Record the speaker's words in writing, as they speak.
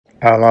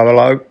Hello,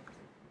 hello.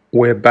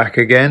 We're back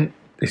again.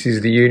 This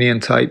is the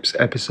Union Tapes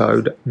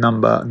episode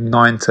number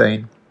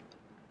 19,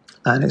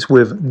 and it's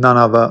with none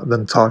other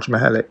than Taj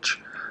Mihellich.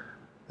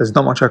 There's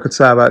not much I could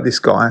say about this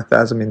guy that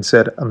hasn't been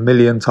said a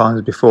million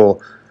times before,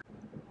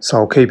 so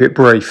I'll keep it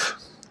brief.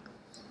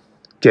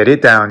 Get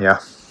it down, ya.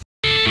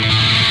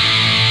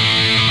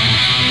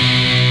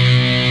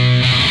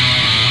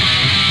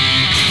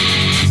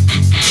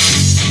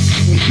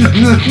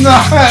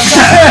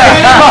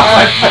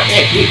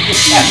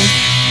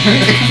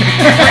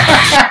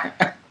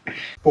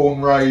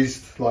 Born,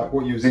 raised, like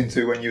what you was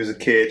into when you was a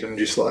kid, and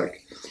just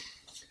like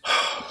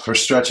for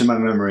stretching my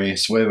memory,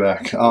 it's way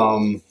back.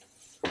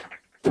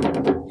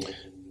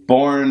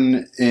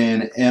 Born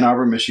in Ann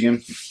Arbor,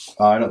 Michigan.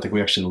 I don't think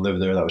we actually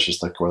lived there. That was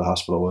just like where the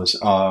hospital was.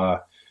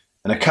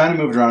 And I kind of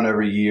moved around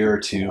every year or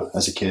two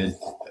as a kid,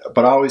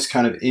 but always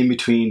kind of in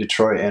between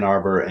Detroit, Ann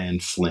Arbor,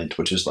 and Flint,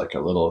 which is like a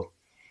little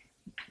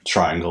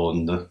triangle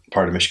in the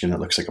part of Michigan that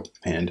looks like a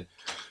hand.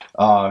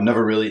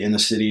 Never really in the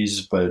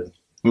cities, but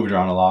moved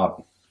around a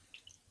lot.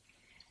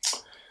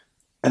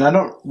 And I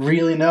don't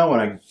really know when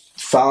I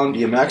found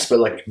BMX, but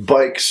like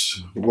bikes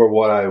were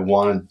what I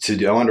wanted to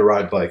do. I wanted to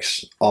ride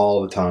bikes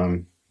all the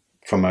time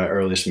from my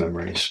earliest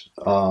memories.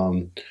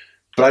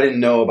 But I didn't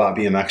know about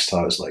BMX till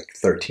I was like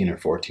 13 or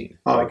 14.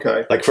 Oh,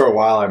 okay. Like for a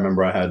while, I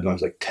remember when I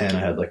was like 10, I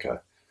had like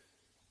a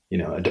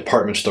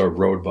department store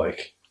road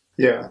bike.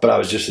 Yeah. But I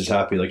was just as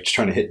happy, like just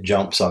trying to hit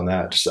jumps on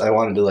that. I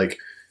wanted to like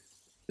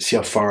see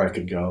how far I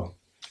could go.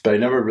 But I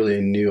never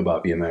really knew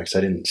about BMX. I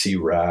didn't see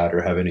rad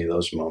or have any of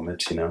those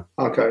moments, you know.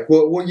 Okay.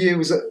 Well, what year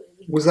was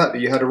that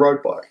you had a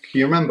road bike? Can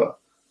you remember?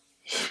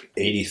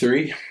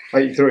 83.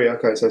 83.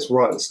 Okay, so it's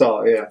right at the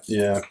start. Yeah.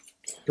 Yeah.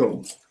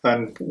 Cool.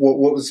 And what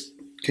was?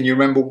 Can you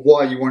remember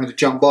why you wanted to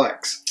jump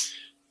bikes?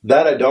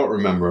 That I don't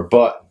remember,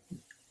 but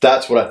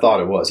that's what I thought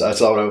it was. That's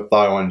what I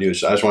thought I wanted to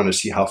do. I just wanted to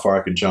see how far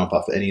I could jump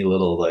off any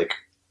little like,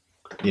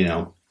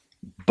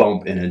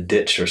 bump in a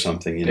ditch or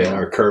something,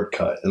 or curb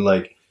cut. And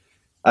like,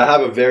 I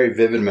have a very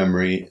vivid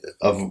memory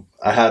of,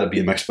 I had a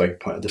BMX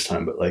bike at this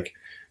time, but like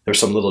there was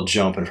some little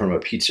jump in front of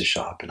a pizza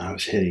shop and I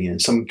was hitting it.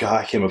 And some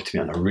guy came up to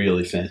me on a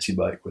really fancy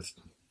bike with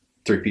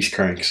 3-piece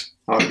cranks.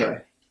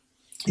 Okay.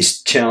 He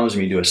challenged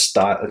me to a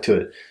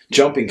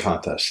jumping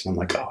contest. And I'm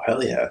like, oh,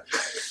 hell yeah.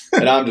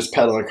 And I'm just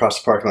pedaling across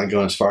the parking lot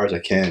going as far as I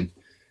can.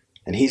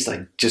 And he's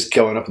like just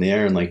going up in the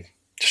air and like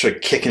just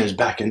like kicking his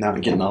back and down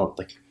and getting all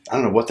like, I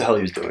don't know what the hell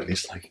he was doing.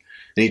 He's like,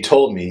 and he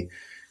told me,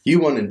 you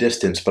won in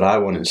distance, but I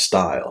won in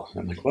style.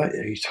 And I'm like, what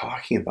are you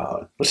talking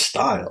about? What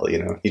style?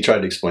 He tried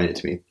to explain it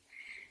to me.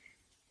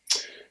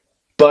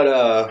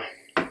 But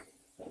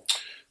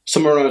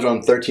somewhere when I was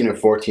around 13 or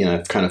 14,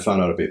 I kind of found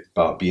out a bit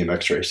about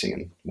BMX racing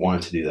and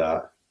wanted to do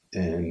that.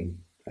 And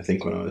I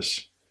think when I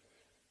was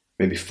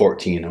maybe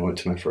 14, I went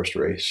to my first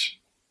race.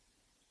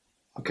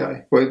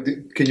 Okay. Well,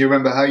 can you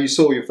remember how you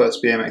saw your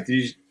first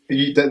BMX?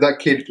 That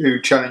kid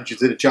who challenged you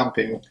to the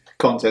jumping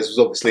contest was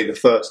obviously the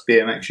first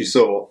BMX you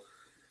saw.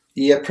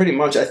 Yeah, pretty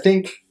much. I had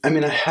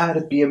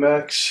a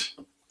BMX.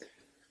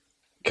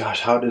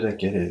 Gosh, how did I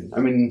get it?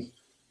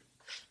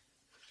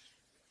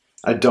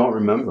 I don't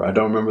remember. I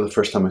don't remember the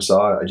first time I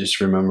saw it. I just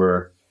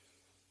remember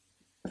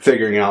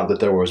figuring out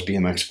that there was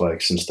BMX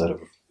bikes instead of,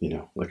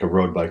 like a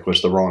road bike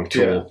was the wrong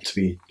tool to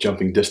be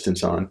jumping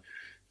distance on.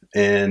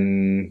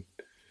 And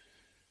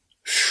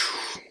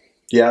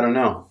yeah, I don't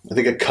know. I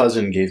think a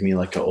cousin gave me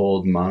like an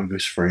old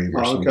Mongoose frame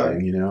or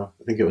something, I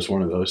think it was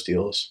one of those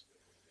deals.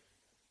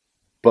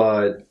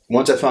 But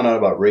once I found out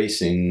about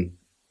racing,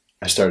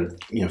 I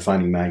started,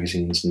 finding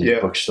magazines in the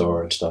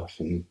bookstore and stuff,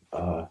 and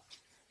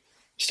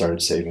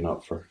started saving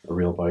up for a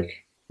real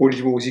bike. What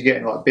was you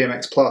getting, like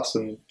BMX Plus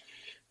and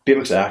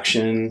BMX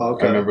Action?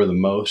 Okay. I remember the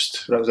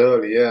most. That was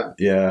early, yeah.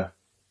 Yeah,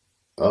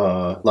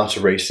 lots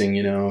of racing,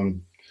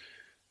 and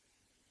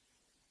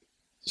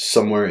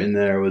somewhere in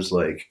there was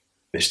like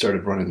they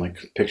started running like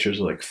pictures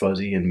of like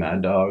Fuzzy and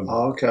Mad Dog.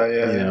 Oh, okay,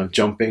 yeah.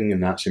 Jumping,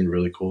 and that seemed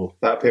really cool.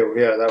 That appealed,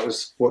 yeah. That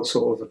was what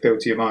sort of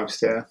appealed to you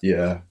most, yeah.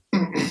 Yeah.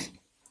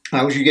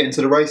 How was you getting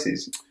to the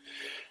races?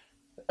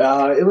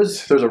 There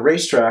was a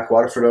racetrack,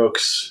 Waterford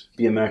Oaks.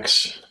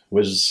 BMX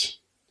was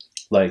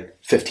like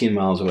 15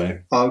 miles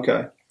away. Oh,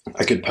 okay.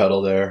 I could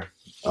pedal there.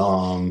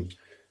 I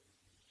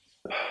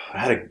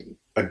had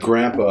a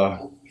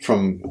grandpa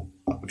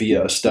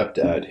via a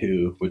stepdad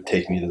who would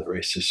take me to the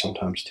races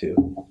sometimes too,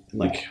 and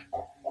like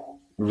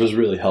it was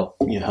really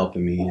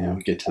helping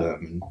me get to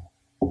them.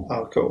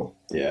 Oh, cool.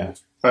 Yeah.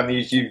 And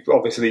you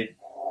obviously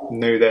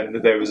knew then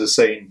that there was a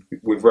scene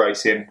with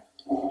racing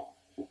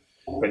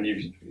when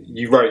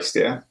you raced,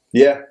 yeah.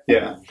 Yeah.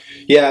 Yeah.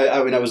 Yeah.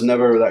 I was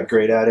never that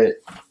great at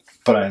it,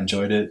 but I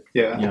enjoyed it.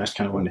 Yeah. I just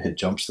kind of wanted to hit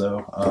jumps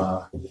though.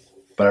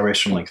 But I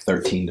raced from like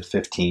 13 to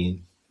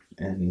 15,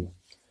 and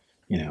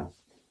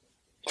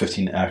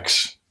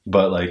 15X.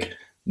 But like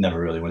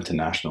never really went to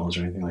nationals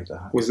or anything like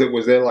that. Was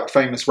there like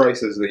famous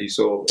races that you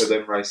saw at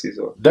them races?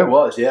 Or? There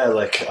was, yeah.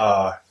 Like,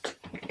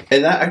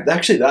 and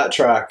that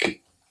track,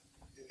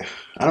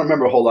 I don't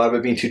remember a whole lot of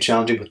it being too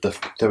challenging, but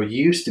there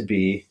used to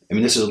be, I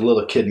mean, this is a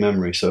little kid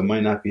memory, so it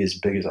might not be as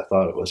big as I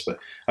thought it was, but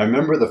I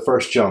remember the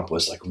first jump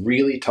was like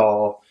really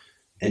tall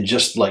and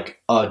just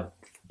like a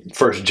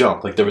first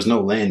jump, like there was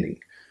no landing.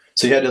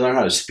 So you had to learn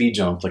how to speed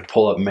jump, like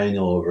pull up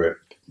manual over it,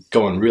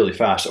 going really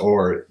fast,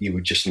 or you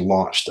would just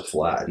launch to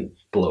flat and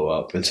blow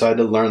up. And so I had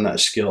to learn that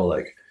skill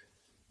like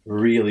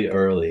really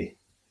early.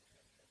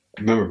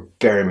 I remember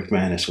Barry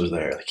Mcmanus was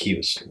there. Like he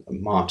was a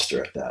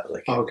monster at that.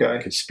 Like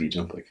could speed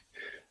jump. Like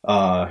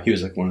he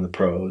was like one of the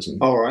pros.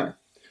 And all right.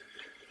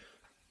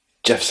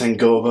 Jeff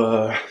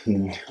Sangova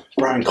and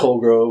Brian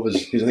Colgrove I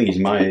think he's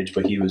my age,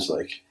 but he was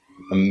like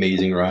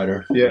amazing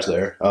rider. He was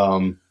there.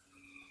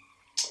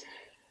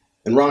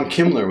 And Ron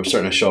Kimler was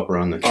starting to show up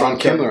around there. Ron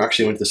Kimler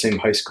actually went to the same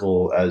high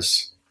school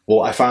as, well,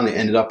 I finally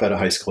ended up at a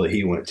high school that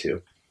he went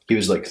to. He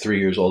was like 3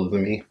 years older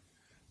than me,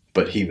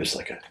 but he was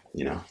like a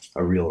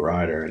real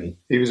rider. And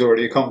he was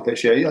already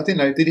accomplished, yeah. I didn't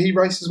know, did he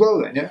race as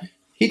well then, yeah?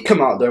 He'd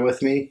come out there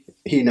with me.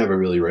 He never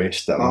really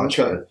raced that much,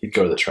 but he'd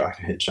go to the track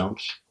and hit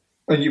jumps.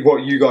 And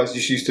you guys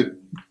just used to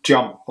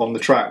jump on the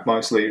track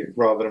mostly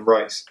rather than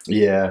race?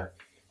 Yeah.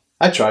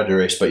 I tried to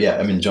race, but yeah,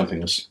 I mean, jumping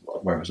was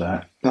where I was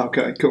at.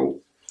 Okay, cool.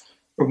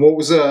 And what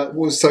was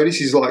so this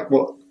is like,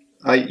 what,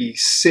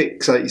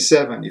 86,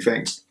 87, you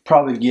think?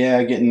 Probably,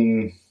 yeah,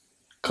 getting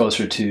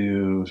closer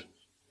to,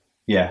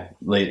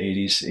 late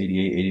 80s,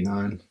 88,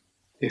 89.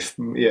 If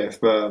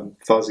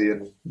Fuzzy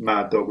and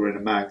Mad Dog were in a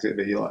mags, it'd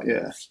be like,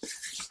 yeah.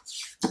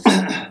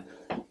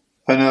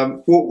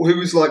 And who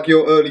was like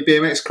your early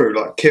BMX crew?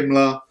 Like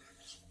Kimler?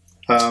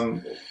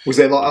 Was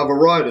there like other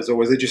riders, or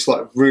was it just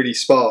like really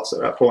sparse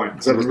at that point?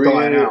 Because that was really,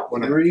 dying out,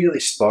 wasn't it? Really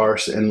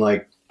sparse, and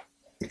like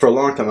for a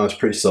long time I was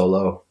pretty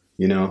solo,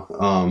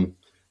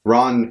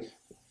 Ron,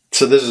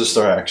 so this is a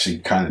story I actually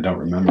kind of don't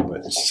remember,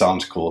 but it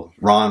sounds cool.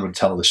 Ron would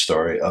tell the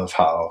story of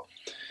how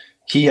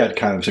he had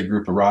kind of a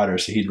group of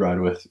riders that he'd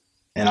ride with,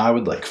 and I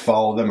would like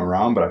follow them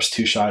around, but I was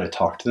too shy to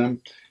talk to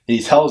them. And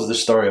he tells the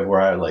story of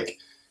where I like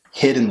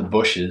hid in the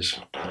bushes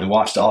and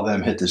watched all of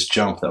them hit this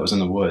jump that was in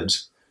the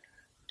woods.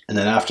 And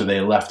then after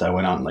they left, I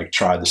went out and like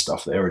tried the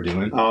stuff they were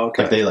doing. Oh,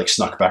 okay. Like they like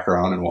snuck back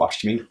around and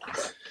watched me.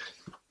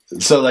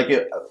 So like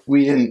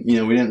we didn't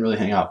really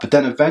hang out. But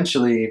then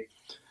eventually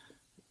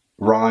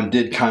Ron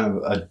did kind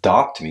of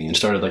adopt me and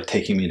started like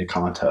taking me to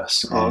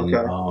contests. And,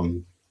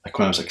 like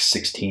when I was like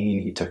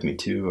 16, he took me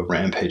to a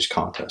Rampage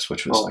contest,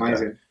 which was like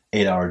an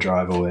 8-hour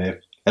drive away.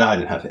 And I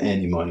didn't have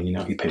any money,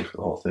 he paid for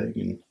the whole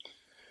thing.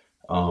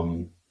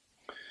 And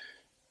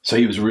so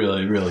he was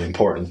really, really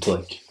important to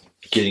like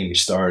getting me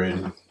started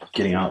and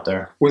getting out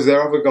there. Was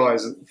there other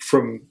guys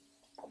from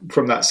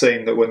that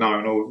scene that were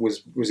known, or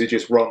was it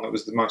just Ron that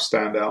was the most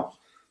standout?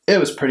 It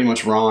was pretty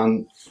much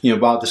Ron.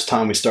 About this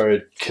time we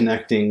started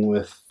connecting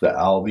with the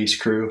Albies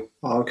crew.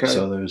 Oh, okay.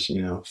 So there's,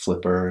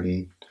 Flipper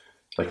and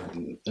like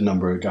a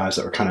number of guys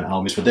that were kind of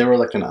Albies, but they were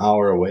like an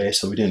hour away,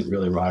 so we didn't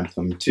really ride with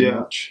them too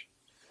much.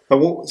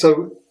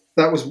 So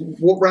that was,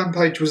 what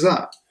Rampage was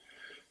that?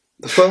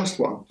 The first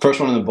one? First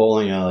one in the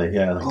bowling alley,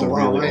 yeah. Like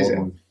really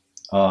old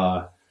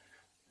one.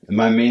 And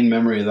my main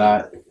memory of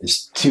that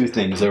is two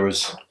things. There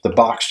was the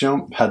box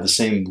jump had the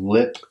same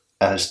lip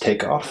as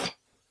takeoff,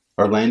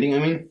 or landing, I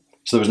mean.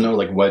 So there was no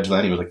like wedge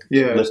landing. It was like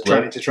it was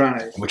tranny to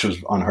tranny, which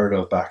was unheard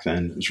of back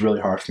then. It was really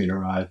hard for me to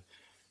ride.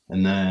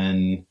 And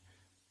then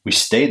we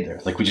stayed there.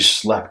 Like we just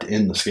slept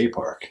in the skate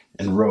park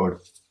and rode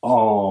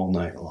all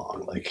night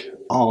long, like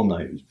all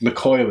night.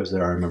 McCoy was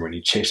there, I remember, and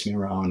he chased me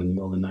around in the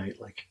middle of the night,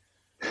 like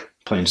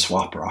playing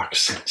swap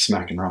rocks,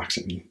 smacking rocks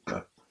at me.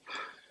 But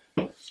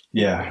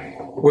yeah.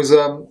 Was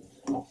that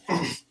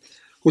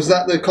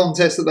the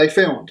contest that they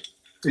filmed?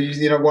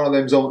 One of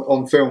them's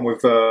on film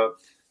with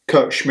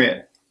Kurt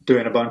Schmidt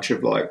doing a bunch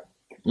of like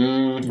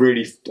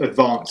really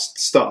advanced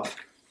stuff.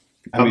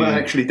 I mean,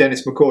 actually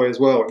Dennis McCoy as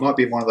well. It might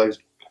be one of those.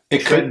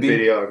 It could be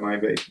video,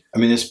 maybe. I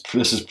mean, this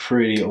is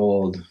pretty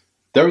old.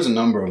 There was a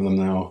number of them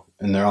though,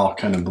 and they're all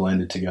kind of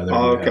blended together.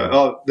 Oh, okay.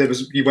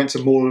 You went to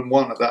more than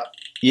one of that.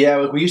 Yeah,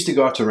 like we used to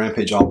go out to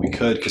Rampage all we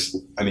could because,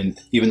 I mean,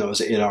 even though it was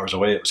 8 hours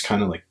away, it was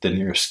kind of like the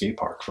nearest skate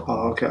park for a while.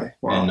 Oh, okay.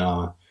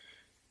 Wow.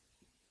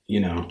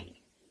 And,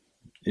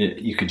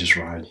 you could just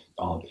ride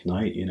all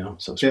night,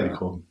 so it's pretty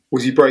cool.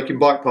 Was you breaking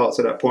bike parts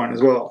at that point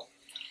as well?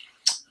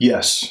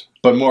 Yes,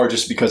 but more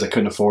just because I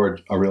couldn't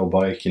afford a real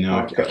bike,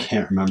 Okay. I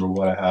can't remember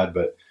what I had,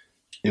 but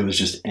it was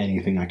just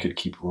anything I could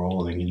keep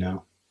rolling, And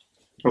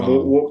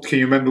what can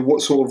you remember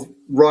what sort of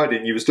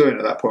riding you was doing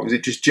at that point? Was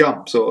it just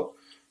jumps or?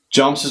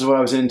 Jumps is what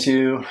I was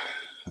into.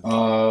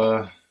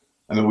 I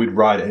mean, we'd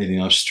ride anything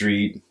on the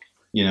street,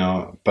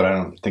 but I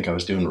don't think I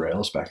was doing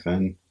rails back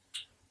then.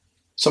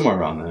 Somewhere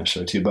around there,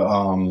 so too. But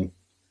I mean,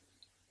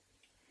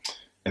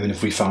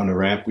 if we found a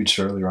ramp, we'd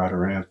surely ride a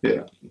ramp.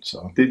 Yeah.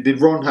 So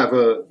did Ron have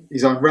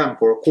his own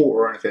ramp or a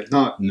quarter or anything?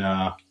 No.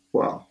 Nah.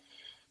 Wow.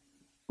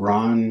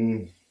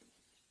 Ron.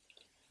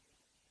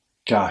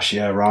 Gosh,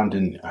 yeah, Ron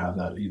didn't have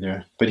that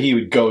either. But he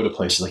would go to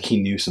places, like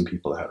he knew some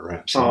people that had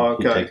ramps. So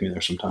he'd take me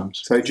there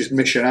sometimes. So he'd just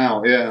mission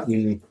out, yeah.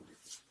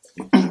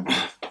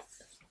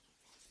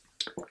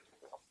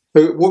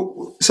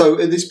 So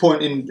at this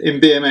point in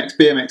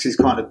BMX is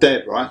kind of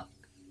dead, right?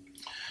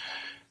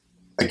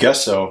 I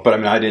guess so, but I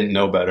mean, I didn't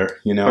know better,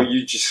 you know. Oh,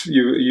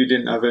 you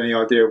didn't have any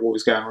idea of what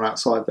was going on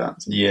outside that.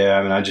 Yeah,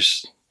 I mean, I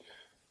just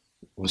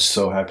was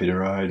so happy to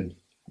ride.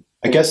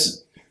 I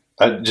guess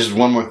just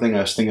one more thing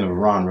I was thinking of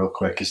Ron real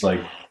quick is like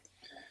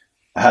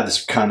I had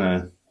this kind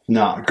of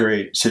not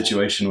great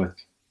situation with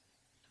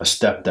a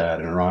stepdad,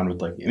 and Ron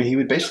would like, I mean, he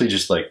would basically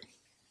just like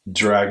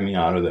drag me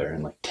out of there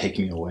and like take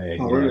me away.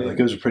 Oh, really? Like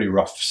it was a pretty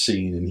rough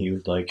scene, and he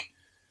would like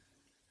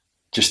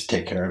just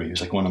take care of me. He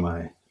was like one of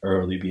my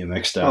early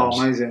BMX dads.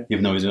 Oh, amazing!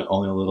 Even though he's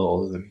only a little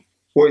older than me.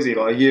 What is he,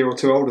 like a year or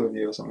two older than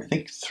you or something? I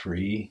think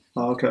 3.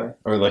 Oh, okay.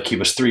 Or like he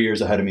was 3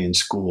 years ahead of me in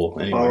school.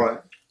 Anyway. All right.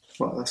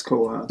 Well, that's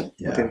cool. Huh?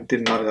 Yeah. I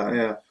didn't know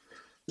that.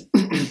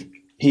 Yeah.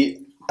 He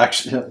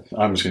actually,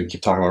 I'm just going to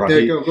keep talking about Ron.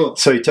 Yeah, go.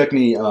 So he took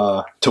me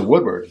to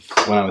Woodward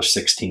when I was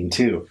 16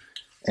 too,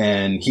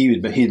 and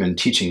he'd been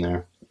teaching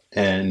there,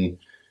 and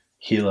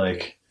he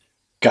like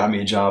got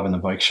me a job in the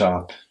bike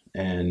shop,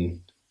 and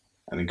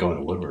I mean going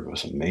to Woodward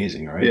was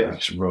amazing, right? Yeah. I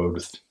just rode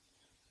with.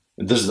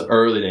 This is the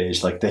early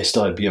days, like they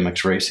still had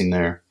BMX racing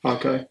there.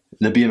 Okay.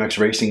 The BMX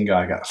racing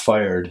guy got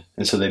fired,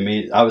 and so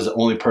I was the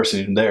only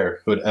person there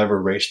who had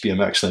ever raced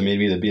BMX, so they made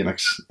me the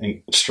BMX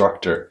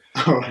instructor.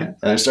 All right.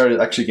 And I started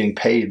actually getting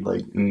paid,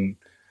 like,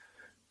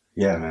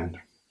 yeah, man.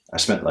 I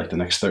spent like the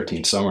next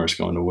 13 summers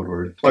going to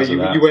Woodward. Oh, you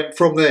went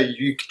from there,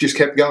 you just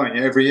kept going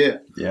every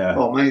year? Yeah.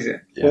 Oh,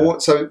 amazing. Yeah. Well,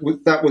 so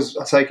that was,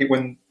 I take it,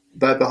 when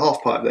they had the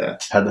half pipe there?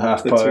 Had the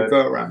half pipe. The 2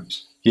 vert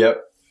ramps?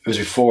 Yep. It was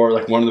before,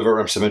 like, one of the vert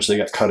ramps eventually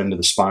got cut into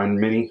the spine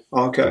mini.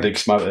 Okay. The big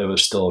spine, it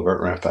was still a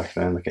vert ramp back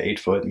then, like an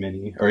 8-foot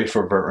mini, or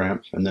 8-foot vert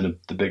ramp, and then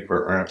the big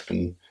vert ramp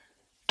and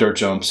dirt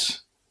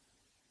jumps.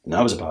 And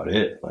that was about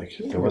it. Like,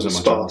 there wasn't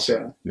much else.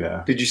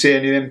 Yeah. Did you see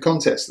any of them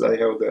contests that they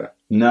held there?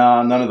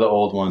 No, none of the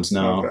old ones,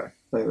 no. Okay.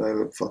 They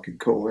look fucking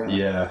cool, yeah.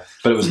 Yeah,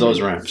 but it was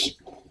those ramps.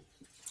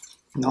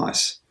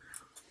 Nice.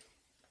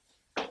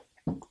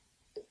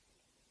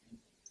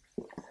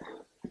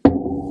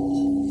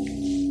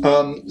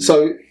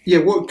 So yeah,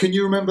 what can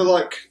you remember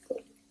like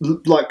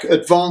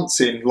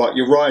advancing, like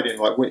your riding,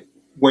 like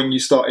when you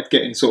started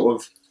getting sort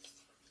of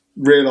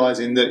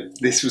realizing that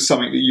this was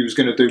something that you was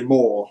going to do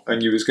more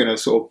and you was going to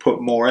sort of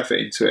put more effort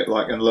into it,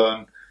 like, and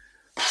learn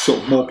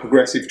sort of more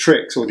progressive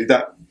tricks, or did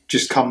that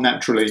just come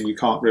naturally and you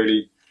can't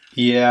really?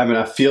 Yeah, I mean,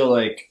 I feel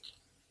like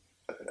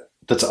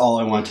that's all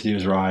I wanted to do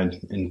is ride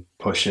and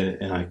push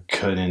it, and I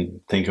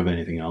couldn't think of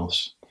anything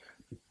else.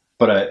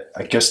 But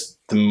I guess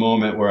the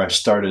moment where I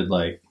started,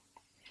 like,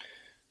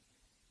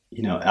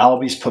 you know,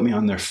 Albies put me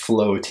on their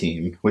flow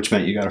team, which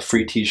meant you got a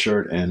free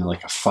T-shirt and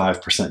like a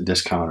 5%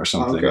 discount or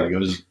something. Okay.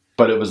 Like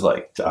but it was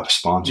like a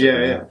sponsor.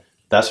 Yeah, yeah.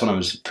 That's when I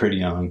was pretty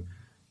young,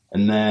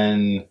 and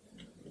then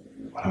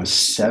when I was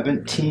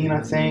 17,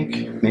 I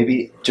think,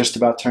 maybe just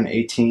about turned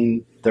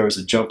 18, there was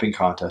a jumping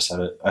contest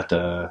at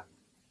the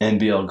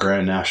NBL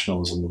Grand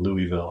Nationals in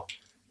Louisville,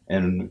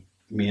 and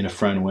me and a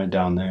friend went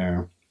down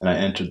there, and I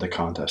entered the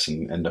contest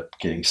and ended up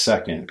getting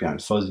second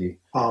behind Fuzzy.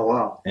 Oh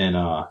wow! And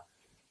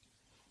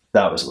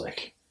that was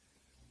like,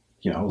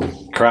 you know,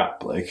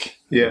 crap. Like,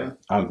 yeah.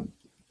 And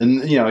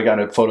you know, I got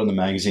a photo in the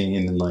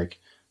magazine, and like,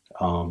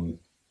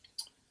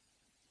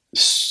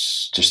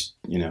 just,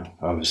 you know,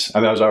 I was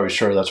always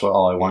sure that's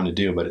all I wanted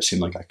to do, but it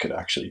seemed like I could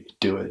actually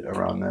do it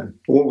around then.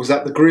 What was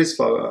that? The Grizz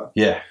photo?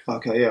 Yeah.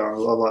 Okay. Yeah, I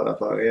like that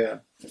photo. Yeah.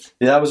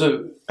 Yeah, that was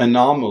an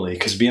anomaly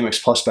because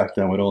BMX Plus back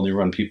then would only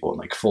run people in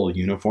like full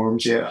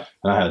uniforms. Yeah.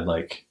 And I had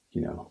like,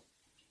 you know,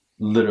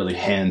 literally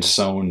hand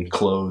sewn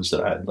clothes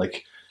that I had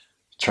like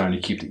trying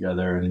to keep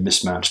together and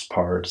mismatched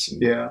parts.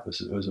 And yeah.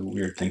 It was a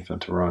weird thing for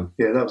them to run.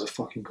 Yeah, that was a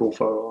fucking cool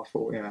photo, I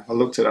thought. Yeah. I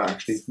looked at that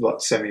actually like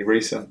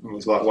semi-recent and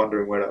was like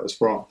wondering where that was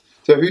from.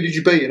 So who did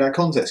you beat in that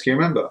contest? Can you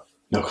remember?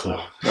 No clue.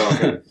 Oh,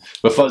 okay.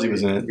 But Fuzzy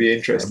was in it. It'd be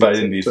interesting. But I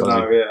didn't beat Fuzzy.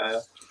 No, yeah.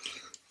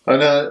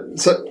 And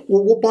so,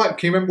 what bike?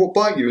 Can you remember what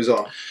bike you was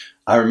on?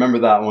 I remember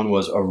that one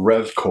was a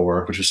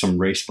RevCore, which was some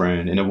race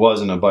brand, and it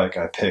wasn't a bike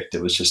I picked.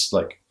 It was just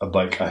like a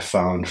bike I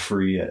found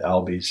free at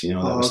Albies. You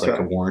know, that was like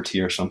a warranty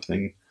or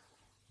something.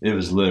 It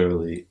was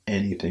literally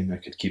anything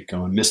that could keep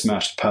going.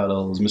 Mismatched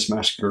pedals,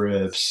 mismatched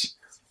grips.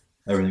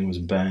 Everything was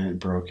bent,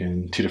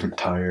 broken. 2 different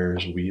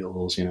tires,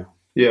 wheels. You know.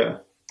 Yeah.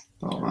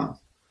 Oh man.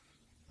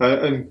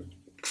 And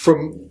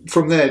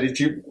from there, did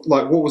you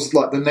like? What was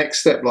like the next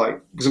step?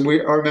 Like, because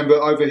I remember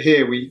over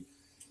here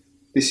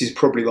this is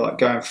probably like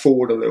going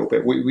forward a little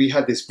bit. We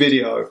had this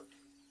video,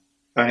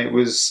 and it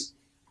was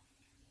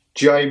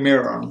Jay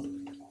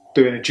Miron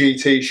doing a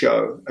GT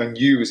show, and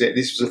you was it.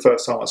 This was the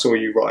first time I saw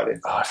you riding.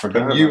 Oh, I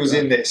forgot. And you was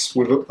in this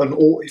with I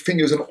think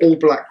it was an all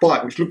black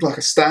bike, which looked like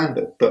a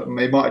standard, but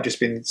it might have just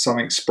been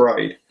something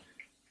sprayed.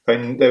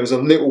 And there was a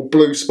little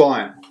blue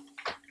spine,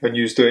 and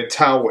you was doing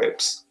tail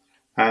whips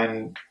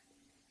and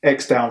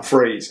X down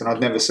freeze, and I'd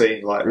never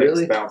seen like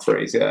really? X down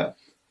freeze. Yeah.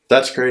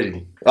 That's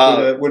crazy.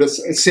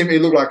 It simply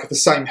looked like the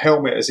same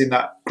helmet as in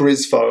that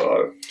Grizz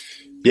photo.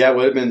 Yeah, it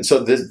would have been. So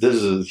this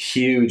is a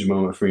huge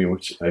moment for me,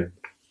 which I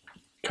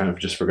kind of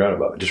just forgot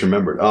about. Just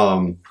remembered.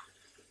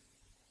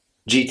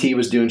 GT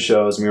was doing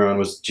shows. Miron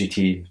was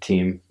GT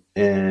team,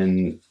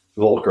 and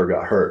Volker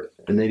got hurt,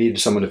 and they needed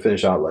someone to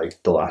finish out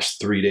like the last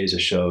 3 days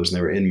of shows. And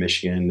they were in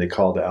Michigan. They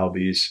called the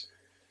Albies.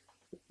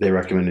 They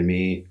recommended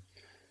me,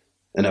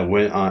 and I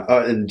went on.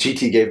 And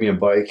GT gave me a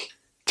bike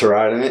to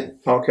ride in it.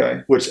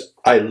 Okay. Which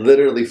I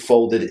literally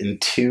folded in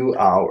 2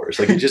 hours.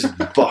 Like, it just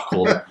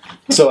buckled.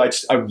 So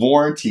I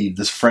warranted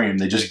this frame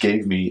they just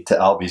gave me to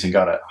Albies and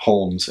got at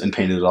Holmes and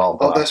painted it all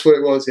black. Oh, that's what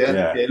it was, yeah.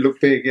 Yeah, it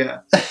looked big, yeah.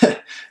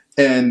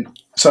 And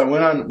so I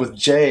went on with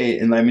Jay,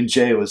 and I mean,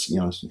 Jay was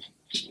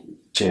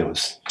Jay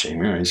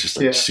Mirra. He's just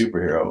like a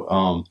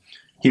superhero.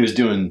 He was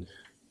doing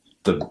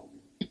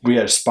we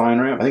had a spine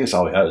ramp. I think that's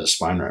all we had was a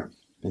spine ramp.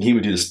 And he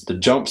would do the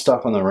jump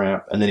stuff on the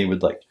ramp, and then he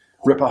would like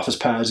rip off his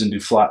pads and do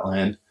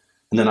flatland.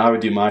 And then I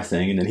would do my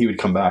thing, and then he would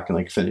come back and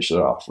like finish it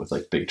off with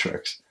like big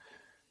tricks.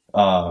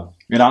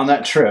 And on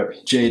that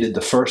trip, Jay did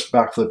the first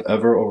backflip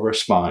ever over a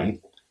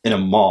spine in a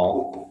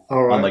mall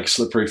on like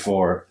slippery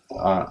 4.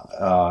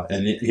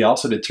 And he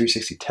also did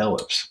 360 tail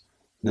whips.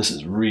 This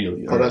is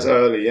really early. Oh, that's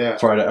early, yeah.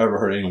 Before I'd ever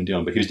heard anyone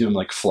doing, but he was doing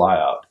like fly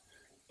out,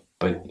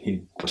 but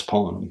he was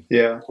pulling them.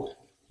 Yeah.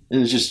 And it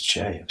was just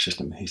Jay. It was just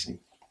amazing.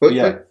 But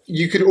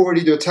you could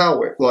already do a tail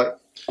whip, like.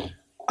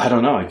 I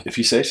don't know if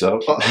you say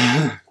so.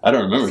 I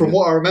don't remember. From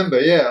what I remember,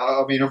 yeah.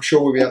 I mean, I'm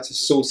sure we'll be able to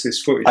source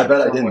this footage. I bet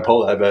I didn't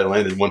pull it. I bet I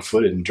landed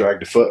one-footed and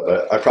dragged a foot,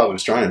 but I probably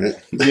was trying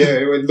it. Yeah,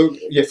 it would look.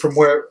 Yeah, from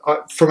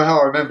how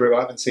I remember it,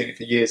 I haven't seen it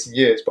for years and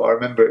years, but I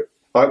remember it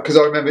because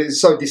I remember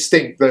it's so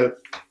distinct the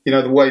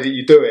way that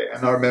you do it,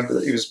 and I remember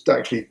that it was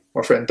actually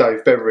my friend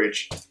Dave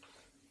Beveridge,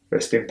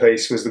 rest in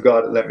peace, was the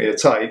guy that lent me the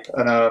tape,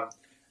 and I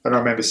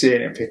remember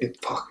seeing it and thinking,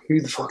 "Fuck, who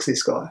the fuck's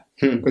this guy?"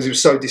 Because it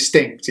was so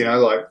distinct,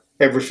 like.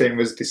 Everything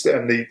was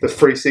and the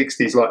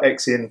 360s like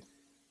Xing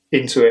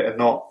into it and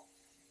not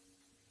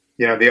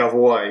the other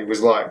way was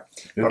like I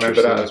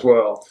remember that as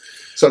well.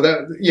 So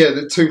that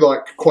the two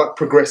like quite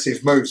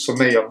progressive moves for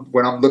me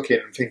when I'm looking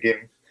and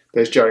thinking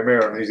there's Joe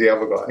Miron who's the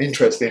other guy.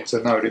 Interesting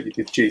to know that you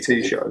did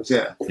GT shows,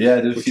 yeah. Yeah,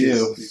 I did a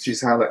few. Which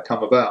is how that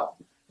come about.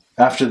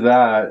 After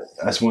that,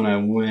 that's when I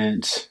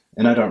went,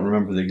 and I don't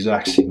remember the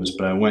exact sequence,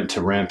 but I went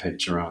to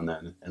Rampage around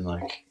then, and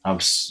like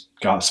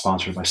got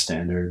sponsored by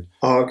Standard.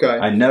 Oh, okay.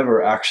 I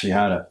never actually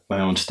had my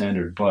own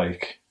Standard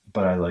bike,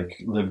 but I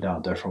like lived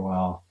out there for a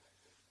while,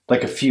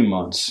 like a few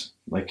months,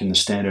 like in the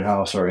Standard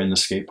house or in the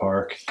skate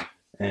park,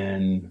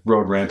 and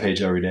rode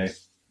Rampage every day.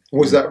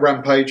 Was that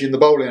Rampage in the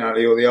bowling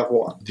alley or the other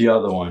one? The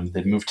other one.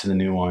 They'd moved to the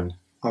new one.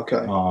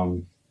 Okay.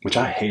 Which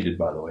I hated,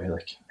 by the way.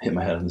 Like, hit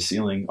my head on the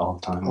ceiling all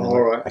the time.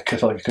 All right. I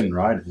felt like I couldn't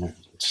ride in there.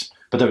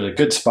 But there was a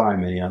good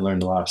spine mini. I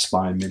learned a lot of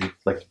spine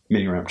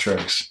mini ramp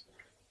tricks,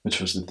 which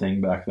was the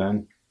thing back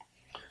then.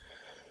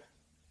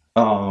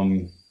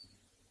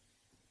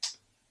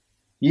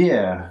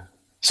 Yeah.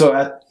 So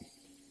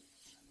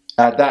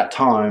at that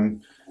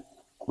time,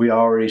 we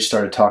already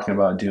started talking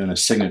about doing a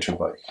signature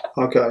bike.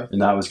 Okay.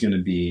 And that was going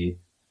to be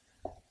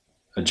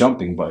a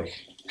jumping bike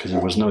because there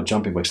was no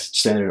jumping bikes.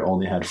 Standard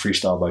only had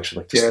freestyle bikes with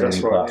like the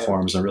standing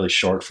platforms and really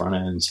short front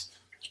ends.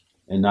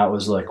 And that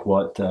was like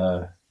what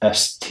the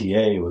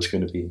STA was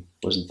going to be.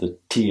 Wasn't the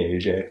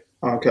TAJ.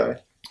 Okay.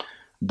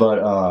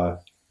 But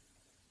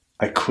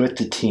I quit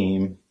the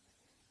team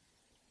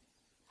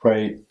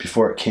right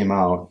before it came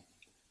out,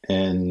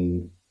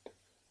 and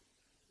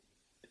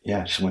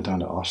I just went down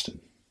to Austin.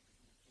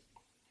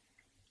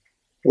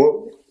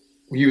 Well,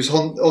 you was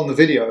on the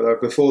video though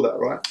before that,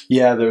 right?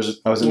 Yeah, I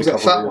was in a couple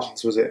of Fat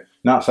Ones, was it?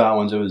 Not Fat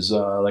Ones. It was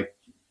like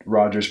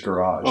Roger's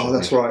Garage. Oh,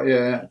 that's right.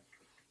 Yeah.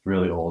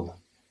 Really old.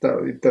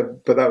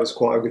 But that was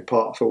quite a good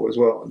part for it as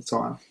well at the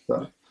time.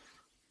 So.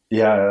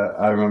 Yeah,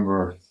 I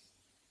remember.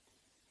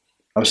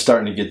 I was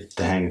starting to get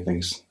the hang of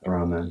things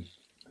around then.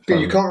 But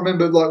you can't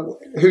remember like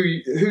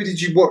who did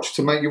you watch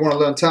to make you want to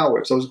learn tail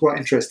whips? I was quite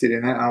interested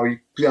in how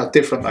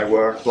different they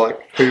were, like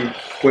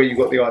where you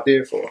got the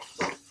idea for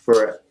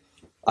it.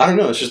 I don't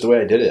know. It's just the way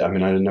I did it. I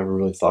mean, I never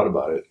really thought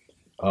about it.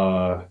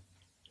 I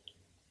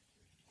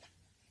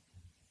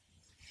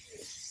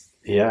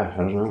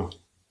don't know.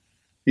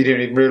 You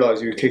didn't even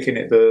realise you were kicking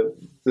it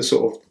the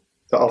sort of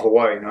the other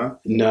way, no?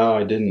 No,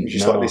 I didn't.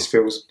 Just like this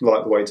feels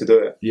like the way to do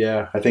it.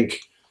 Yeah, I think.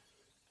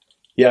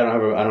 Yeah, I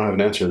don't have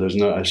an answer.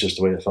 It's just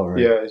the way it felt right.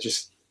 Yeah, it's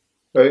just.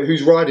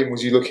 Whose riding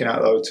was you looking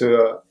at though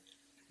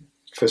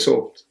for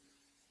sort of?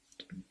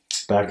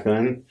 Back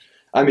then,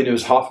 I mean, it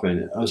was Hoffman.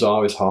 It was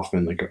always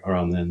Hoffman. Like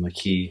around then, like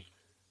he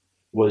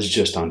was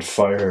just on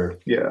fire.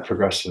 Yeah,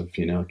 progressive.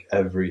 Like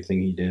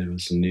everything he did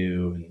was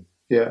new and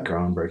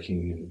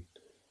groundbreaking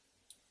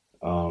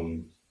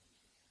and.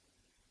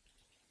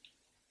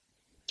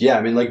 Yeah,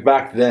 I mean, like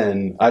back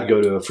then, I'd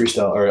go to a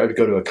freestyle or I'd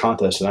go to a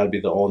contest and I'd be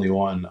the only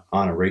one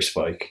on a race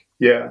bike.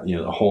 Yeah.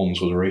 The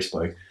Holmes was a race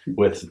bike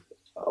with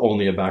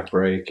only a back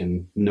brake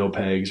and no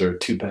pegs or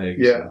 2 pegs.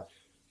 Yeah.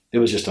 It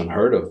was just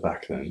unheard of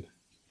back then.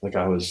 Like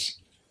I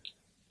was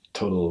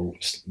total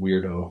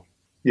weirdo.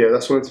 Yeah,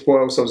 that's what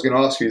else I was going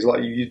to ask you is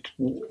like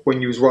when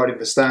you was riding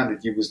the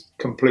Standard, you was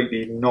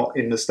completely not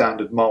in the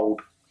Standard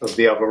mold of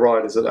the other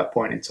riders at that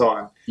point in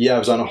time. Yeah, I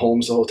was on a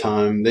Holmes the whole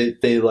time.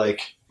 They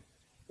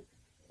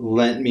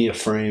lent me a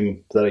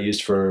frame that I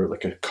used for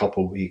like a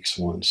couple weeks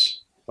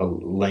once, a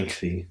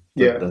lengthy.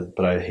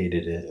 But I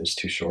hated it. It was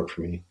too short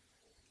for me.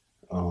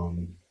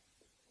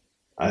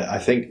 I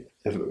think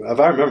if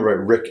I remember right,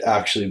 Rick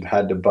actually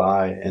had to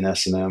buy an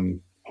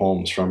S&M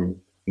Holmes from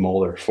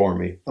Moeller for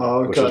me,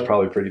 which was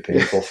probably pretty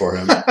painful for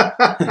him.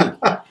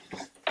 But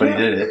he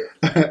did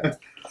it.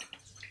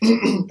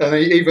 And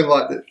even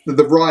like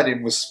the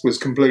riding was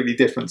completely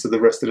different to the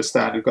rest of the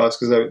standard guys,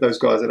 because those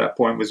guys at that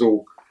point was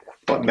all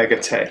like mega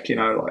tech, you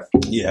know, like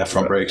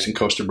front brakes and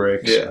coaster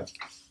brakes. Yeah.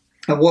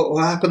 And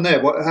what happened there?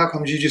 How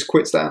come you just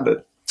quit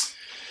standard?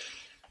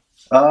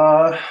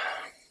 I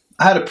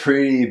had a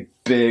pretty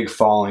big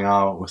falling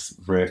out with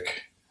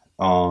Rick,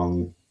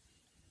 and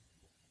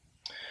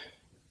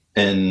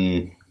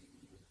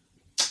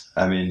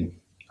I mean,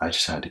 I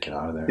just had to get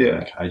out of there.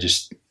 Yeah.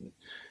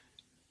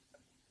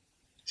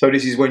 So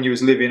this is when you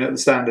was living at the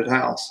standard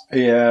house?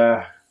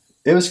 Yeah.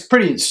 It was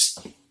pretty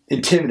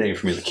intimidating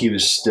for me. Like, he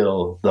was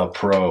still the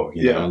pro,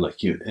 you know,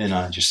 like and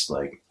I just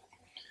like,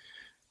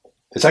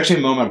 it's actually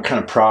a moment I'm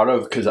kind of proud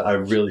of, because I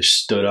really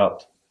stood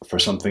up for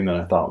something that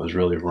I thought was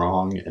really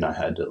wrong, and I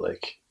had to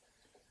like,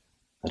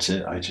 that's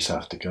it. I just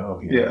have to go.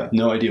 You know?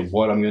 No idea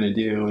what I'm going to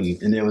do.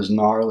 And it was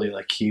gnarly.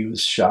 Like, he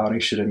was shouting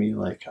shit at me.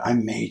 Like, I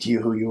made you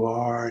who you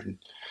are. And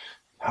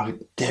how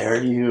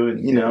dare you?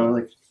 And, you know,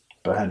 like,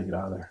 but I had to get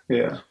out of there.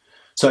 Yeah.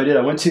 So I did.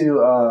 I went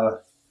to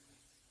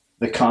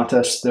the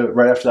contest.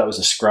 Right after that was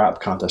a scrap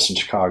contest in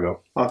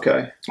Chicago.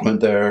 Okay.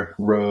 Went there,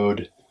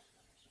 rode,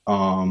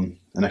 and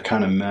I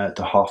kind of met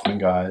the Hoffman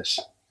guys.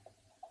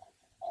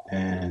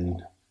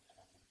 And,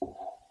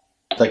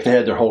 like, they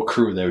had their whole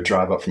crew. They would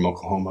drive up from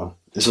Oklahoma.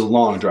 It's a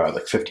long drive,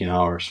 like 15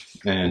 hours.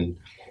 And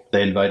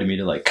they invited me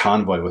to, like,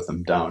 convoy with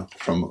them down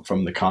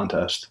from the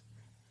contest.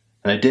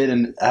 And I did,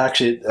 and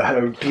actually I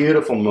had a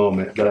beautiful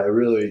moment that I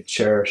really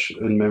cherish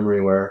in memory,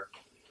 where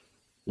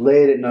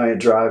late at night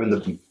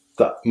driving,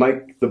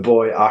 Mike, the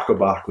boy,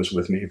 Occoboc, was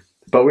with me.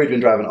 But we'd been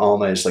driving all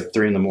night. It's like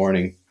 3 in the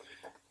morning.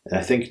 And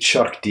I think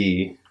Chuck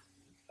D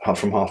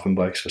from Hoffman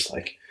Bikes was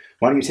like,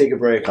 why don't you take a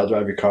break? I'll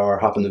drive your car.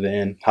 Hopped in the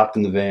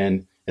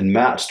van. And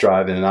Matt's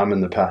driving, and I'm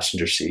in the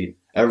passenger seat.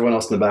 Everyone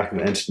else in the back of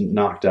the engine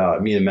knocked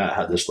out. Me and Matt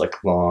had this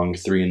like long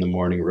 3 in the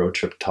morning road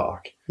trip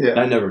talk. Yeah. And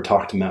I never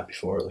talked to Matt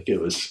before. Like, it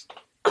was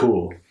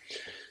cool.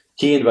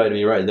 He invited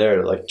me right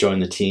there to like join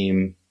the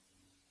team.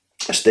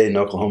 I stayed in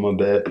Oklahoma a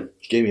bit.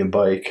 He gave me a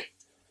bike,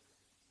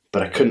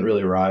 but I couldn't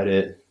really ride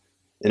it.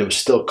 And it was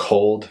still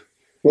cold.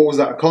 What was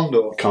that, a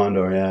Condor?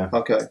 Condor, yeah.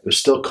 Okay. It was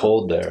still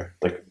cold there,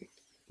 like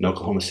in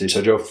Oklahoma City.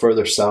 So I drove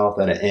further south.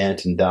 I had an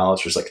aunt in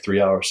Dallas, which was like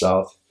 3 hours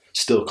south.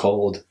 Still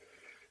cold.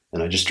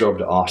 And I just drove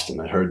to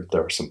Austin. I heard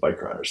there were some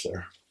bike riders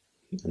there.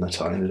 And that's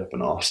how I ended up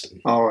in Austin.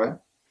 All right.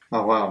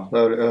 Oh, wow.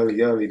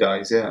 Early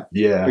days, yeah.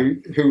 Yeah.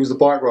 Who was the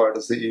bike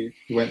riders that you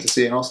went to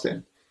see in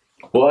Austin?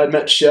 Well, I'd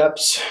met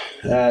Sheps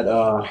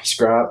at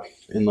Scrap,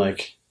 and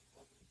like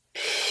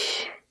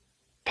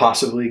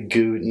possibly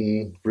Goot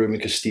and Ruben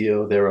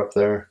Castillo. They were up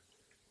there.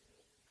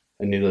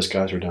 I knew those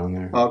guys were down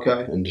there.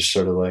 Okay. And just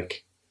sort of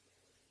like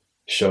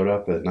showed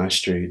up at Ninth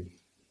Street,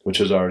 which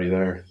was already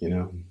there, you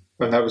know.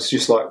 And that was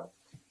just like,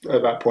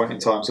 at that point in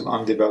time, some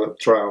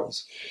undeveloped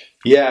trails.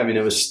 Yeah, I mean,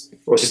 it was...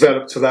 Or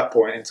developed to that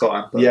point in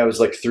time. But. Yeah, it was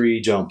like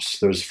 3 jumps.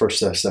 There was the first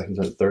set, second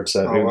set, third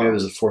set. Maybe it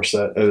was a 4th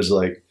set. It was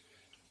like,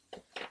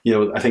 you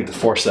know, I think the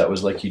 4th set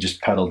was like you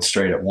just pedaled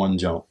straight at 1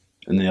 jump.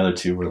 And the other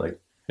 2 were like...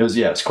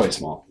 it's quite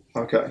small.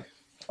 Okay.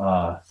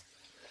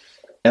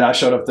 And I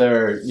showed up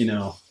there, you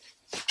know,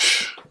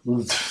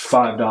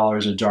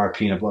 $5 a jar of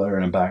peanut butter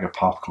and a bag of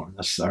popcorn.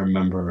 I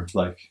remember,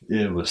 like,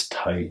 it was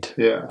tight.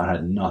 Yeah. I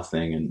had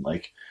nothing, and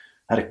like...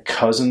 I had a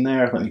cousin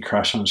there, let me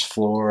crash on his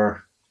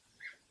floor,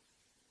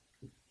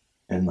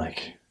 and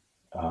like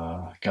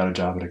got a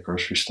job at a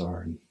grocery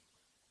store and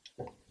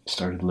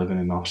started living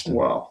in Austin.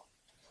 Wow.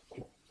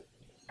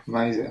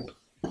 Amazing.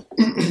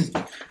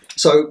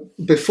 So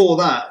before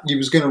that, you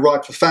was going to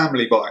ride for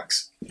family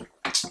bikes.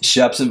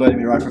 Sheps invited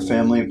me to ride for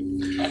family.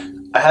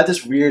 I had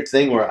this weird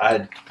thing where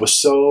I was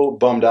so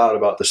bummed out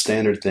about the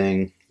standard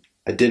thing.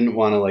 I didn't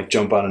want to like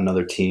jump on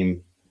another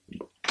team.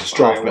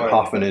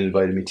 Hoffman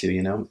invited me to,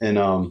 you know,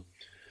 and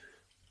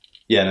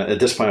yeah, at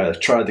this point I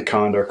tried the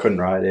Condor, couldn't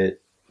ride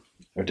it,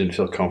 or didn't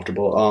feel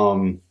comfortable.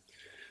 And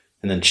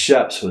then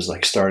Sheps was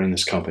like starting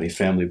this company,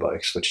 Family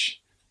Bikes,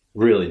 which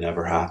really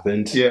never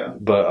happened. Yeah.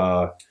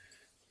 But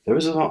there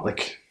was about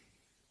like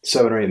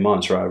 7 or 8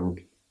 months where I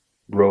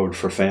rode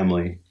for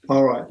family.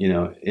 All right. You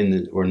know,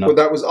 But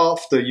that was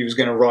after you was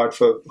going to ride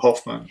for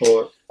Hoffman,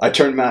 or? I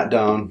turned Matt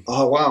down.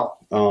 Oh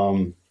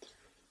wow.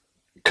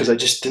 Because I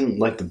just didn't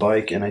like the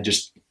bike, and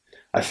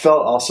I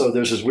felt also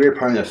there's this weird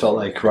part of me that felt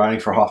like riding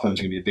for Hoffman was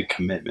going to be a big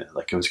commitment.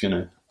 Like it was going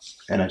to,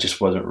 and I just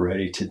wasn't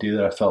ready to do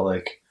that. I felt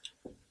like,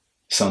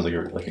 sounds like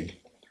a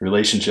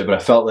relationship, but I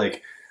felt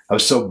like I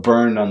was so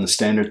burned on the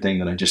standard thing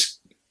that I just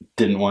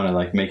didn't want to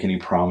like make any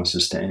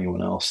promises to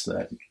anyone else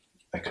that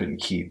I couldn't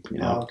keep, you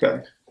know? Oh,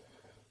 okay.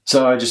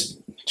 So I just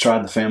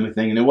tried the family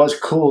thing, and it was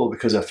cool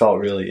because I felt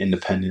really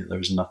independent. There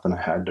was nothing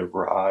I had to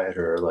ride,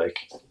 or like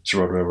just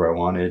rode wherever I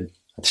wanted.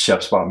 The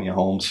Sheps bought me a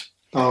Holmes.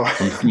 Oh,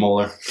 from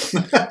Moeller,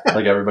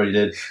 like everybody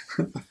did.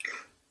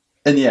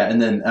 And yeah,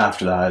 and then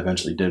after that, I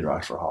eventually did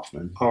ride for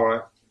Hoffman. all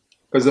right.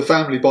 Because the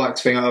family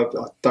bikes thing, I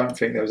don't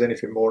think there was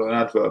anything more than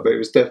an advert, but it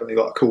was definitely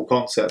like a cool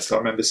concept. I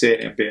remember seeing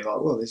it and being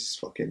like, well, this is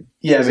fucking...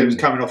 Yeah, I mean, it was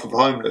coming off of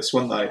Homeless,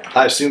 weren't they?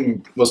 I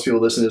assume most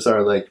people listening to this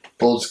are like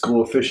old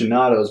school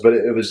aficionados, but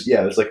it was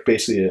like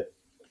basically it.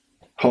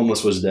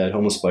 Homeless was dead,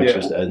 Homeless Bikes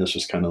was dead, and this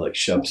was kind of like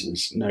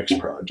Shep's next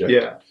project.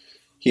 Yeah.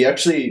 He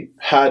actually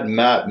had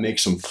Matt make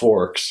some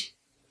forks.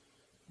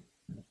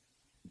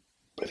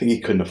 I think he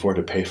couldn't afford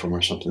to pay for them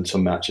or something, so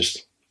Matt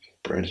just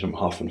branded him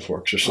Hoffman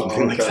forks or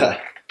something like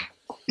that.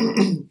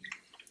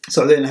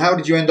 So then how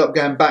did you end up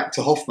going back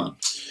to Hoffman?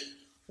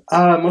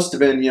 It must have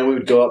been, we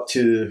would go up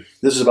to,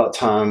 this is about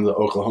time the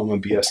Oklahoma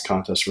BS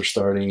contests were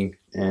starting,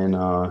 and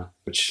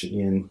which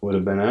Ian would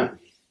have been at,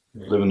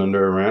 living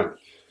under a ramp.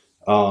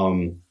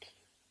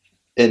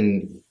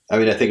 And I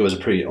mean, I think it was a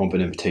pretty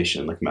open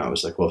invitation. Like Matt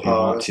was like, well, if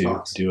you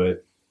want to, do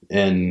it.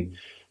 And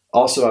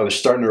also I was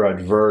starting to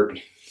ride vert,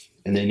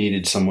 and they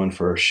needed someone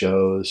for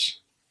shows.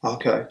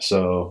 Okay.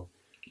 So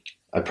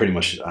I pretty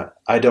much,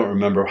 I don't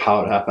remember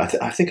how it happened.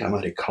 I think I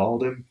might have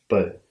called him,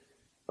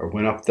 or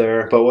went up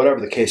there. But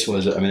whatever the case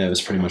was, I mean, it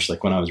was pretty much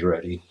like when I was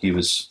ready, he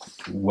was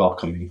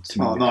welcoming to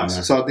me. Oh,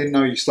 nice. So I didn't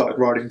know you started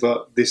riding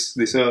vert this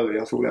early.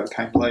 I thought that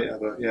came later,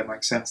 but yeah, it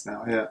makes sense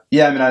now, yeah.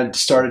 Yeah, I mean, I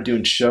started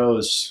doing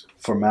shows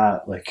for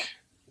Matt. Like,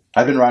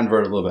 I've been riding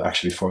vert a little bit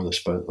actually before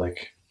this, but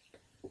like,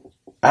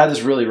 I had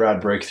this really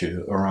rad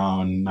breakthrough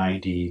around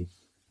 90,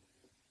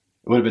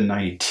 it would have been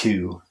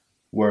 92,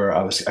 where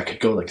I could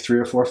go like 3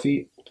 or 4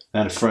 feet. I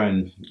had a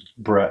friend,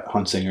 Brett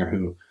Hunsinger,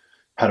 who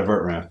had a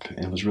vert ramp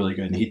and it was really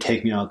good. And he'd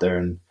take me out there,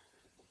 and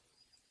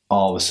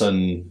all of a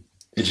sudden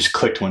it just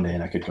clicked one day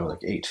and I could go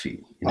like 8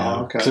 feet.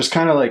 Oh, okay. So it's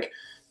kind of like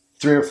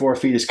 3 or 4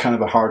 feet is kind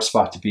of a hard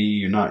spot to be.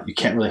 You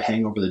can't really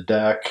hang over the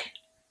deck,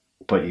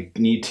 but you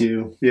need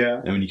to. Yeah.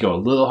 And when you go a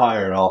little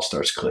higher, it all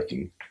starts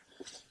clicking.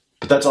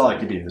 But that's all I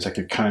could do, is I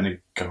could kind of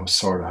go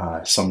sort of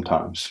high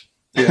sometimes.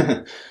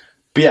 Yeah.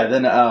 But yeah,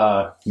 then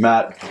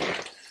Matt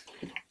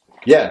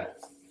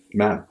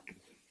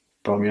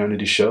brought me on to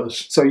do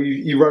shows. So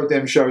you rode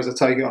them shows, I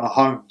take it, on a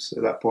Holmes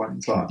at that point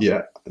in time?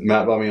 Yeah.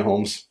 Matt bought me a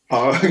Holmes.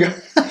 Oh, okay.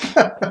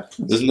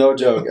 There's no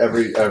joke.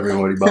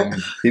 Everyone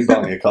he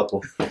bought me a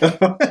couple.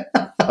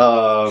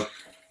 So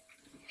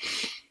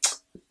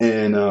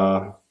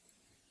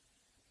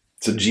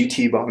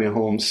GT bought me a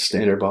Holmes,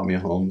 Standard bought me a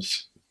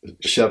Holmes,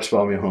 Shep's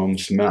bought me a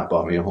Holmes, Matt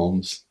bought me a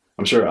Holmes.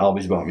 I'm sure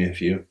Albie's bought me a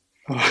few.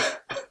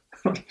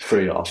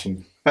 Pretty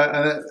awesome.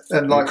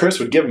 And like Chris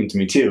would give them to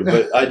me too,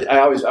 but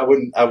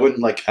I wouldn't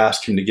like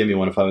ask him to give me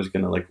one if I was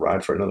going to like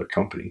ride for another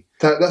company.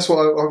 That's what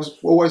I was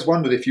always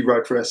wondered, if you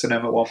rode for S&M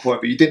at one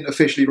point, but you didn't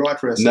officially ride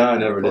for S&M. No, I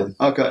never did.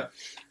 Okay.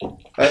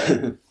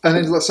 And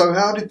then, so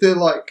how did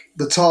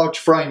the Taj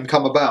frame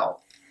come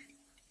about?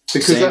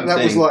 Because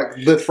that was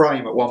like the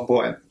frame at one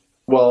point.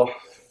 Well,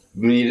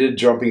 when you did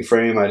jumping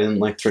frame, I didn't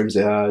like the frames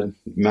they had.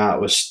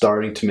 Matt was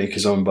starting to make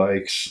his own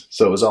bikes,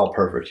 so it was all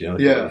perfect. Yeah.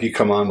 If you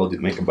come on, we'll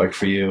make a bike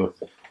for you.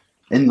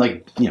 And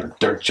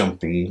dirt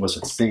jumping was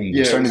a thing. Yeah, it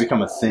was starting to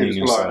become a thing.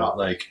 And so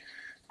like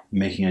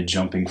making a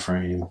jumping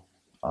frame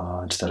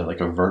instead of like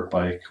a vert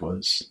bike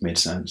made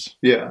sense.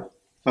 Yeah.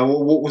 And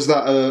what was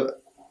that?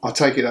 I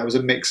take it that was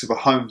a mix of a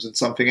Holmes and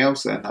something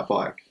else then, that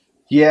bike.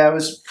 Yeah, it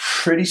was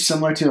pretty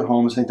similar to the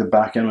Holmes. I think the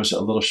back end was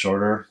a little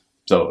shorter,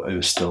 so it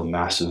was still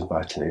massive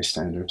by today's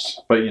standards.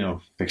 But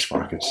big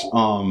sprockets.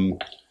 And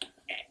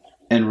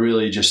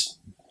really just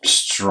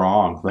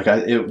strong. Like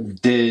it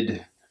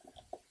did.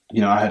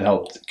 I had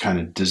helped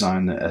kind of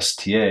design the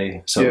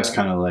STA, so it was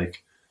kind of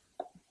like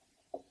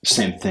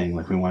same thing.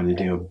 Like we wanted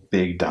to do a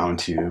big down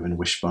tube and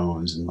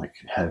wishbones and like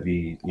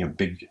heavy,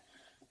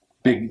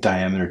 big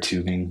diameter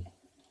tubing.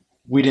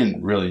 We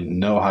didn't really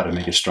know how to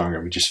make it stronger.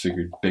 We just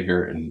figured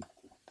bigger and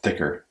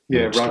thicker.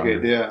 Yeah,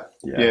 rugged. Yeah.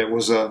 It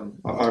was. I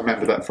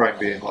remember that frame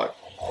being like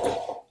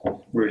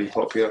really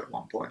popular at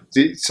one point.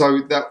 So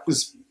that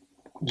was,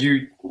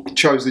 you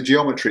chose the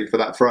geometry for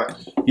that frame.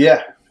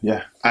 Yeah.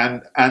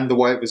 And the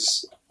way it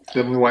was.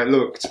 The way it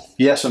looked.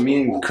 Yeah, so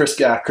me and Chris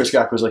Gack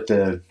was like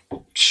the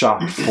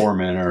shop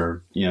foreman,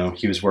 or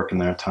he was working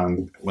there at the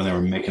time when they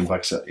were making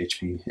bikes at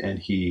HP, and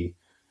he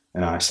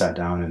and I sat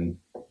down and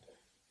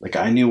like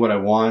I knew what I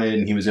wanted,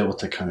 and he was able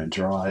to kind of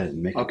draw it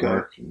and make it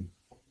work. And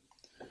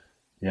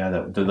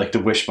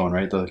the wishbone,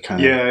 right? The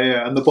kind of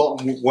and the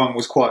bottom one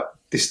was quite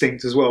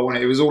distinct as well,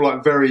 wasn't it? It was all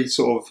like very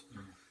sort of.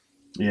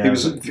 Yeah,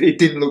 it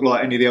didn't look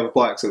like any of the other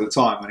bikes at the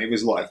time, and it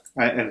was like,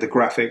 and the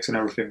graphics and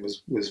everything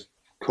was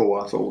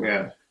cool. I thought,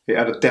 it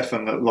had a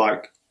definite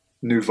like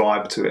new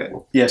vibe to it.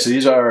 Yeah, so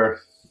these are,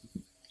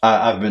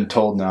 I've been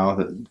told now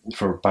that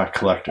for bike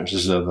collectors,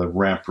 this is the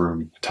ramp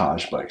room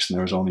Taj bikes, and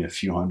there was only a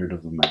few hundred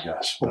of them, I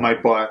guess. Well,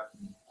 made by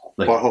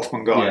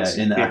Hoffman guys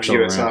in the actual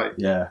USA. Ramp,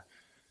 yeah,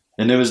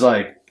 and it was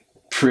like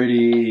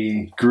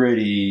pretty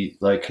gritty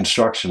like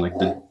construction. Like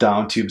the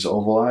down tube's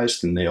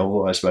ovalized, and they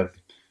ovalized by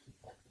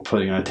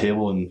putting it on a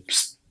table and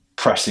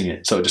pressing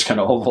it, so it just kind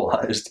of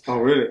ovalized. Oh,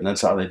 really? And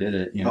that's how they did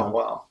it. Oh,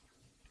 wow.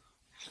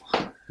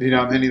 Do you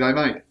know how many they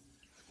made?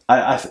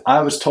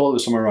 I was told it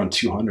was somewhere around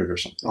 200 or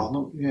something. Oh,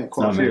 no, yeah,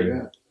 quite a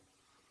few,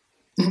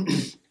 yeah.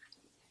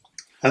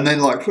 And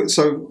then, like,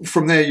 so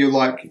from there, you're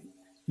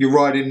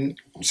riding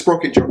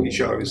sprocket jockey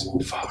shows.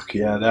 Fuck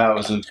yeah, that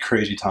was a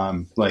crazy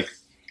time. Like,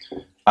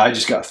 I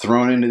just got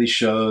thrown into these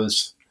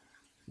shows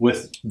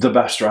with the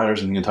best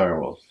riders in the entire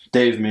world: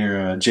 Dave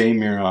Mirra, Jay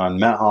Miron,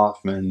 Matt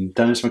Hoffman,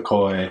 Dennis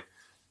McCoy,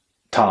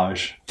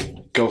 Taj.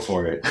 Go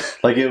for it!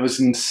 Like, it was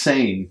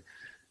insane,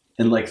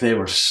 and like they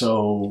were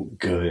so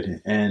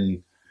good.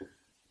 And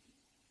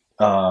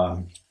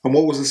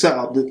what was the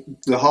setup?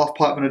 The half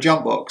pipe and a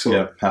jump box? Or?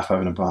 Yeah, half pipe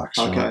and a box.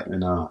 Okay.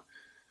 And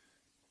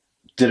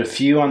did a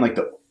few on like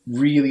the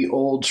really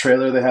old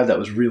trailer they had that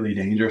was really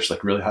dangerous,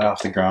 like really high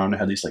off the ground. It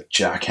had these like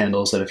jack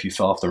handles that if you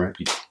fell off the ramp,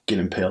 you'd get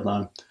impaled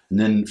on. And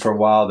then for a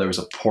while there was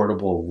a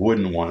portable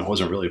wooden one. It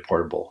wasn't really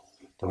portable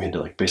that we had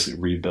to like basically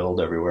rebuild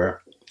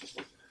everywhere.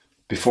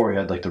 Before he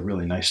had like the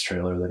really nice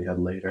trailer that he had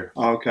later.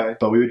 Okay.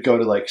 But we would go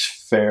to like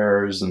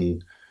fairs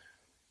and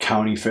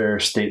county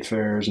fairs, state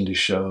fairs, and do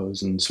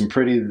shows and some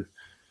pretty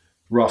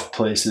rough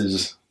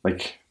places.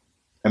 Like,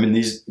 I mean,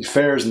 these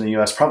fairs in the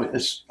U.S. probably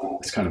it's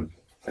kind of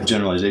a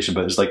generalization,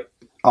 but it's like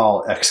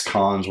all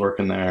ex-cons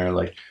working there,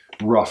 like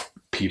rough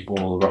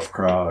people, rough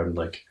crowd,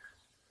 like.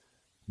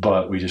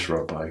 But we just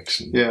rode bikes.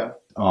 And, yeah.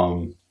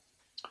 It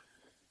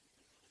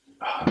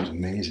was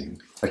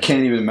amazing. I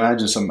can't even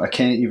imagine I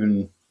can't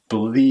even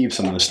believe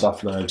some of the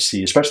stuff that I'd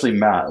see, especially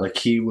Matt. Like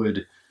he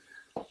would,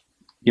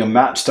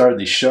 Matt started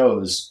these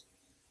shows.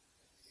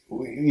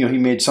 He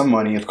made some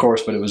money, of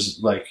course, but it was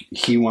like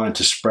he wanted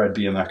to spread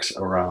BMX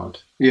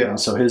around. Yeah. And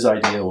so his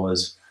idea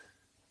was,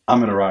 I'm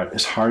going to ride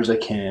as hard as I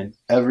can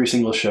every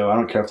single show. I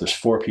don't care if there's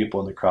 4 people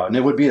in the crowd. And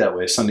it would be that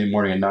way Sunday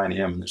morning at 9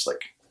 a.m. and there's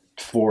like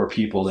 4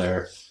 people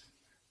there.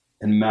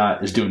 And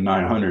Matt is doing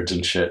 900s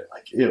and shit.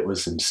 Like, it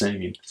was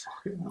insane.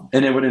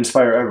 And it would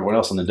inspire everyone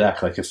else on the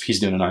deck. Like, if he's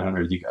doing a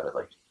 900, you got to,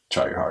 like,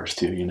 try your hardest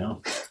too,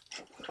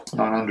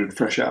 900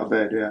 fresh out of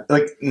bed, yeah.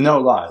 Like, no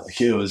lie.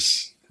 Like, it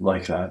was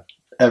like that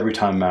every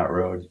time Matt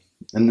rode.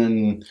 And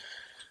then,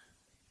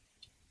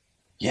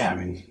 yeah, I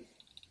mean,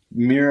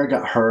 Mirra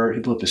got hurt.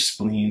 He blew up his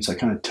spleen, so I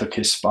kind of took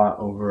his spot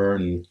over.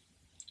 And,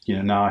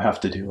 now I have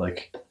to do,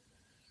 like,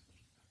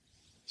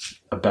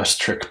 a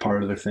best trick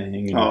part of the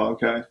thing.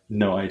 Okay.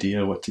 No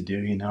idea what to do,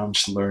 I'm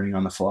just learning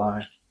on the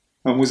fly.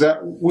 And was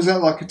that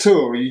like a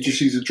tour, or you just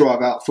used to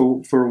drive out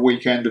for a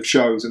weekend of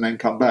shows and then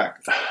come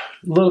back? A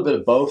little bit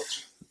of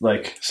both.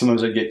 Like,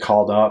 sometimes I'd get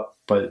called up,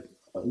 but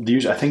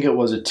usually I think it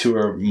was a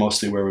tour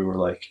mostly where we were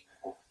like,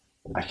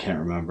 I can't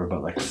remember,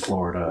 but like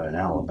Florida and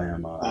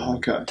Alabama,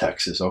 and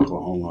Texas,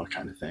 Oklahoma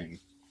kind of thing.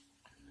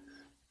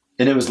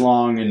 And it was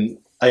long, and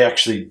I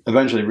actually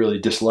eventually really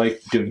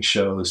disliked doing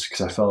shows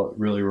because I felt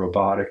really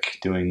robotic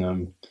doing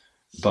them.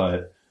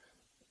 But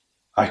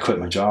I quit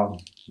my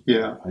job.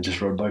 Yeah. I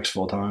just rode bikes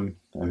full time.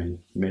 I mean,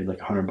 made like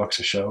 $100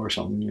 a show or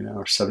something,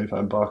 or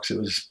 $75. It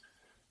was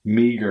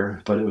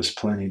meager, but it was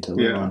plenty to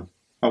live on.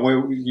 And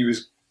where you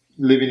was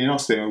living in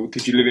Austin, or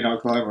did you live in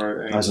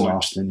Oklahoma? I was in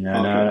Austin, yeah.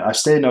 Okay. And I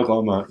stayed in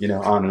Oklahoma,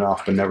 on and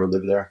off, but never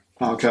lived there.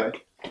 Okay.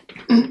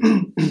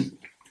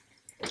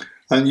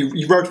 And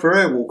you rode for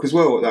Airwalk as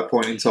well at that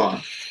point in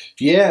time?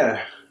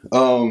 Yeah.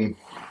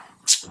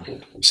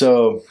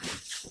 So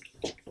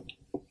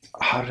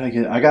how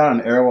did I got on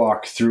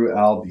Airwalk through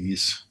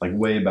Albies, like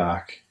way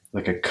back,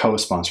 like a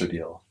co-sponsor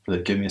deal where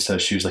they'd give me a set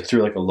of shoes, like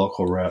through like a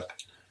local rep.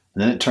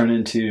 And then it turned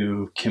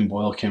into Kim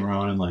Boyle came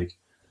around and like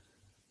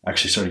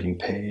actually started getting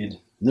paid.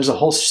 And there's a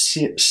whole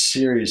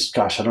series,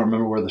 gosh, I don't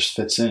remember where this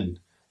fits in.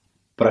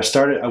 But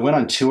I went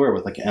on tour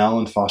with like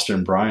Alan Foster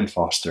and Brian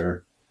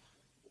Foster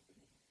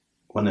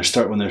when they're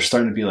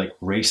starting to be like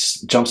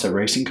jumps at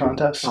racing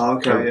contests. Oh,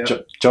 okay, yeah.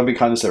 Jumping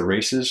contests at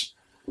races.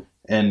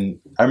 And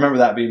I remember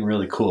that being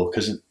really cool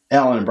because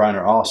Alan and Brian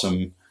are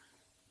awesome.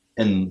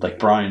 And like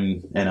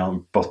Brian and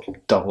Alan, both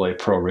AA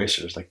pro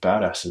racers, like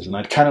badasses. And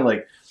I'd kind of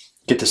like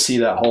get to see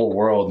that whole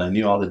world. And I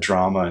knew all the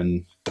drama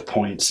and the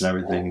points and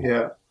everything.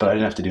 Yeah. But I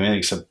didn't have to do anything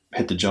except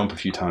hit the jump a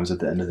few times at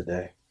the end of the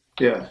day.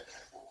 Yeah.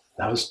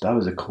 That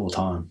was a cool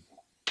time.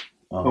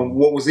 And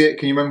what was it?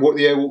 Can you remember what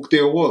the Airwalk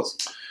deal was?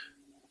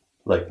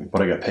 Like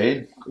what I got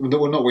paid?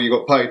 Well, not what you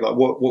got paid. Like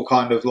what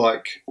kind of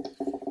like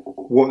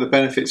what the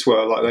benefits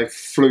were? Like they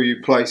flew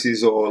you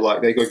places, or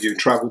like they got you a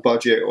travel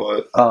budget,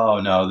 or?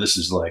 Oh no, this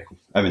is like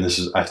I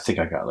think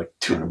I got like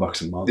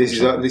 $200 a month. This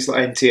is like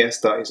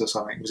NTS days or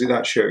something. Was it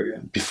that show? Yeah.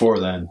 Before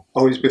then.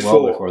 Oh, it was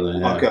before. Well before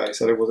then. Yeah. Okay,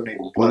 so there wasn't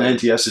even. When the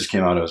NTSs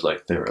came out, it was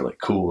like they were like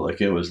cool. Like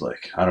it was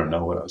like I don't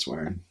know what I was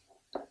wearing.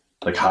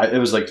 Like it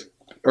was like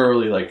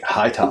early like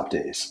high top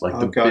days, like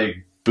the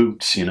big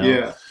boots,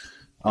 Yeah.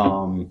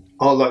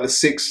 Like the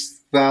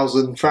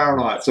 6,000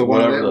 Fahrenheit or one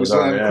of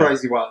them,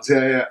 crazy ones.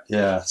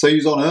 Yeah. So you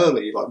was on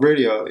early, like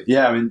really early.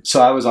 Yeah, I mean, so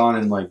I was on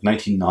in like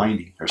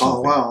 1990 or something.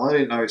 Oh wow, I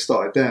didn't know it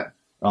started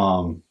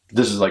then.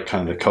 This is like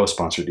kind of a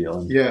co-sponsor deal.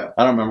 And yeah.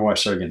 I don't remember when I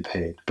started getting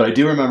paid, but I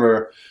do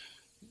remember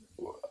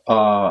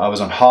I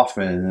was on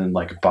Hoffman and then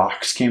like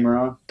Box came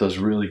around, those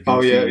really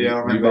goofy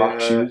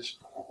Reebok shoes,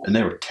 and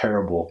they were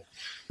terrible.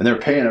 And they were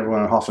paying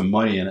everyone on Hoffman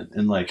money,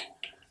 and like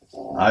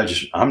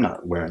I'm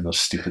not wearing those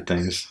stupid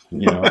things,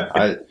 you know.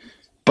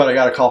 But I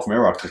got a call from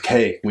Airwalk like,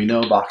 hey, we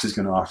know Box is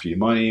going to offer you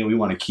money. We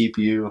want to keep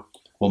you.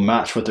 We'll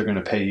match what they're going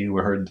to pay you.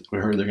 We heard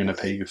they're going to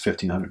pay you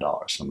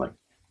 $1,500. I'm like,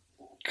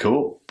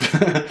 cool.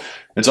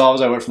 And so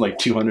I went from like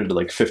 $200 to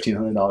like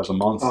 $1,500 a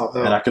month,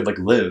 and I could like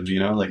live, you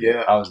know, like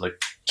I was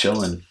like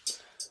chilling.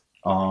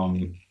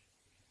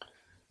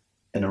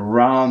 And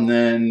around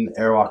then,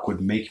 Airwalk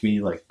would make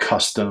me like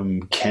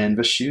custom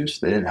canvas shoes.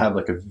 They didn't have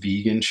like a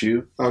vegan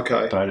shoe.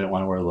 Okay. But I didn't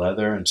want to wear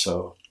leather. And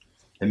so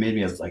they made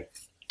me like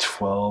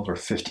 12 or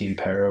 15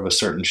 pair of a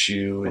certain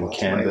shoe in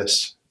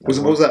canvas. Was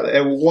that the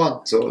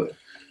L1s or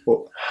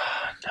what?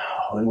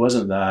 No, it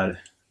wasn't that.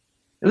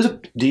 It was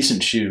a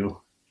decent shoe.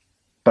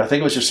 But I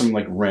think it was just some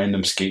like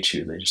random skate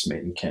shoe they just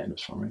made in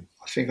canvas for me.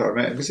 I think I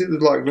remember. Was it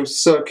like a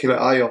circular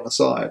A on the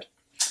side?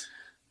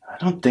 I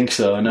don't think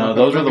so. No,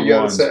 those were the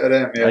ones. Set of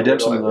them, I did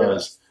some of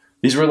those. Yeah.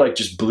 These were like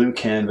just blue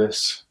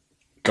canvas,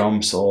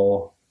 gum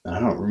sole, and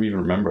I don't even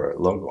remember a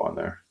logo on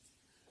there.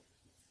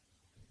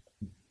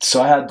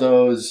 So I had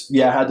those.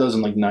 Yeah, I had those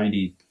in like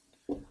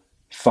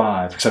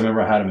 '95 because I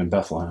remember I had them in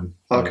Bethlehem.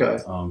 Okay.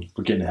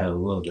 We're getting ahead a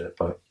little bit,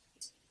 but.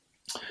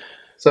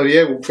 So the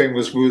Airwalk thing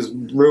was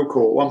real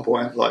cool at one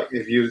point. Like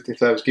if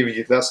they was giving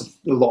you, that's a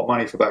lot of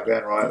money for back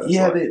then, right?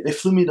 That's they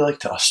flew me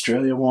to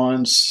Australia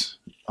once.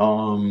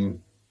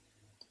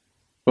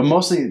 But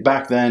mostly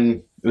back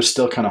then, it was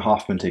still kind of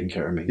Hoffman taking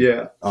care of me.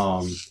 Yeah.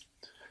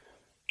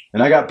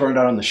 And I got burned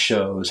out on the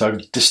shows. I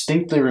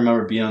distinctly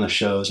remember being on the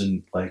shows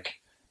and like,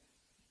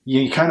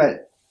 you kind of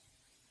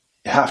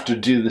have to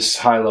do this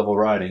high level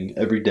riding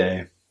every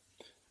day,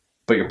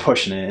 but you're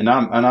pushing it. And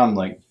I'm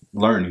like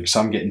learning, so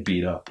I'm getting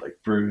beat up, like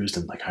bruised.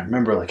 And like, I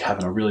remember like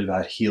having a really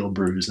bad heel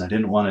bruise and I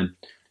didn't want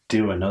to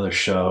do another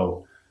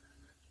show.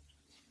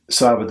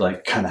 So I would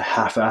like kind of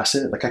half-ass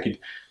it. Like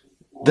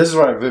this is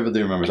what I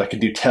vividly remember. Is I could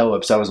do tail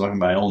whips. That was like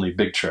my only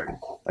big trick.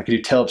 I could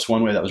do tail whips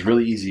one way that was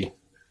really easy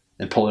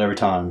and pull it every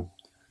time,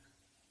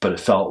 but it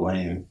felt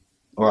lame.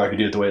 Or I could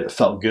do it the way that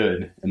felt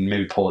good and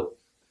maybe pull it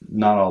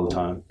not all the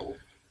time.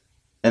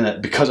 And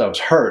that because I was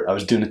hurt, I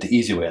was doing it the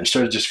easy way. And it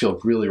started to just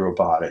feel really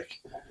robotic.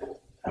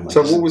 Like,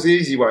 so what was the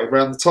easy way?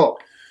 Around the top?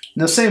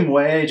 In the same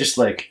way, just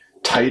like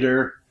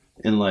tighter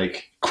and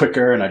like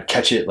quicker, and I'd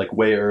catch it like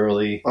way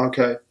early.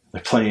 Okay.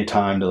 Like plenty of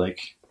time to like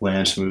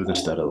land smooth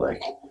instead of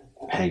like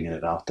hanging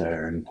it out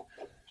there. And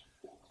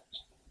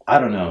I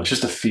don't know, it's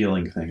just a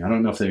feeling thing. I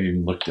don't know if they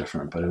even look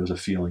different, but it was a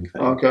feeling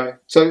thing. Okay.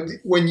 So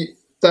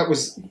that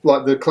was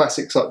like the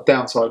classic like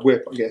downside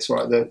whip, I guess,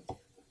 right?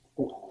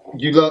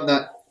 You learned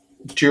that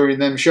during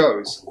them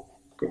shows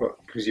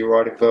because you're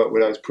riding vert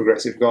with those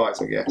progressive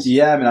guys, I guess.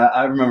 Yeah, I mean,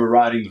 I remember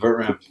riding the vert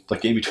ramp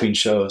like in between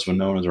shows when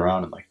no one was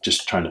around and like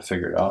just trying to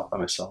figure it out by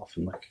myself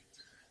and like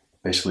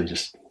basically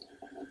just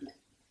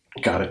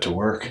got it to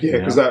work. Yeah,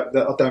 because that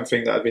I don't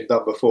think that had been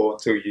done before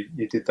until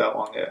you did that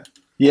one. Yeah.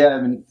 Yeah,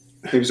 I mean,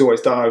 it was always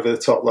done over the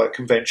top, like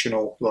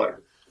conventional, like.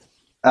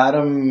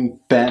 Adam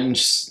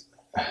Bench,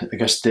 I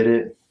guess, did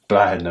it, but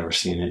I had never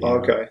seen it.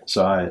 Okay. Know?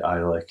 So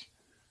I like,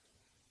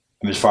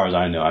 I mean, as far as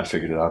I know, I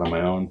figured it out on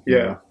my own.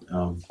 Yeah.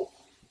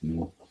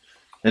 And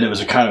it was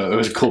a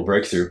cool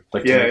breakthrough,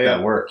 like to make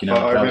that work. You know,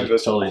 that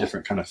was a totally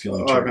different kind of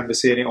feeling. I remember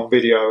seeing it on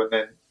video, and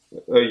then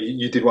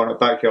you did one at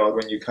Backyard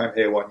when you came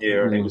here one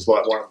year, and it was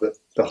like one of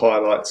the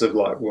highlights of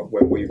like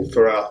when we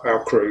for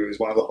our crew. It was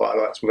one of the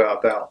highlights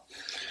without a doubt.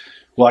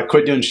 Well, I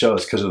quit doing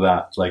shows because of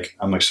that. Like,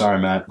 I'm like,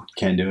 sorry, Matt,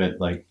 can't do it.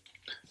 Like,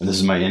 this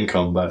is my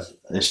income, but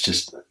it's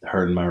just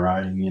hurting my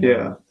riding. You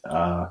know?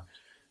 Yeah.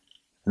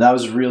 And that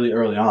was really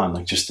early on,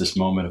 like just this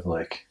moment of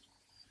like,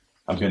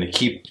 I'm going to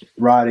keep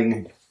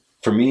riding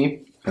for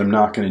me. I'm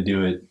not going to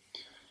do it.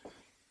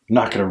 I'm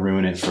not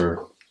going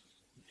to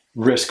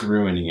risk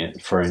ruining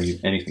it for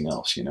anything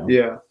else, you know?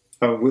 Yeah.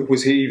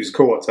 He was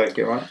cool, I take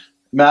it, right?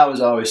 Matt was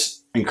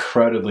always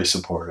incredibly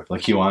supportive.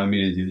 Like, he wanted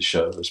me to do the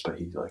shows, but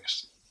he like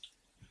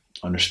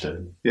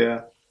understood.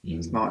 Yeah.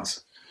 It's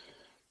nice.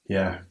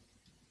 Yeah.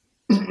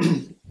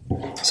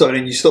 So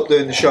then you stopped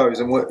doing the shows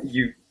and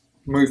you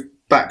moved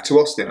back to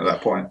Austin at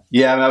that point?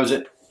 Yeah, I mean, I was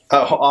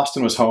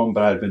Austin was home,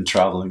 but I had been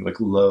traveling like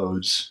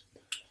loads.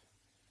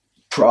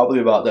 Probably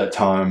about that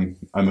time,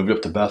 I moved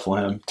up to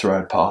Bethlehem to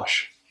ride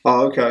Posh.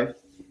 Oh, okay.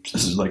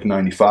 This is like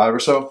 95 or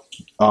so.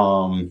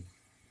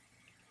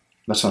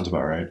 That sounds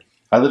about right.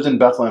 I lived in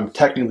Bethlehem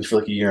technically for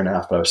like a year and a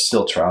half, but I was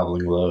still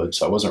traveling loads,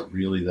 so I wasn't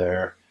really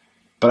there.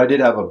 But I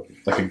did have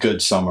a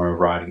good summer of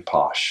riding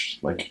Posh,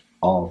 like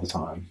all the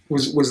time.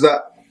 Was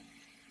that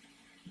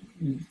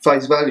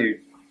face value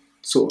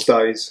sort of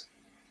days?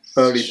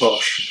 Early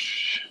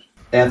Posh?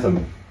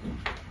 Anthem.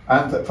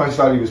 Face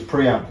value was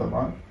pre-Anthem,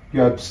 right?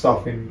 You had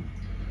stuff in...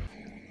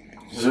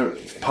 Was there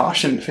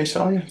Posh and face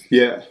value?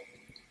 Yeah.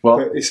 Well,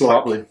 but it's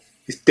probably.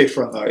 It's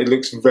different though. It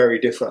looks very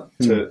different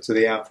to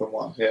the Anthem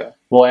one. Yeah.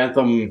 Well,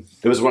 Anthem.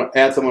 It was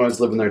Anthem when I was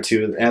living there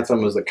too.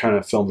 Anthem was like kind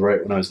of filmed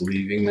right when I was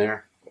leaving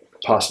there.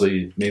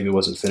 Possibly, maybe it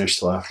wasn't finished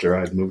till after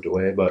I'd moved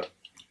away, but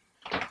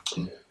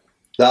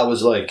that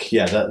was like,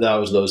 that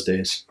was those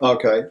days.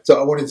 Okay,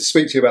 so I wanted to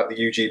speak to you about the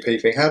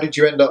UGP thing. How did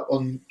you end up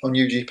on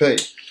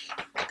UGP?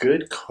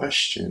 good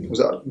question. Was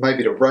that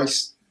maybe the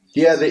race?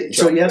 Yeah,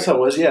 yes, I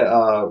was.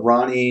 Yeah,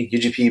 Ronnie,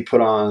 UGP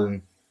put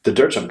on the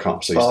dirt jump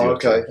comps. They used to go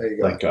to, there you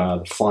go. like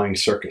the Flying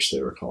Circus,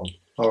 they were called.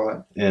 All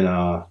right. And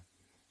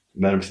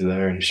met him through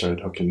there, and he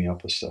started hooking me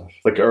up with stuff.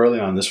 Like early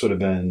on, this would have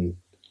been,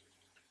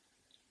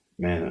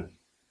 man,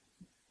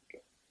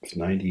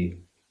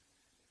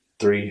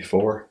 93,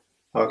 4.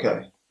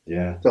 Okay.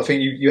 Yeah. So I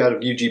think you had a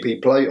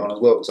UGP plate on as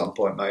well at some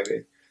point,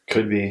 maybe.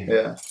 Could be.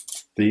 Yeah.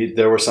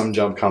 There were some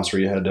jump comps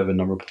where you had to have a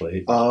number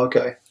plate. Oh,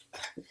 okay.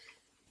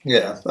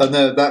 Yeah, and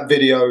that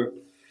video,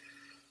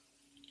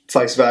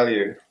 face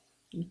value,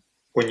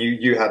 when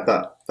you had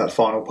that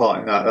final part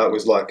in that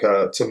was like,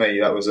 to me,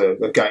 that was a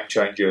game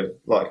changer.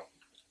 Like,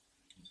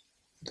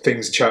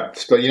 things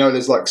change. But, you know,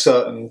 there's like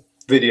certain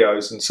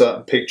videos and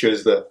certain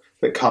pictures that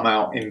come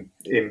out in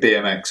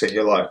BMX and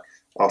you're like,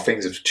 oh,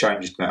 things have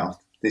changed now.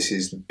 This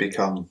has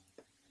become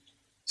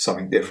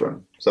something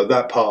different. So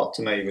that part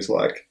to me was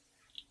like,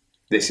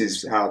 this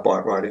is how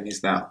bike riding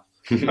is now.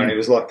 And it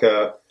was like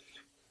the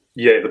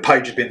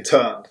page had been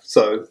turned.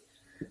 So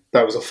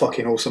that was a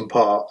fucking awesome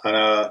part.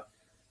 And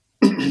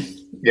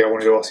yeah, I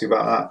wanted to ask you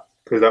about that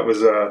because that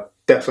was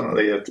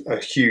definitely a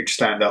huge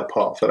standout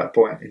part for that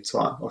point in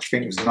time. I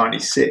think it was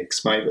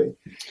 96 maybe.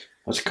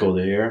 That's cool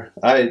to hear.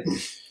 I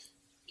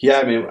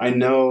mean, I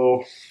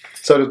know.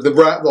 So the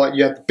route, like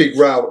you had the big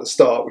rail at the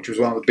start, which was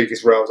one of the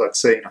biggest rails I'd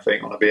seen, I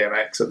think, on a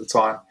BMX at the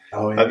time.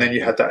 Oh, yeah. And then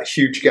you had that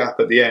huge gap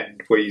at the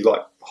end where you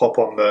like hop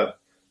on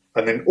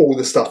and then all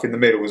the stuff in the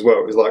middle as well.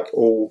 It was like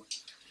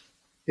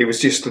it was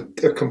just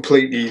a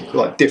completely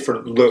like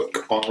different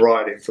look on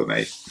riding for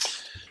me.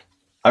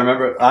 I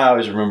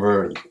always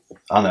remember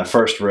on that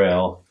first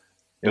rail,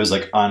 it was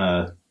like on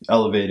a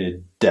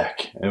elevated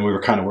deck, and we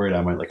were kind of worried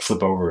I might like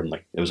flip over, and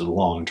like it was a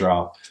long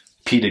drop.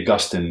 Pete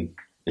Augustin,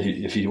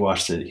 if you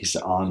watched it, he's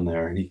on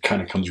there, and he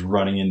kind of comes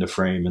running into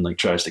frame and like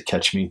tries to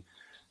catch me,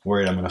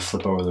 worried I'm going to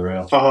flip over the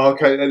rail. Oh,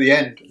 okay, at the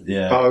end.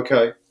 Yeah. Oh,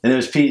 okay. And it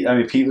was Pete. I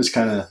mean,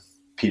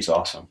 Pete's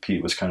awesome.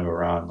 Pete was kind of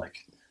around, like,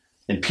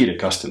 and Pete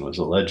Augustin was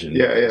a legend.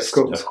 Yeah,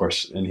 of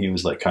course. And he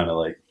was like kind of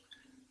like,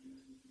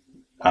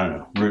 I don't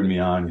know, rooting me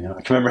on. You know,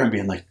 I can remember him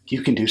being like,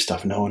 "You can do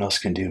stuff no one else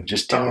can do.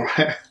 Just do it."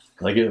 Right.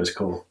 Like, it was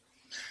cool.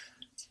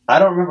 I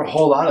don't remember a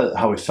whole lot of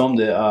how we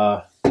filmed it.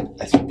 I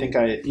think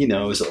it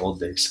was the old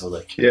days, so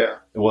like, yeah,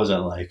 it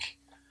wasn't like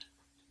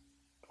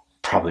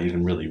probably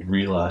even really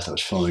realized I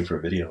was filming for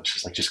a video. It's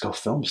just like, just go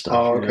film stuff.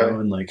 Oh, okay. You know?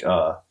 And like,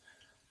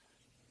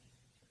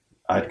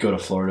 I'd go to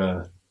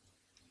Florida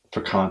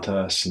for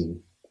contests,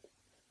 and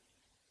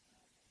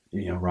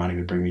Ronnie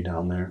would bring me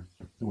down there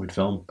and we'd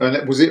film.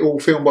 And was it all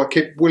filmed by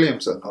Kip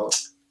Williamson, or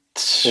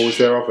was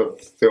there other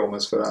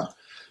filmers for that?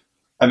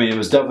 I mean, it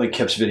was definitely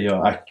Kip's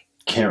video. I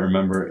can't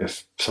remember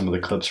if some of the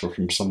clips were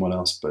from someone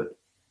else, but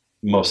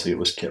mostly it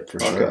was Kip for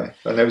sure. Okay,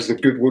 and there was the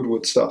Good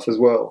Woodward stuff as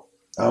well.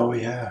 Oh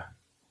yeah,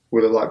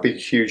 with a like big,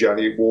 huge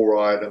alley wall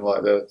ride, and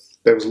like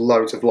there was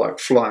loads of like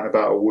flying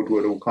about a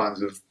Woodward, all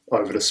kinds of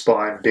over the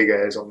spine, big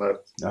airs on the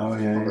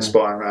the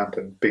spine ramp,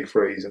 and big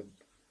freeze. And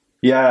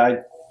yeah, I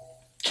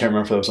can't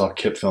remember if that was all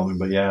Kip filming,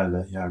 but yeah,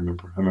 I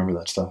remember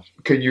that stuff.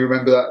 Can you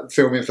remember that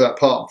filming for that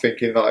part,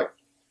 thinking like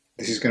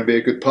this is going to be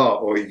a good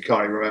part, or you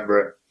can't even remember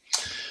it?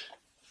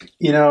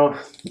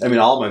 I mean,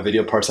 all my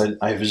video parts,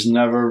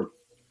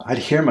 I'd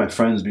hear my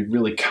friends be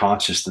really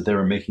conscious that they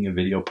were making a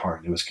video part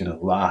and it was going to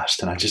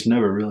last, and I just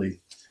never really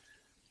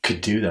could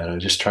do that. I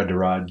just tried to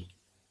ride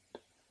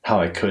how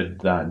I could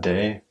that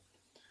day.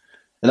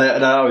 And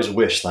I always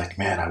wish, like,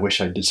 man, I wish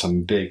I did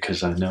something big,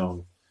 because I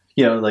know,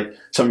 like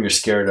something you're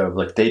scared of,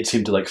 like they'd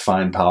seem to like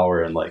find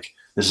power and like,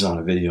 this is on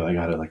a video, I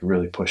got to like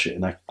really push it.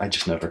 And I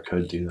just never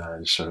could do that. I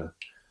just sort of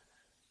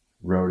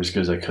rode as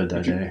good as I could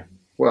that day.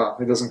 Well,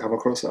 it doesn't come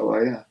across that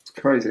way, yeah. It's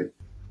crazy.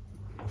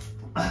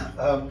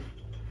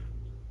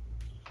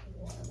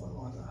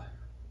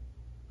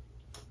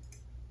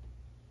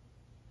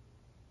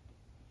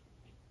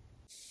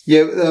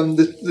 Yeah,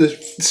 the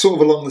sort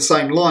of along the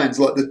same lines,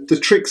 like the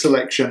trick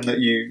selection that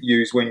you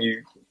use when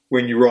you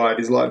ride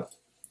is like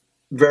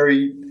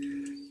very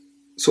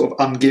sort of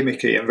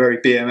ungimmicky and very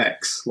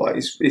BMX. Like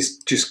it's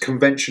just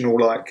conventional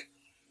like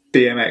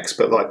BMX,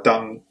 but like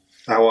done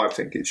how I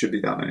think it should be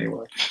done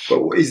anyway.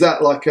 But is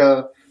that like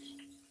a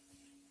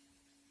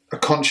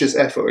conscious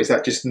effort? Is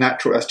that just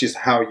natural? That's just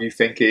how you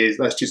think it is.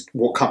 That's just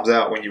what comes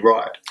out when you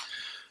ride.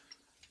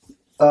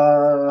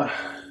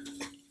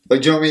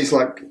 Like, do you know what I mean? It's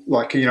like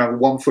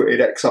 1-footed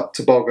X up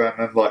toboggan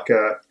and like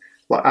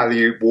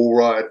alley-oop wall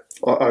ride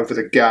over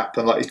the gap,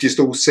 and like it just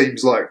all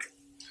seems like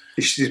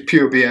it's just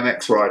pure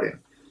BMX riding.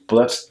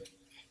 Well,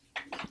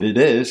 it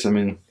is. I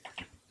mean,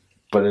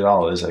 but it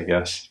all is, I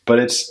guess.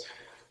 But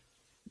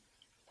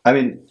I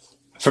mean,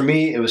 for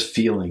me, it was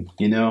feeling.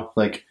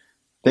 Like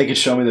they could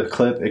show me the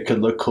clip, it could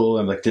look cool,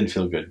 and like didn't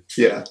feel good.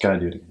 Yeah, gotta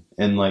do it again.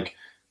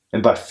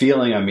 And by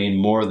feeling, I mean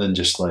more than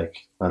just like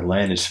I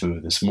landed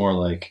smooth. It's more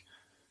like,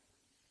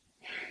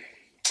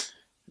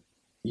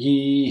 when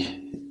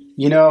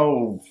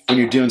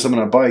you're doing something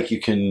on a bike, you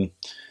can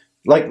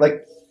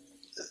like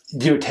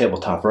do a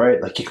tabletop,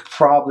 right? Like you could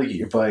probably get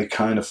your bike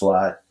kind of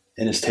flat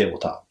and it's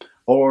tabletop,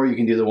 or you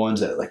can do the ones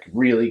that like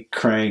really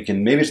crank,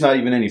 and maybe it's not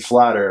even any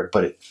flatter,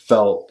 but it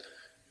felt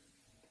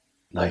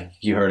like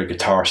you heard a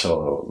guitar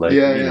solo. Like,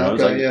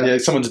 yeah,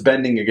 someone's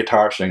bending a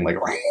guitar string, like,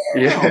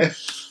 yeah.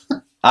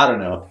 I don't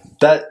know.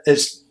 That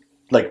is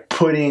like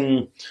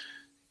putting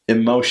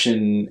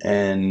emotion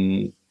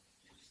and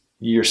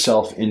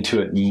yourself into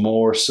it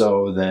more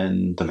so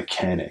than the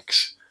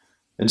mechanics.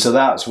 And so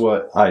that's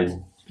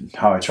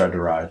how I tried to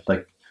ride.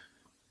 Like,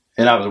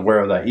 and I was aware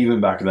of that even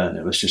back then.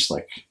 It was just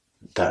like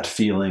that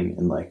feeling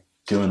and like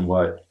doing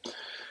what,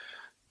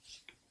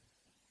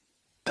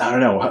 I don't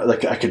know,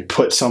 like I could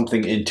put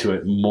something into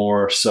it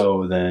more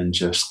so than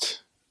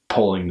just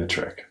pulling the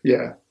trick.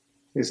 Yeah.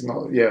 It's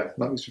not,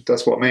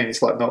 that's what I mean.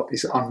 It's like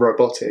it's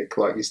unrobotic.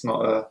 Like it's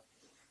not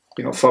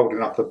you're not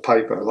folding up the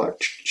paper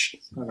like,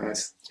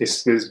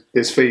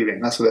 there's feeling.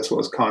 That's what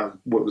was kind of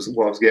what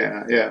I was getting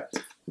at. Yeah.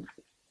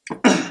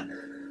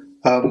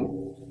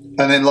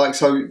 And then like,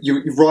 so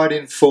you're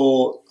riding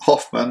for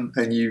Hoffman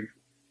and you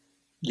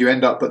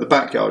end up at the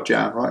Backyard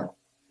Jam, right?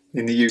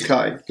 In the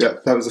UK. Yeah.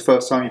 That was the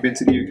first time you've been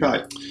to the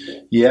UK.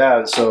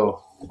 Yeah.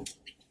 So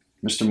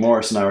Mr.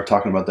 Morris and I were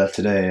talking about that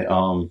today.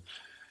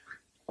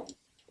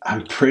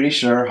 I'm pretty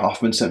sure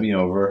Hoffman sent me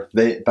over.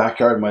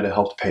 Backyard might have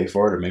helped pay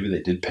for it, or maybe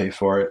they did pay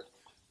for it,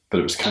 but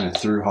it was kind of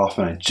through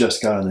Hoffman. I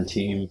just got on the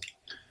team.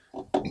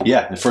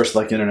 Yeah, the first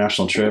like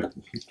international trip,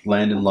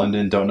 land in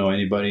London, don't know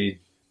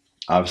anybody,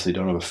 obviously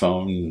don't have a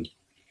phone.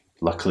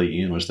 Luckily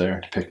Ian was there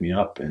to pick me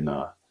up, and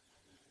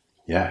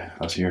yeah,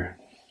 I was here.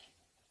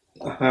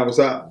 How was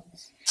that?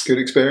 Good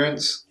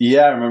experience?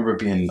 Yeah, I remember it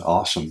being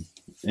awesome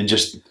and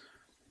just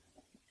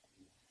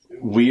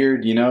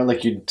weird,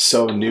 like you're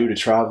so new to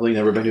traveling,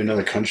 never been to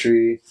another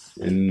country,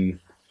 and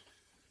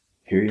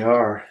here you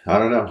are. I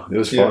don't know. It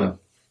was fun.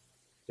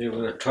 We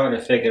were trying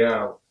to figure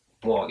out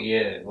what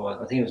year it was.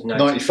 I think it was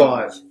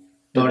 95.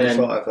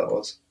 95 that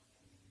was.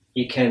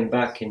 You came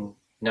back in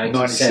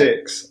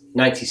 96.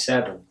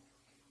 97.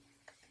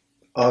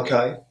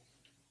 Okay.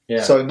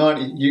 Yeah. So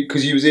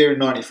because you was here in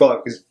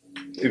 95, because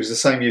it was the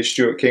same year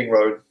Stuart King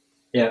rode.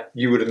 Yeah.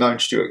 You would have known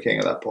Stuart King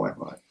at that point,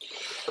 right?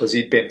 Because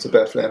he'd been to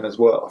Bethlehem as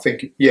well. I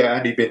think,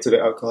 and he'd been to the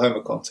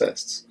Oklahoma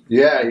contests.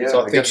 Yeah.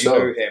 So I think you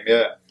knew him,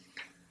 yeah.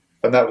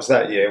 And that was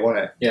that year,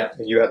 wasn't it? Yeah.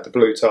 And you had the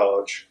blue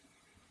Taj,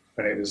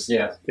 and it was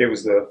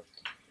the.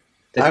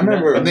 I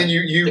remember. And then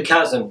you the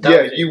chasm.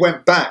 You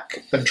went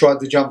back and tried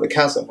to jump the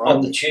chasm, right?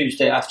 On the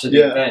Tuesday after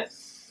the event,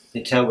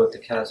 you tailwhipped the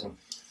chasm.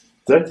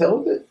 Did I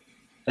tailwhip it?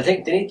 I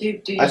think did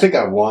you? I think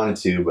I wanted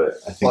to, but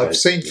I think I've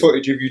seen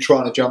footage of you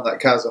trying to jump that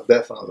chasm.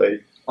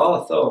 Definitely.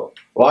 Oh, I thought.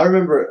 Well,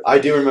 I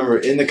do remember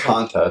in the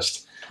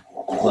contest,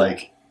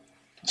 like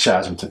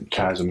chasm. Anyway,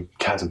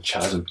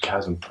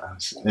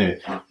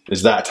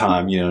 it's that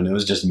time, and it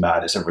was just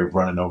madness. Everybody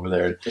running over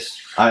there.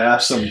 I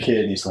asked some kid,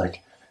 and he's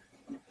like,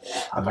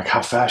 I'm like,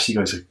 how fast? He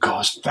goes, go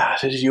as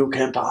fast as you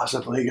can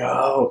possibly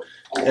go.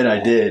 And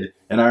I did.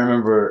 And I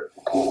remember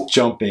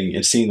jumping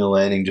and seeing the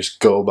landing just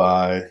go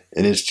by,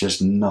 and it's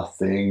just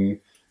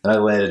nothing. And I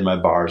landed, and my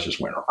bars just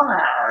went,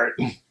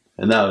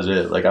 and that was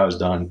it. Like, I was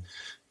done.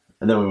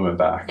 And then we went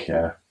back,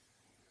 yeah.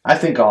 I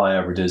think all I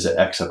ever did is an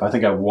X-up. I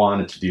think I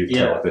wanted to do a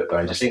tail up it, but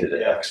I just did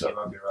an X-up. You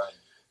might be right.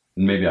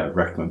 And maybe I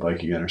wrecked my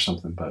bike again or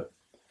something, but...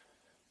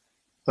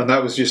 And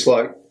that was just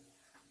like,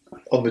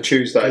 on the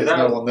Tuesday, there's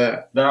no one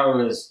there. That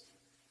was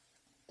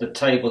the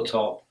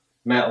tabletop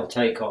metal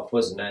takeoff,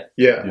 wasn't it?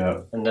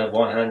 Yeah. And the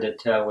one-handed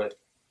tail whip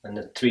and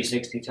the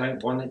 360 table,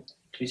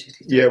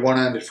 360 table? Yeah,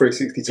 one-handed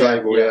 360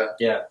 table, yeah.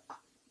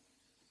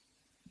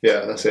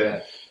 Yeah, that's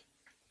it.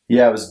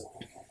 Yeah, it was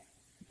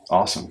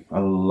awesome. I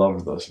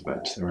loved those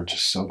events. They were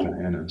just so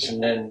bananas.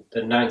 And then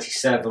the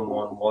 97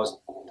 one was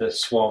the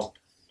swamp.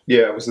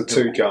 Yeah, it was the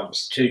two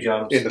jumps. Two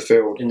jumps. In the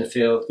field. And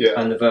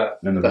the vert.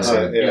 That's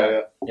it,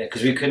 yeah. Yeah,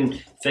 because we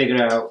couldn't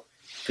figure out,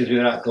 because we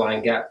were at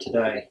Blind Gap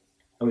today,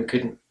 and we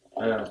couldn't,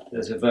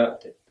 there's a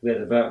vert, we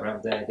had a vert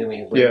ramp there, didn't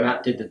we? When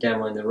Matt did the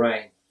demo in the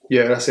rain.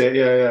 Yeah, that's it,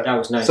 yeah. That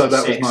was 96. So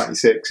that was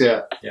 96,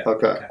 yeah.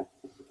 Okay.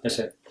 That's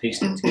it,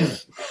 pieced it together.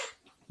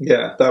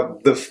 Yeah,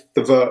 the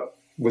vert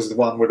was the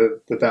one with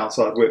the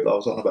downside whip that I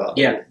was on about.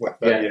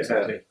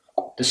 Exactly.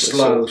 The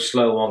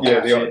slow one.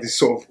 Yeah, the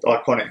sort of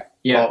iconic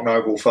Mark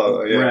Noble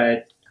photo, yeah.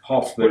 Red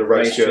Hoffman with a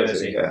race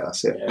jersey. Yeah,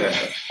 that's it.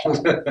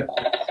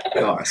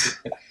 Yeah. Nice.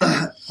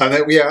 And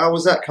then, how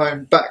was that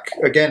coming back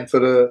again for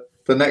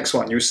the next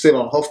one? You were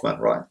still on Hoffman,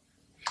 right?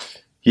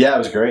 Yeah, it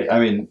was great. I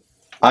mean,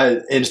 I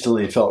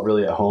instantly felt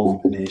really at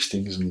home in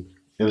Hastings, and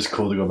it was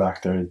cool to go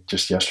back there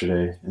just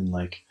yesterday and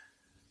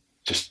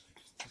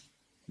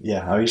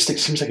I mean, it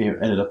seems like you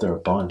ended up there a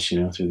bunch,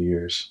 through the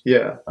years.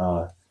 Yeah.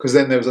 Because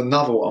then there was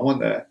another one,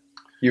 wasn't there?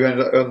 You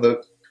ended up on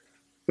the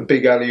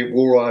big alley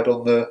wall ride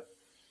on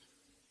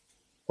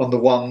the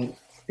one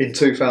in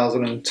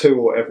 2002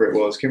 or whatever it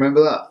was. Can you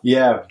remember that?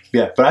 Yeah.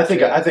 But I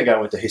think I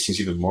went to Hastings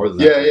even more than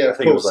that. Yeah, of I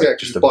think course. it was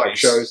just the bike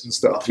shows and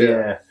stuff.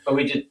 Yeah. But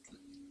we did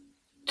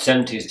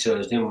 70s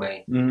tours, didn't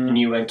we? Mm-hmm. And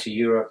you went to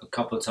Europe a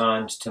couple of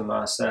times, to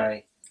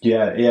Marseille.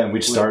 Yeah. And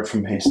we'd start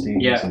from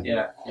Hastings.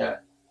 Yeah.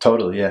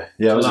 Totally. Yeah.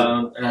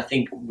 Alone, and I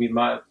think we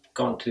might have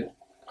gone to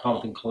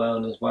comp in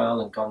Cologne as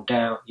well and gone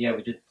down. Yeah,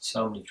 we did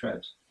so many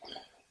trips.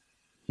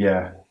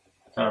 Yeah.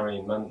 I can't really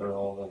remember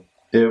all of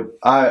them.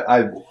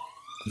 I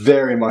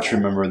very much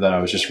remember that I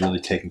was just really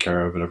taken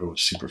care of and everyone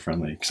was super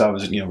friendly because I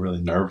was,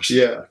 really nervous.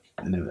 Yeah.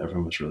 And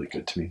everyone was really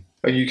good to me.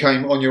 And you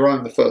came on your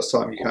own the first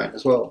time you came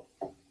as well?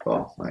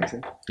 Oh,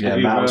 amazing. Yeah,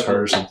 Matt was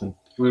hurt or something.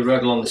 We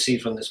rode along the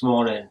seafront this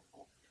morning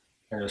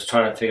and I was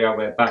trying to figure out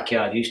where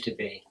backyard used to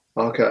be.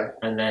 Okay.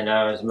 And then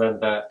I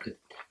remember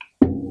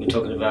we were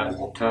talking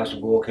about Taj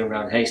walking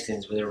around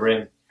Hastings with a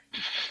rim,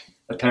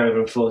 a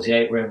Peregrine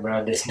 48 rim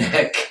around his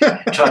neck,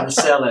 trying to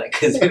sell it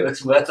because it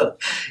was worth a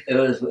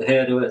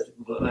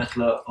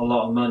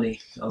lot of money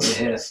over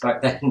here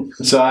back then.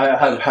 So I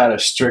have had a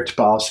strict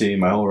policy in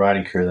my whole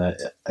riding career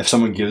that if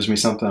someone gives me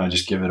something, I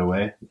just give it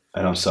away.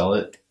 I don't sell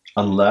it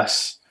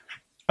unless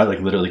I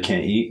literally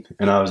can't eat.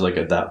 And I was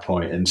at that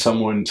point, and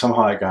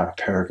somehow I got a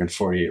Peregrine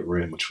 48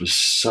 rim, which was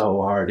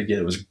so hard to get.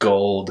 It was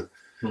gold.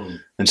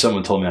 And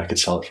someone told me I could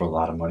sell it for a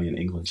lot of money in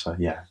England. So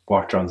yeah,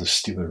 walked around with this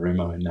stupid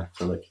rim on my neck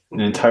for an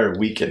entire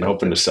week and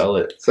hoping to sell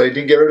it. So you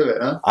didn't get rid of it,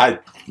 huh? I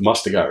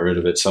must have got rid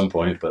of it at some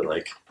point, but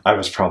I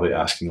was probably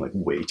asking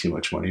way too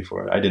much money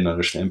for it. I didn't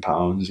understand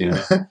pounds,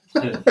 That's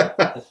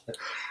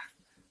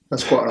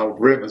quite an old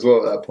rim as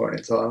well at that point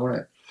in time,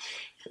 wasn't it?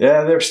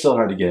 Yeah, they were still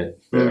hard to get.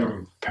 Yeah.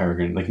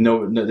 Peregrine,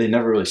 no, they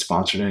never really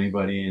sponsored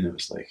anybody, and it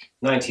was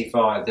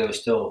 95. They were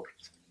still.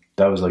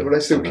 That was were they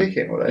still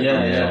kicking? Were they?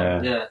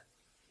 Yeah.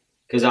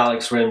 Because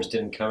Alex rims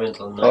didn't come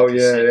until 96. Oh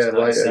yeah,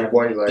 later,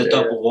 way later. The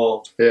double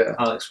wall. Yeah.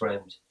 Alex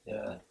rims.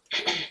 Yeah.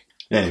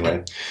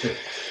 Anyway.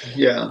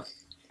 Yeah.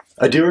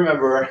 I do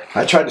remember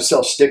I tried to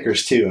sell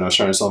stickers too, and I was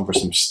trying to sell them for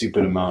some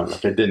stupid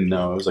amount. I didn't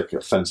know it was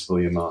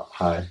offensively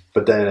high.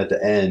 But then at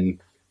the end,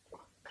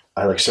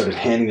 I started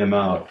handing them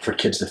out for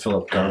kids to fill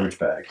up garbage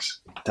bags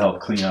to help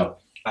clean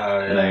up.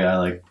 And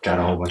I got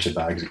a whole bunch of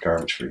bags of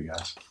garbage for you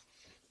guys.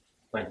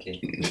 Thank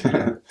you.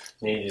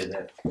 Needed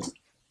it.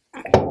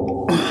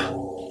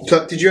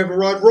 So, did you ever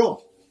ride Rom?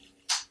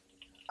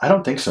 I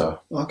don't think so.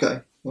 Okay.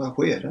 Well,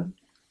 weird, huh?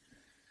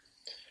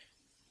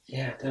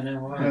 Yeah, I don't know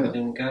why I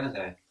didn't go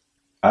there.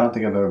 I don't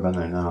think I've ever been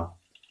there, no.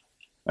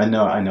 I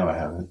know I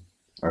haven't.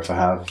 Or if I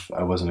have,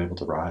 I wasn't able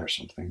to ride or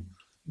something.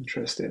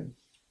 Interesting.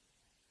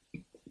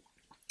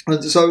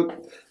 And so...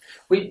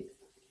 Did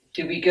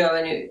we go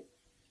up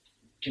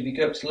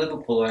to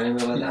Liverpool or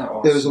anything like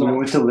that? We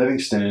went to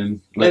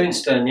Livingston.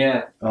 Livingston,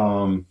 yeah.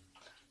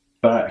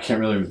 But I can't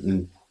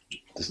really...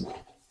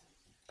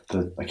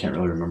 I can't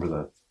really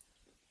remember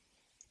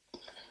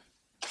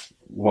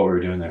what we were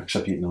doing there,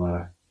 except eating a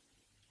lot of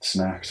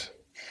snacks.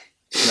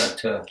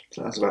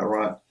 Sounds about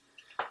right.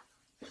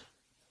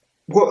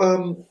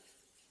 What?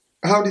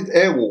 How did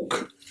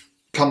Airwalk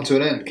come to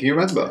an end? Can you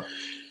remember?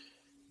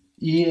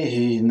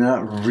 Yeah,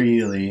 not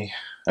really.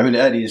 I mean,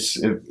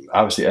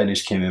 obviously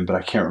Eddie's came in, but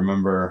I can't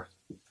remember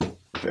if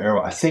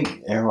Airwalk. I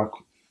think Airwalk.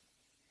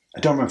 I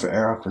don't remember if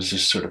Airwalk was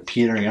just sort of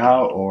petering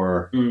out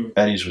or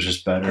Eddie's was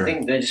just better. I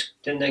think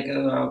didn't they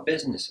go out of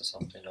business or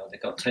something, or they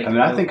got taken. I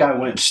mean, I think I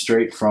went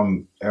straight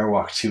from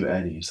Airwalk to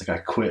Eddie's. I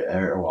quit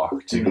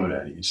Airwalk to go to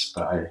Eddie's,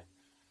 but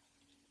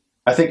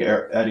I think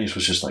Eddie's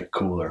was just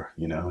cooler.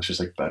 It's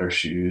just better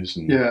shoes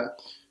and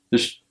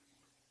just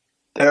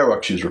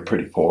Airwalk shoes were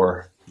pretty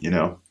poor.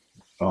 And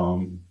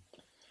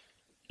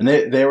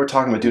they were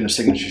talking about doing a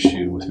signature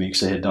shoe with me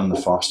because they had done the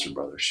Foster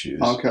Brothers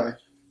shoes. Okay.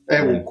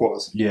 Airwalk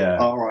was? Yeah.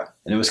 All right.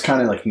 And it was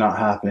kind of not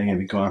happening. It'd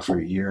been going on for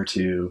a year or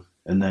two.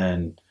 And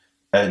then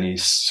Edney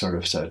sort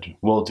of said,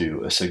 we'll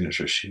do a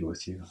signature shoe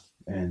with you.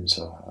 And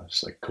so I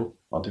was like, cool,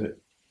 I'll do it.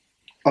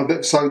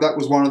 So that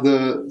was one of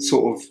the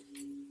sort of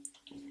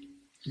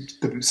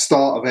the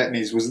start of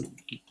Etnies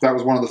that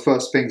was one of the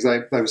first things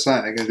they were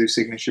saying they're going to do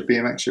signature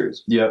BMX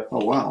shoes. Yep.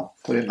 Oh wow,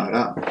 I didn't know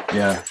that.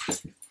 Yeah.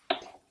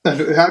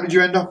 And how did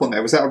you end up on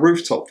there? Was that a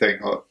Rooftop thing?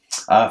 Or?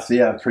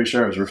 Yeah, I'm pretty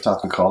sure it was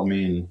Rooftop who called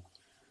me and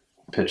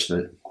pitched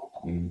it.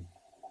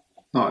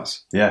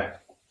 Nice. Yeah.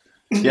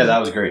 Yeah, that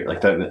was great.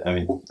 That. I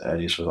mean,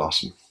 Etnies was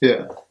awesome.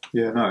 Yeah.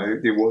 Yeah. No,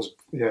 it was.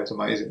 Yeah, it's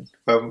amazing.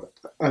 And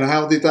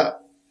how did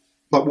that?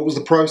 What was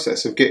the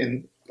process of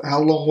getting? How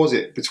long was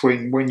it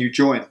between when you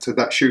joined to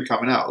that shoe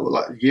coming out?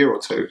 A year or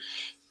two?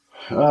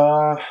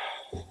 Or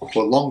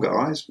longer,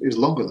 right? It was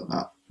longer than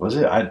that. Was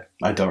it?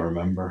 I don't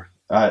remember.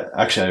 I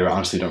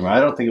honestly don't remember. I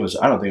don't think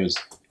it was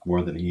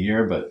more than a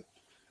year, but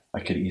I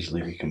could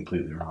easily be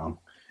completely wrong.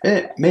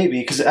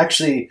 Maybe because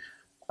actually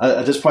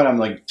at this point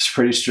I'm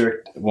pretty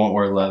strict. Won't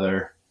wear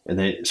leather, and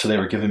they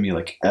were giving me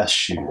S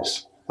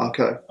shoes.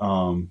 Okay.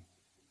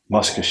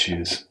 Muska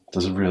shoes.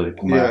 Those are really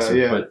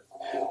massive, but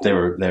they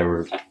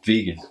were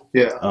vegan.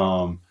 Yeah.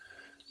 And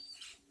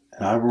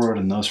I rode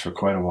in those for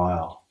quite a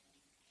while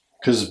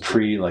because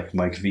pre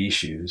Mike V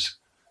shoes.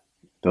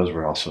 Those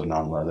were also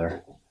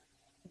non-leather.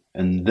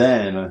 And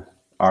then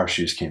our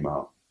shoes came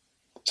out.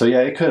 So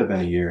yeah, it could have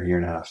been a year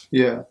and a half.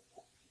 Yeah.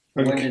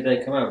 When did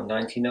they come out?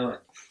 99?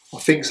 I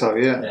think so,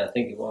 yeah. Yeah, I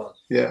think it was.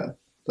 Yeah.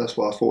 That's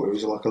why I thought it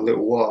was a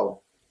little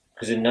while.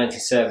 Because in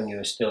 97 you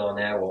were still on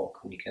Airwalk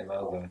when you came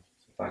over the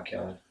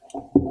backyard.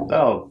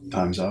 Oh,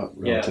 time's out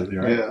relatively,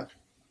 right? Yeah.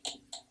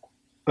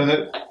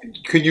 And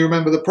can you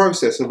remember the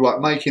process of like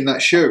making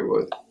that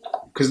shoe?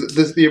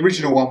 Because the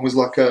original one was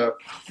like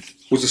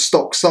was a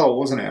stock sole,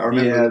 wasn't it? I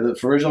remember. Yeah,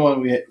 the original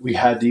one we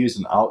had to use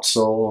an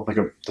outsole, like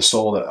the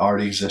sole that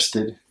already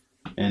existed,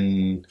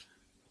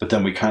 but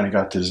then we kind of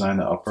got to design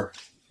the upper.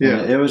 Yeah,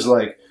 and it was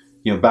like,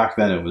 back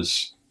then it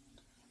was.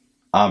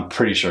 I'm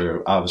pretty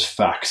sure I was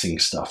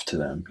faxing stuff to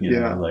them,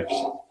 like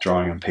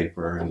drawing on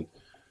paper, and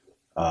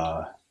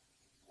but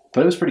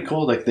it was pretty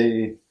cool. Like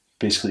they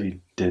basically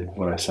did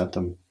what I sent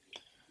them.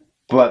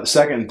 But the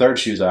second and third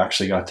shoes, I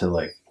actually got to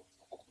like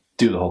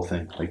do the whole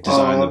thing, like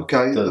design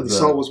the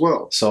sole as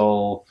well.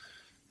 Sole,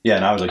 yeah,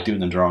 and I was like doing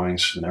the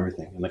drawings and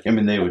everything. And like, I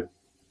mean, they would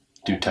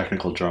do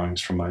technical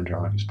drawings from my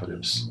drawings, but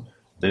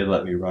they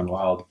let me run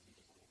wild.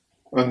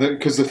 And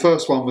because the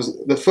first one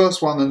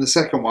and the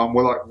second one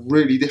were like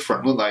really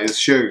different, weren't they? As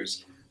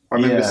shoes, I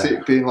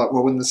remember being like,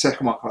 well, when the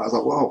second one came out, I was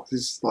like, wow,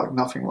 this is like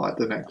nothing like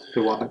the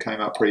one that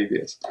came out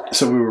previous.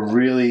 So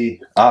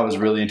I was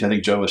really into. I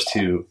think Joe was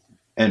too.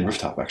 And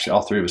Rooftop, actually,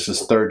 all three of us.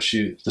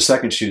 The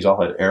second shoes all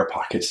had air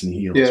pockets and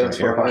heels. Yeah,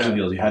 right? Air pockets and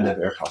heels. You had to have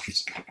air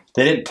pockets.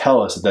 They didn't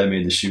tell us that they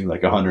made the shoe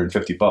like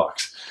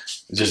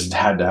 $150. It just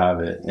had to have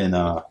it. And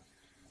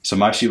so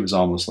my shoe was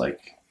almost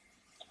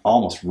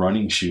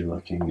running shoe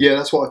looking. Yeah,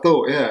 that's what I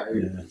thought. Yeah,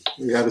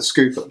 you had a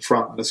scoop at the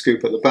front and a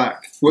scoop at the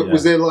back.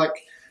 Was there like?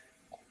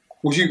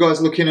 Was you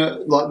guys looking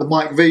at like the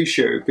Mike V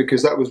shoe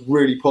because that was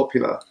really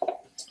popular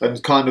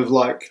and kind of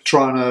like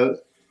trying to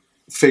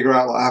figure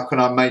out like how can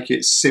I make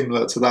it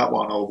similar to that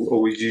one,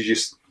 or would you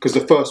just because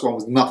the first one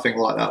was nothing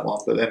like that one,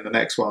 but then the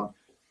next one,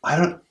 I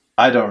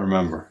don't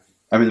remember.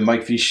 I mean, the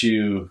Mike V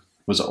shoe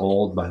was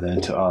old by then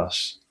to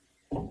us.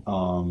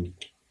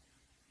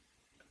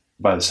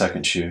 By the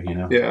second shoe,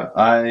 Yeah.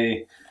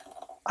 I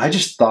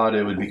just thought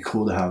it would be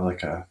cool to have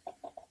like a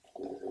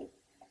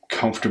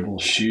comfortable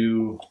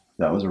shoe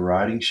that was a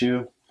riding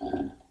shoe.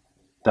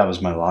 That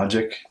was my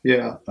logic.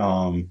 Yeah.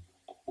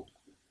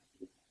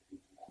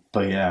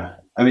 But yeah.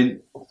 I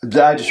mean,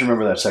 I just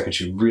remember that second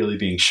shoe really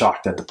being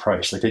shocked at the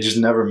price. Like they just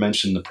never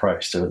mentioned the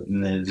price,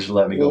 and they just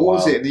let me go. What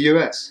was it in the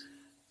US?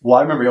 Well,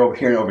 I remember over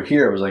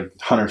here it was like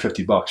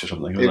 $150 or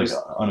something. It was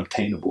like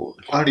unobtainable.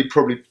 Only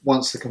probably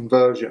once the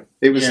conversion.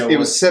 It was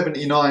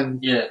 $79.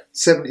 Yeah,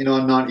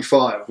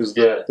 $79.95 was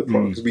the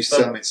product because we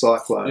sell them in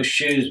Cyclone. Those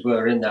shoes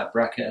were in that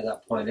bracket at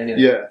that point anyway.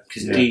 Yeah,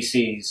 because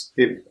DCs.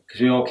 Because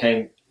we all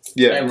came.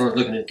 Yeah, everyone was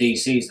looking at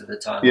DCs at the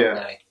time.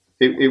 Yeah,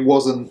 it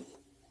wasn't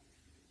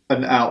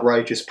an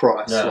outrageous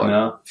price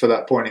for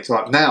that point in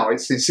time. Now it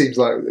seems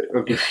like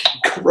a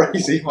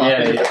crazy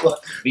money. Yeah.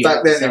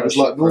 Back then it was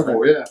like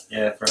normal.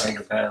 Yeah, for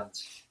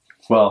 £100.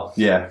 Well,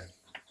 yeah.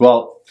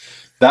 Well,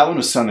 that one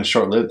was kind of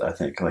short-lived, I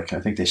think. Like, I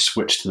think they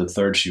switched to the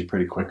third shoe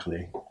pretty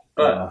quickly.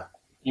 But,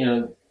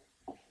 it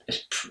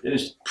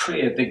was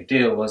pretty a big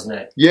deal, wasn't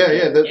it? Yeah.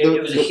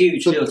 It was a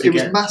huge deal. It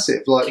was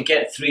massive. Like to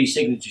get 3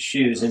 signature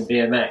shoes in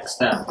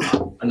BMX,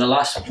 and the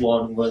last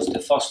one was the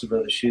Foster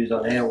Brothers shoes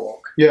on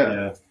Airwalk.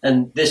 Yeah.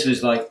 And this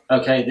was like,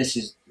 okay,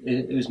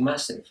 it was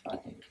massive, I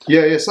think.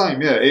 Yeah,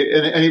 same. Yeah,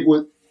 and it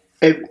was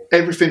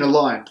everything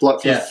aligned.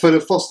 Like for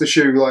the Foster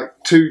shoe, like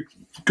 2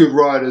 good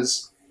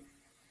riders,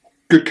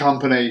 good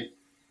company.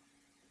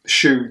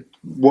 Shoe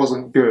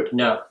wasn't good.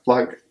 No,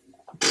 like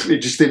it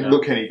just didn't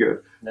look any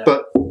good. No.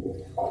 But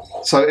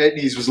so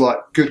Etnies was like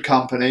good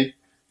company,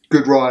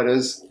 good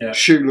riders. Yeah.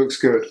 Shoe looks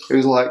good. It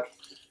was like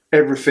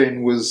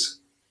everything was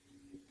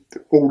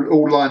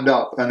all lined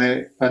up, and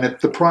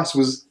the price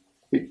was.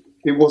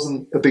 It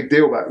wasn't a big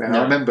deal back then.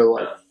 I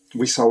remember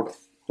we sold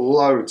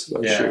loads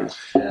of those shoes.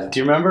 Yeah. Do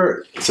you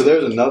remember? So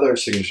there's another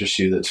signature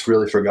shoe that's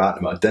really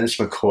forgotten about. Dennis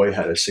McCoy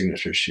had a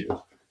signature shoe.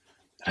 And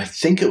I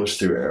think it was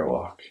through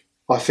Airwalk.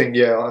 I think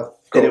I've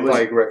got a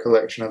vague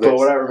recollection of this. But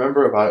what I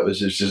remember about it was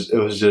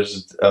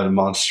just a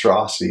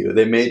monstrosity.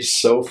 They made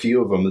so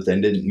few of them that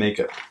they didn't make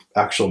an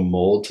actual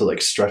mold to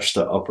like stretch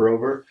the upper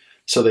over.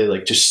 So they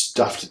like just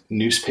stuffed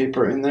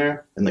newspaper in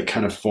there and like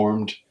kind of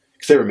formed.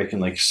 Because they were making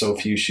like so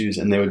few shoes,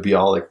 and they would be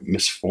all like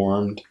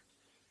misformed.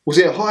 Was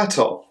it a high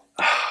top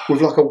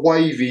with like a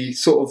wavy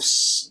sort of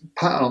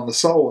pattern on the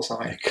sole or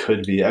something? It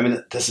could be. I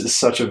mean, this is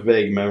such a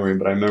vague memory,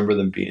 but I remember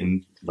them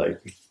being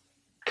like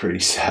pretty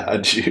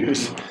sad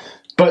shoes.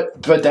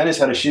 But Dennis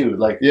had a shoe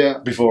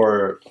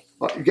before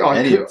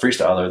any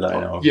freestyler that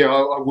I know. Yeah,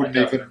 I wouldn't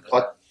even.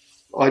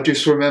 I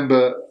just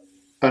remember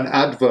an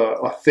advert,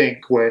 I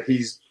think, where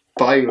he's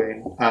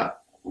bailing at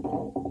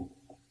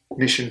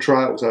Mission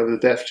Trails over the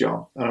Def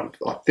Jam, and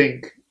I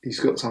think he's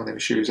got some of them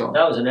shoes on.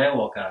 That was an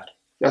Airwalk ad.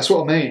 That's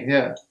what I mean.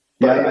 Yeah,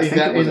 but in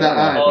that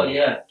ad. Oh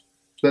yeah.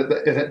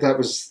 That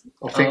was.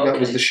 I think that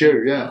was the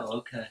shoe. Yeah. Oh,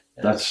 okay.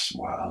 Yeah. That's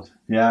wild.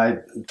 Yeah, I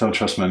don't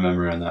trust my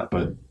memory on that,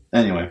 but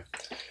anyway,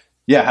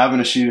 yeah, having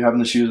the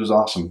shoes was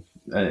awesome.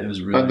 It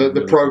was really. And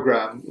the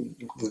program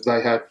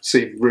they had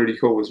seemed really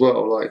cool as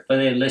well. Like, but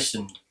they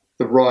listened.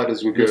 The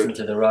riders were good. Listened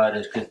to the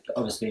riders because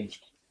obviously.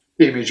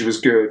 Image was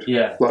good.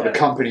 Yeah. Like the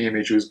company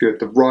image was good.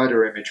 The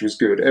rider image was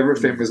good.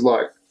 Everything was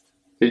like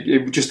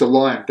it just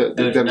aligned. That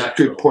was a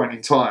good point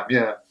in time.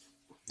 Yeah.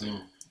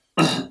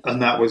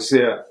 And that was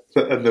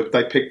and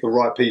they picked the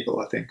right people,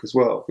 I think, as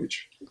well,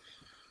 which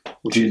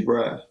is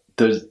rare.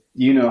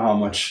 You know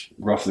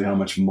roughly how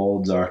much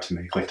molds are to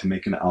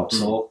make an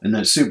outsole, and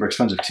then it's super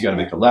expensive because you got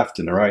to make a left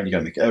and a right, and you got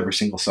to make every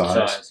single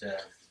size.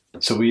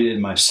 So we did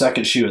my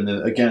second shoe, and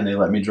then again they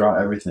let me draw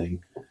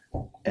everything,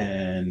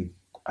 and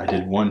I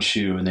did one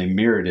shoe, and they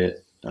mirrored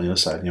it on the other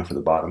side, for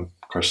the bottom,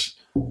 of course.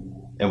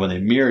 And when they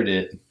mirrored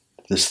it,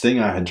 this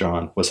thing I had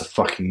drawn was a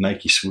fucking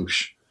Nike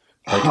swoosh,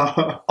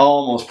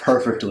 almost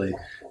perfectly.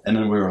 And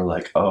then we were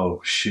like,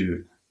 oh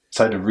shoot!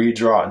 So I had to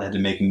redraw it, and I had to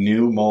make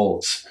new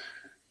molds.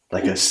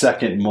 Like a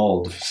second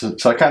mold. So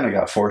I kind of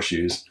got 4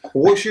 shoes.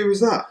 What shoe was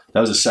that? That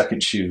was a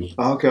second shoe.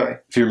 Okay.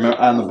 If you remember,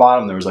 on the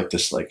bottom there was like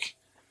this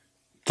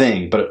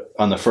thing, but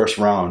on the first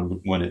round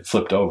when it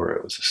flipped over,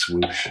 it was a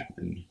swoosh.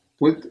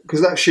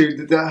 Because that shoe,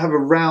 did that have a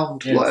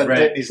round, like a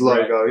Denny's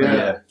logo?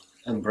 Yeah.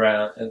 And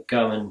brown,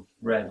 gum and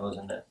red,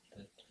 wasn't it?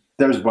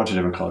 There was a bunch of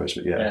different colors,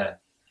 but yeah.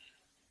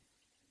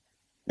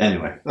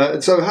 Anyway.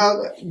 So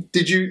how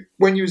did you,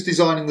 when you was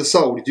designing the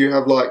sole, did you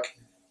have like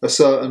a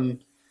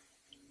certain...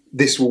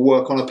 this will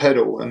work on a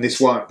pedal and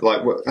this won't?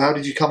 Like, how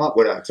did you come up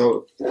with that?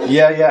 So,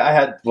 yeah, I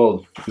had,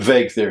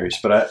 vague theories,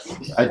 but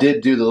I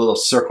did do the little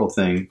circle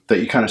thing that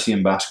you kind of see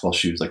in basketball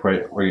shoes, like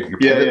right where your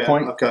pivot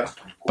point. Okay.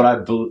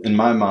 But in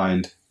my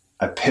mind,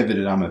 I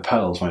pivoted on my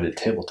pedals when I did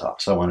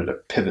tabletop, so I wanted a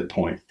pivot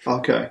point.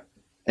 Okay.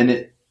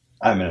 And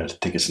I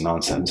think it's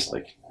nonsense.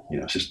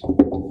 It's just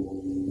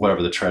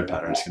whatever the tread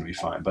pattern is going to be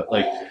fine. But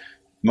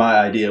my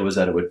idea was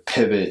that it would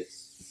pivot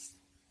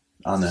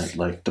on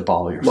the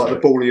ball of your foot. Like the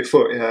ball of your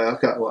foot, yeah.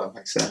 Okay, well, that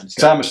makes sense.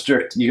 So I'm a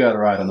strict, you got to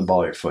ride on the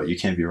ball of your foot. You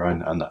can't be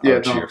riding on the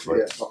arch of your foot.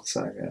 Yeah, not the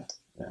same,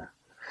 yeah.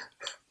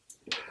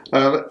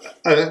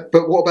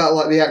 But what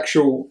about the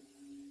actual,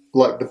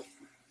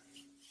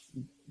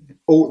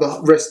 all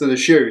the rest of the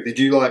shoe? Did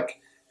you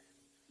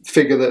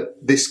figure that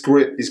this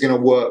grip is going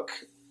to work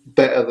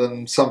better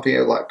than something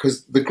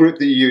because the grip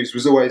that you used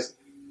was always,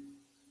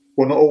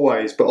 well, not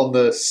always, but on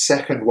the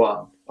second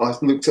one, I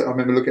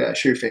remember looking at that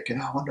shoe thinking,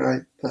 I wonder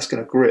how that's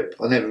going to grip.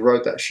 I never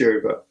rode that shoe,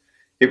 but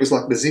it was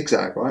like the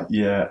zigzag, right?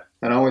 Yeah.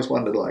 And I always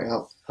wondered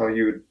how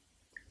you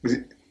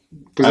would...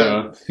 I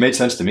don't know. It made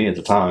sense to me at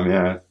the time,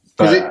 yeah.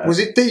 But was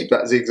it deep,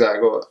 that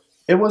zigzag? Or?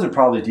 It wasn't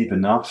probably deep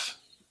enough,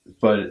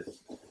 but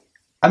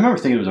I remember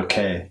thinking it was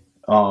okay.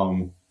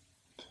 But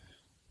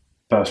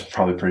I was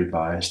probably pretty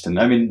biased. And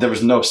there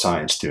was no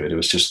science to it. It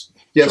was just...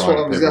 Yeah,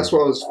 that's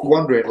what I was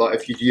wondering.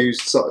 If you'd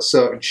used a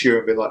certain shoe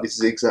and been this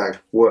zigzag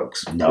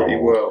works pretty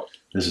well.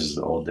 This is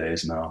the old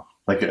days now.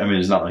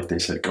 It's not like they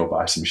said go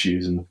buy some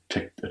shoes and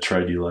pick a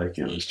tread you like.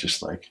 It was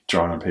just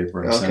drawn on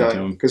paper and sent to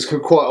them. Because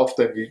quite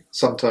often,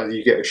 sometimes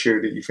you get a shoe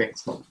that you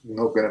think's not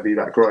going to be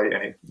that great,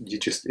 and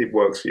it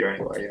works for you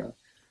anyway.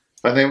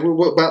 And then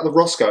what about the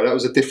Roscoe? That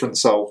was a different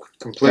sole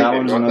completely.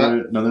 That was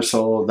another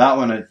sole. That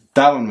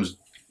one was,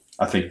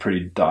 I think,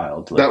 pretty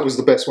dialed. That was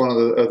the best one of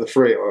the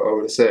 3. I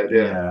would have said.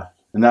 Yeah.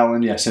 And that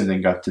one, same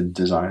thing, got to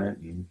design it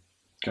and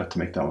got to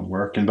make that one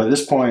work. And by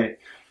this point,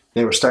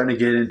 they were starting to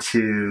get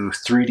into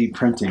 3D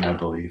printing, I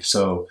believe.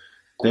 So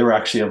they were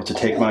actually able to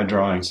take my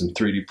drawings and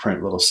 3D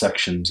print little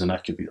sections, and I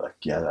could be like,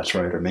 yeah, that's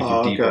right, or make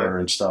it deeper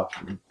and stuff.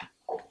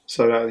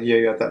 So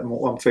you had that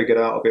one figured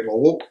out a bit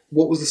more.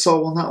 What was the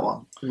sole on that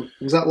one?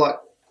 Was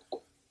that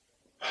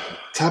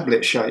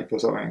tablet shaped or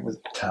something?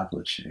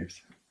 Tablet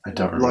shaped? I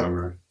don't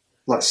remember.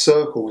 Like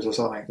circles or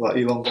something,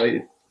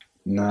 elongated?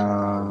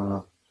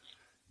 No.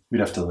 We'd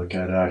have to look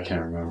at it. I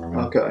can't remember.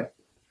 Man. Okay.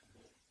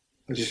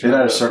 It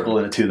had a circle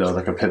in it too, though,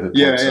 like a pivot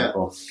point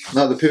circle.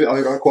 No, the pivot.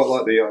 I quite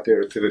like the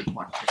idea of pivot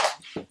point.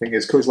 I think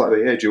it's because the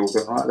Air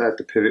Jordan, right? They had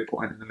the pivot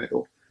point in the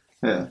middle.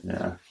 Yeah.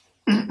 Yeah.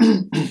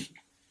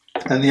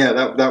 And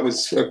that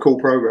was a cool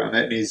program.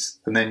 And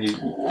then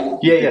you.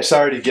 Yeah.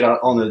 Sorry to get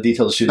on the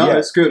details. No,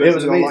 it's good. It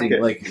was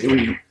amazing.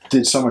 We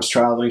did so much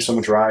traveling, so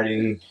much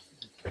riding.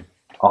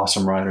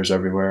 Awesome riders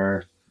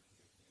everywhere.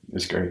 It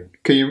was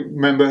great. Can you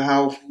remember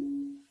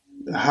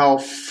how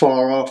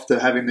far after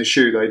having the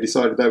shoe they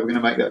decided they were going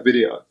to make that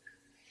video?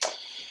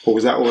 Or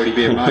was that already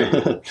being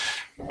made?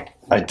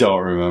 I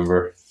don't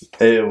remember.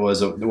 It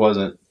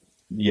wasn't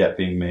yet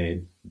being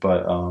made,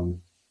 but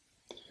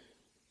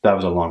that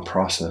was a long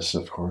process,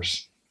 of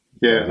course.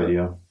 Yeah.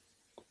 Video.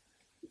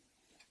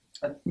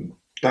 I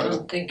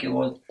don't think it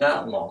was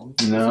that long.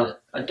 No.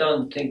 I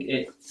don't think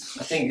it...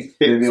 I think...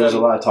 Maybe there was a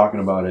lot of talking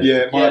about it. Yeah,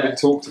 it might have been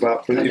talked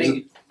about. But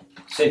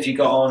so if you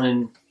got on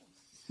in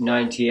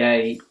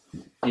 98...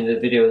 the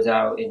video was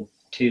out in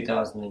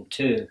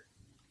 2002.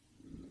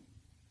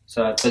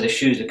 So, but the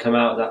shoes had come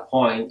out at that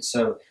point,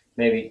 so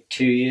maybe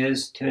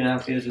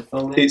 2.5 years of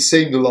filming. It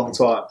seemed a long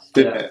time,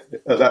 didn't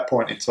it, at that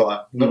point in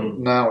time?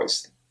 Now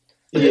it's...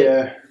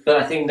 Yeah. But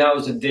I think that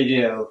was a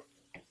video,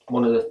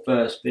 one of the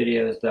first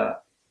videos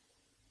that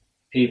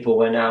people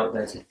went out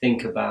there to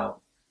think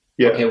about,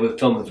 okay, we're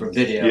filming for a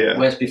video. Yeah.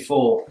 Whereas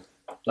before...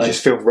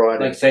 just film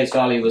riding. Face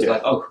Value was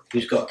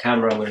who's got a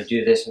camera, I'm going to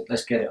do this,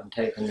 let's get it on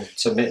tape and then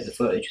submit the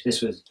footage.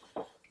 This was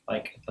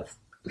a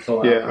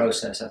thought out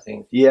process, I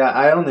think. Yeah,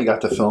 I only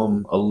got to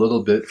film a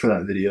little bit for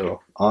that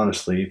video,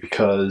 honestly,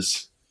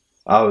 because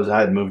I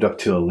had moved up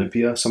to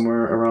Olympia,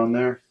 somewhere around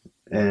there,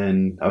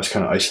 and I was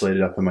kind of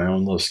isolated up in my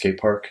own little skate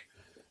park.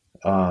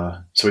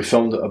 So we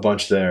filmed a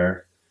bunch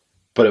there,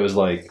 but it was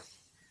like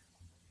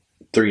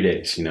 3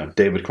 days. You know,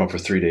 Dave would come up for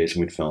 3 days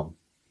and we'd film,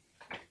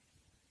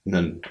 and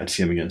then I'd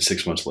see him again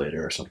 6 months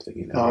later or something.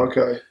 You know. Oh,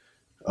 okay.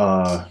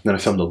 Then I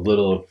filmed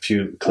a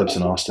few clips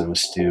in Austin with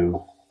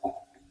Stu,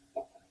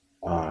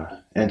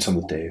 and some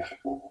with Dave.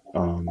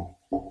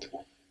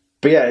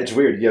 But yeah, it's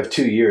weird. You have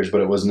 2 years,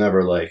 but it was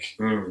never like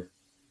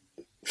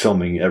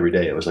filming every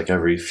day. It was like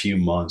every few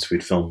months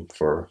we'd film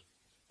for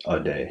a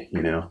day,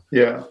 you know?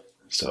 Yeah.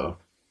 So,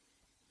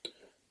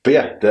 but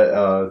yeah.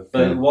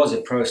 But it was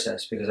a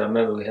process, because I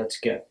remember we had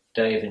to get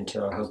Dave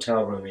into a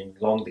hotel room in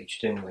Long Beach,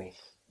 didn't we?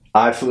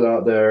 I flew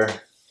out there.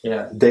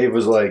 Yeah. Dave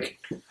was like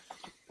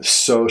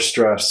so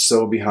stressed,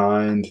 so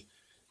behind.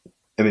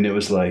 I mean, it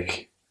was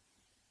like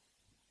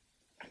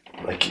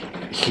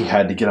he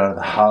had to get out of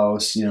the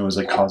house, you know, it was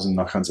like causing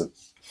all kinds of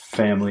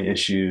family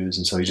issues.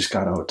 And so he just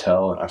got a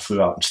hotel, and I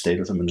flew out and stayed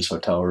with him in this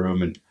hotel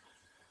room and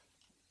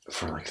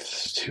for like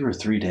 2 or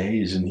 3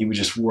 days. And he would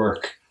just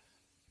work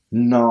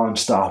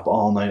nonstop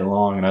all night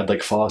long. And I'd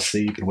like fall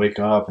asleep and wake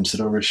up and sit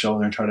over his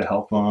shoulder and try to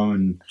help him.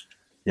 And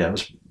yeah, it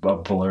was a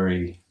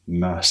blurry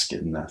mess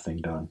getting that thing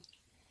done.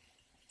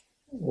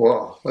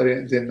 Wow. I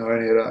didn't know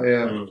any of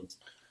that.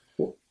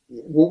 Yeah.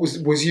 What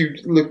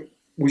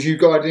was you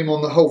guiding him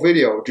on the whole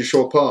video, or just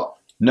your part?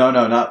 No,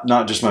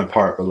 not just my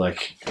part, but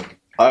like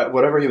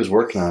whatever he was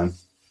working on.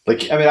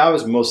 Like, I mean, I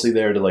was mostly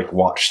there to like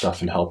watch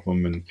stuff and help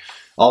him, and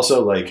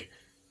also like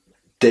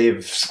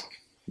Dave's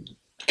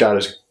got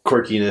his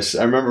quirkiness.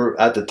 I remember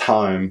at the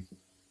time,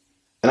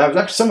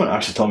 and someone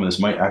actually told me this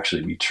might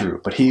actually be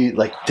true, but he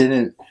like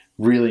didn't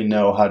really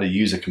know how to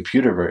use a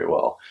computer very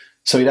well.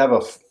 So he'd have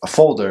a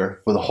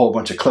folder with a whole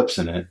bunch of clips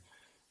in it,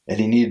 and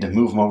he needed to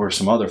move them over to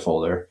some other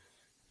folder.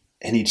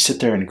 And he'd sit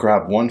there and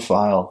grab one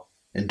file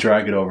and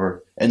drag it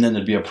over, and then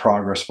there'd be a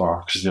progress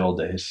bar, because the old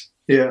days.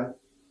 Yeah.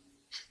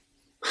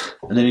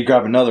 And then he'd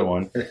grab another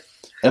one. And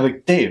I'm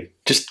like, Dave,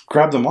 just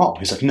grab them all.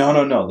 He's like, no.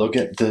 They'll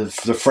get the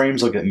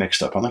frames will get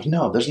mixed up. I'm like,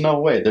 no, there's no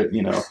way.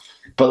 You know.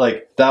 But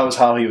like that was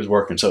how he was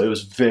working. So it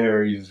was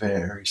very,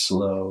 very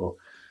slow.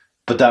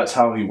 But that's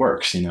how he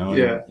works, you know.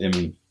 Yeah. I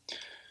mean,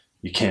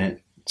 you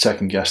can't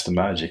second guess the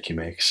magic he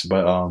makes.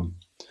 But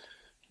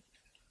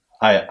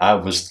I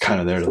was kind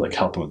of there to like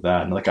help him with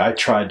that, and like I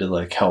tried to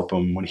like help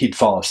him when he'd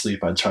fall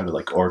asleep. I'd try to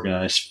like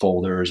organize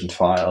folders and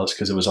files,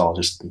 because it was all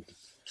just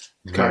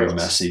very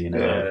messy, you know.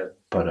 Yeah.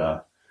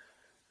 But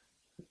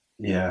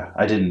yeah,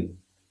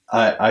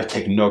 I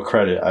take no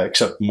credit. I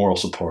accept moral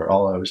support.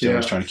 All I was doing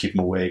was trying to keep him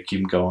awake,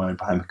 keep him going,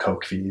 buy him a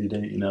Coke if he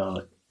needed it, you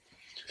know.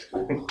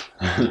 Like,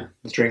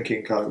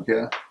 drinking Coke,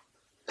 yeah.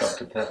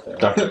 Dr. Pepper.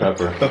 Dr.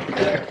 Pepper.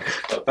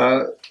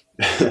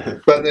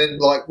 But then,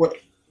 like,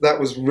 that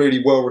was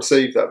really well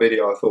received, that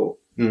video, I thought.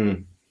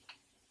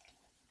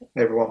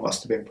 Everyone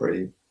must have been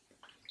pretty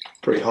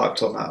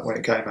hyped on that when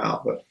it came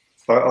out. But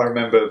I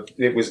remember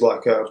it was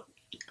like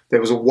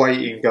there was a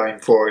waiting game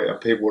for it, and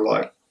people were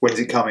like, when's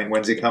it coming?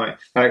 When's it coming?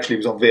 Actually, it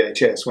was on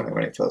VHS when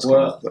it first came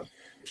out.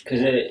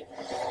 Because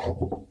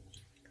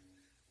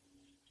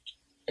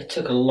it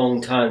took a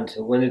long time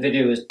when the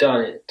video was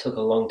done, it took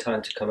a long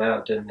time to come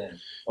out, didn't it?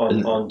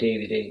 On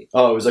DVD.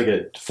 Oh, it was like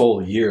a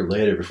full year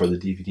later before the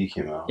DVD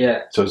came out.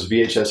 Yeah. So it was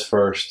VHS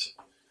first,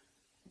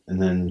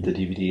 and then the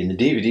DVD. And the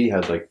DVD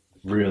had like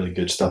really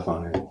good stuff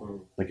on it.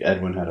 Like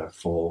Edwin had a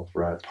full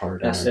rad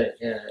part. That's it.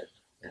 Yeah.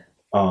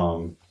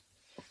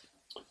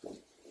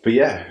 But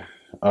yeah,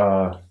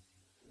 I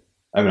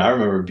mean, I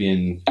remember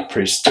being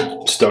pretty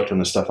stoked on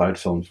the stuff I'd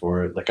filmed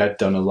for it. Like I'd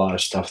done a lot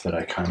of stuff that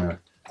I kind of.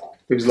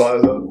 It was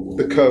like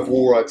the curved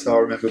wall rides. I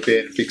remember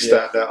being a big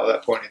standout at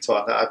that point in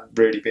time. That hadn't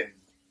really been.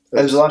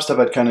 There's a lot of stuff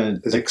I'd kind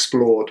of like,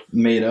 explored,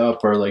 made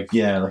up, or like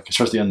like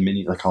especially on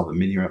mini, like all the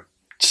mini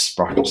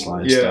sprocket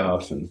slide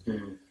stuff, and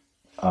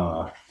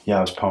yeah,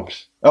 I was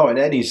pumped. Oh, and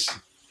Eddie's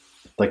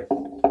like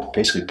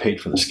basically paid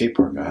for the skate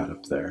park I had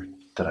up there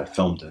that I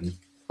filmed in.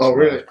 Oh, so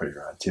really? That was pretty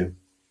rad too.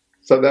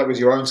 So that was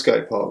your own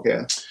skate park,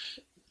 yeah?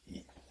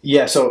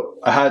 Yeah. So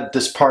I had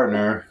this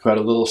partner who had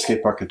a little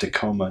skate park in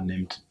Tacoma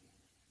named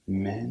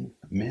Min.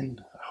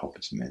 I hope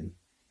it's Min.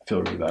 I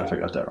feel really bad if I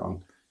got that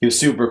wrong. He was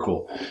super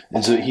cool.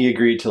 And so he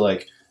agreed to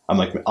I'm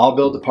like, I'll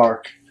build the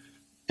park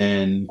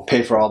and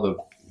pay for all the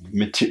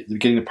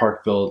getting the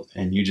park built,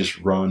 and you just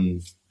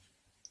run,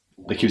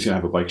 like he was going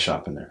to have a bike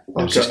shop in there. It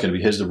was just going to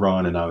be his to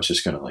run, and I was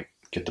just going to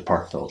get the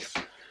park built.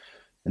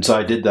 And so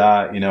I did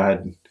that, I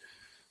had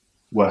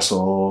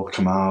Wessel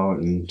come out,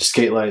 and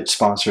Skatelight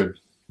sponsored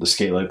the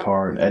Skatelight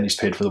part, and Eddie's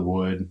paid for the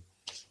wood,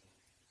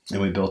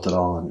 and we built it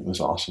all, and it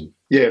was awesome.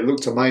 Yeah, it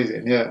looked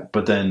amazing, yeah.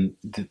 But then,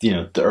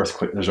 the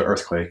earthquake, there's an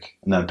earthquake,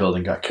 and that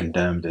building got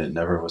condemned, and it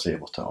never was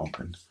able to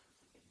open.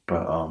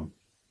 But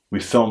we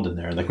filmed in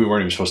there, and we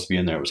weren't even supposed to be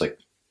in there. It was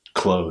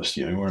closed,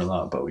 we weren't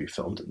allowed, but we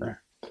filmed in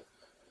there.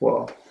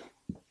 Wow.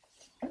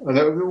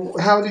 And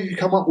how did you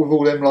come up with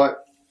all them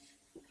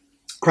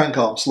crank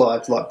arm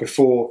slides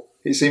before?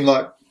 It seemed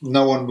like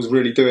no one was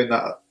really doing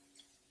that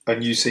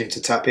and you seem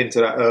to tap into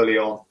that early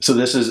on. So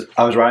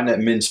I was riding at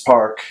Min's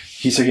Park.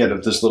 He said he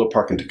had this little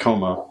park in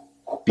Tacoma,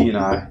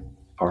 B&I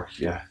Park,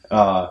 yeah.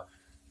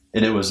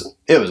 And it was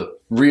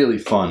really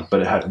fun,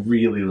 but it had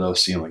really low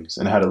ceilings,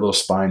 and it had a little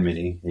spine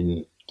mini,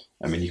 and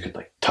I mean, you could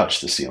like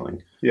touch the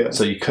ceiling. Yeah.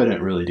 So you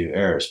couldn't really do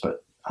airs,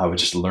 but I would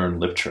just learn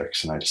lip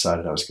tricks, and I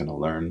decided I was going to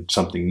learn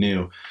something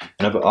new.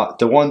 And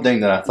the one thing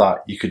that I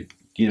thought it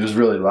was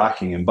really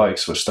lacking in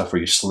bikes was stuff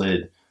where you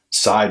slid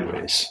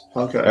sideways.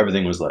 Okay.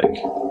 Everything was like,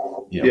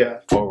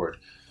 forward.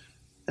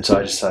 And so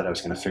I decided I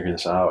was going to figure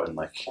this out, and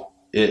like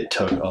it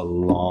took a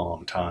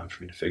long time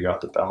for me to figure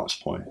out the balance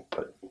point,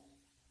 but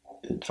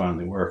it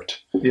finally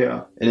worked.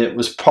 Yeah. And it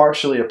was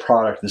partially a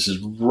product. This is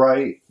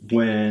right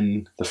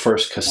when the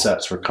first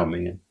cassettes were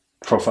coming in.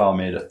 Profile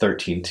made a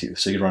 13 tooth,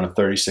 so you'd run a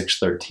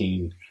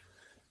 36-13,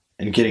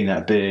 and getting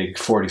that big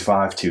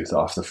 45 tooth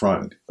off the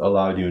front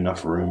allowed you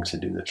enough room to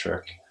do the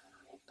trick.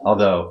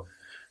 Although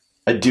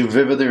I do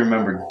vividly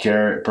remember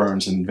Garrett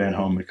Burns and Van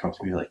Home would come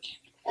to me like,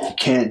 you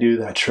can't do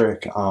that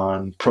trick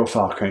on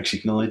profile cranks.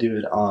 You can only do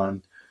it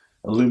on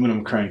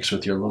aluminum cranks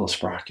with your little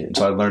sprocket. And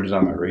so I learned it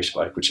on my race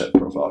bike, which had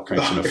profile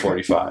cranks in a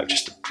 45,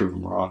 just to prove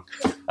them wrong.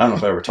 I don't know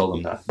if I ever told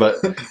them that, but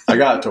I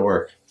got it to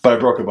work. But I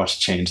broke a bunch of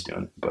chains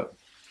doing it. But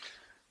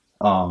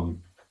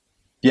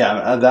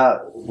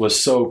that was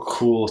so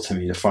cool to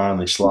me to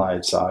finally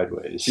slide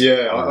sideways.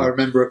 Yeah, I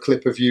remember a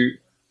clip of you.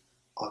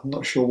 I'm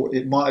not sure.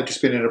 It might have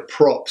just been in a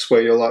props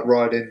where you're like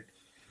riding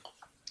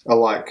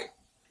a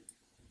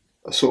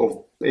sort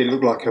of, it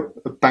looked like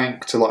a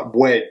bank to like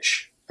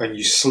wedge, and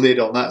you slid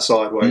on that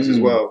sideways as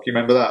well. Do you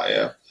remember that?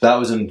 Yeah. That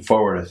was in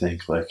forward, I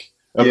think. Like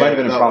it might have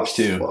been in props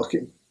too.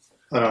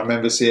 And I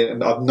remember seeing it,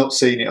 and I've not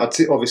seen it.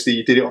 Obviously,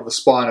 you did it on the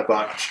spine a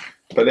bunch,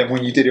 but then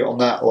when you did it on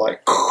that,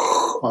 like,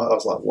 I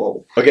was like,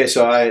 whoa. Okay,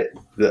 so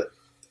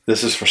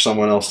this is for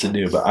someone else to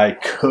do, but I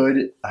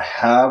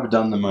have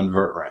done them on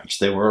vert ramps.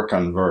 They work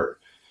on vert.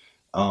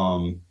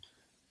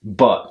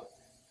 But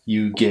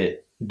you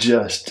get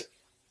just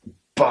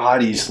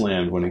body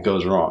slammed when it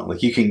goes wrong.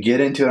 Like you can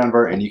get into it on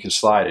vert and you can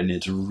slide, and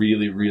it's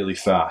really, really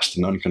fast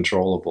and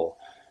uncontrollable.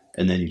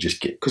 And then you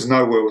just get, because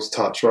no wheels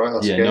touch,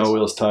 right? No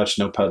wheels touch,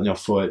 no pedal, no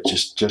foot,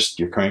 just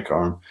your crank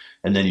arm,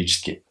 and then you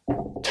just get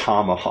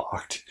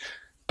tomahawked.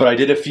 But I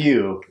did a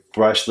few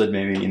where I slid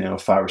maybe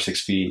 5 or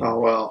 6 feet. Oh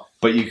wow!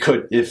 But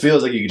it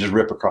feels like you could just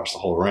rip across the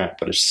whole ramp.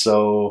 But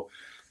the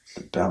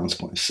balance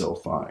point is so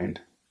fine.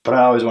 But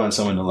I always wanted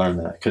someone to learn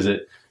that, because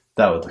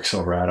that would look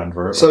so rad on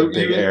vert. So like a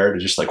big air to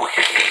just like.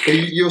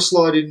 You're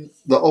sliding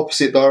the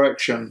opposite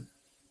direction.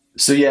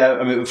 So yeah,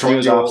 I mean for me it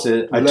was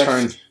opposite. I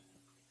turned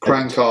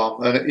crank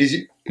arm,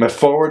 and my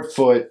forward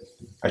foot.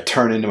 I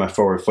turn into my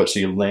forward foot, so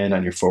you land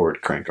on your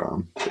forward crank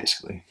arm,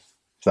 basically.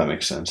 If that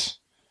makes sense.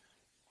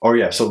 Or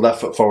yeah, so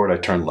left foot forward, I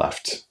turn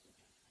left,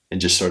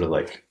 and just sort of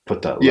like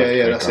put that.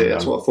 That's it.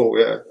 That's what I thought.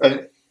 Yeah,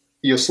 and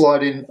you're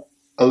sliding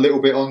a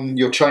little bit on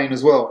your chain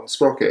as well, on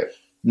sprocket.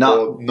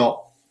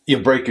 Not. You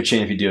break your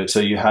chain if you do it. So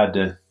you had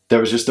to. There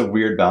was just a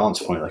weird balance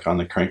point, like on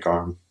the crank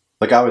arm.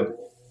 Like I would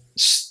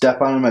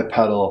step on my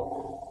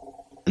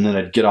pedal, and then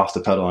I'd get off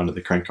the pedal onto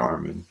the crank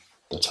arm, and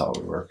that's how it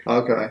would work.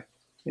 Okay,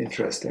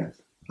 interesting.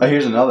 Oh,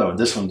 here's another one.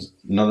 This one's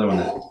another one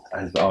that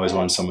I've always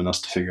wanted someone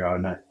else to figure out,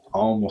 and I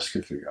almost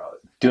could figure out.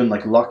 Doing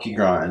like lucky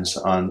grinds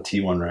on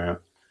T1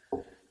 ramp,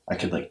 I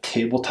could like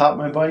tabletop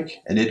my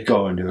bike, and it'd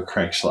go into a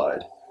crank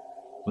slide.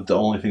 But the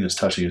only thing that's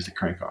touching is the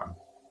crank arm.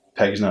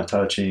 Peg's not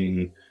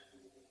touching,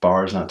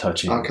 bar's not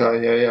touching.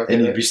 Okay, yeah.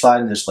 And you'd be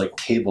sliding this like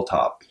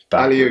tabletop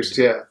backwards.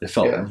 Yeah. It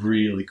felt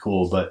really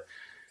cool,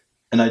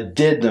 and I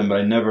did them, but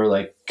I never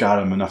like got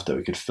them enough that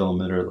we could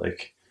film it or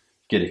like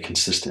get it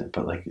consistent.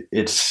 But like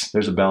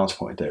there's a balance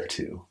point there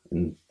too.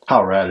 And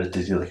how rad is it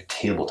to do like a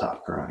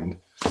tabletop grind?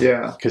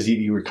 Yeah, because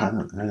you were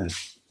kind of.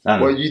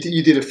 Well,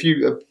 you did a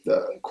few,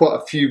 quite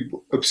a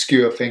few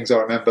obscure things. I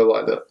remember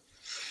like that.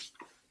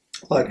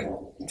 Like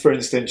for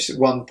instance, at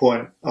one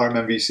point I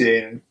remember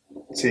seeing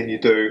you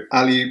do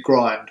alley-oop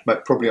grind,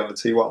 probably on the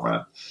T1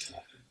 ramp.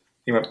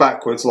 You went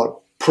backwards like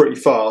pretty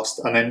fast,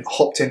 and then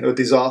hopped into a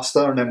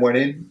disaster, and then went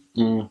in.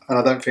 And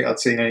I don't think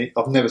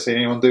I've never seen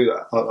anyone do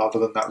that other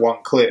than that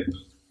one clip.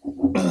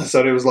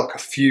 So there was like a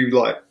few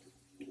like.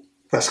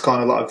 That's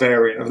kind of like a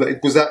variant of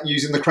that. Was that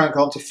using the crank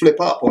arm to flip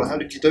up, or how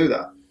did you do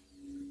that?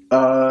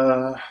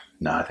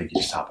 No, I think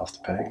you just hop off the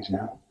pegs,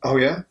 Oh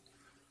yeah?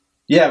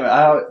 Yeah,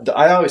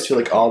 I always feel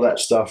like all that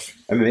stuff,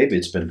 I mean, maybe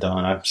it's been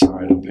done. I'm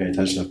sorry, I don't pay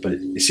attention to it, but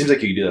it seems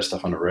like you could do that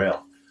stuff on a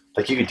rail.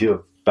 Like you could do a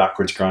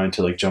backwards grind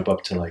to like jump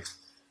up to like,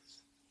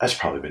 that's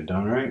probably been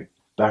done, right?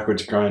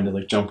 Backwards grind to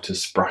like jump to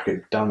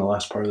sprocket down the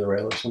last part of the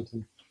rail or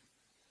something.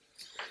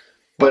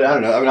 But I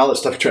don't know. I mean, all that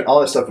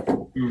stuff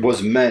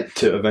was meant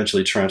to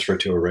eventually transfer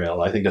to a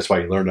rail. I think that's why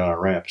you learned on a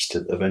ramp, is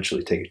to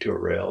eventually take it to a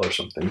rail or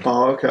something.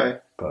 Oh, okay.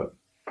 But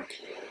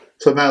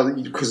so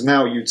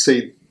now you'd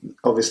see,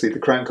 obviously the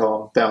crank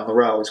arm down the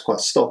rail is quite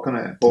stock, isn't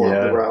it? Or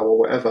on the rail or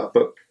whatever.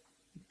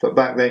 But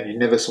back then you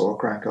never saw a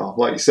crank arm.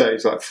 Like you say,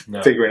 it's like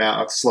figuring out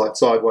how to slide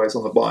sideways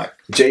on the bike.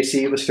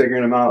 JC was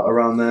figuring them out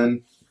around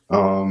then.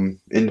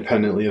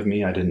 Independently of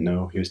me, I didn't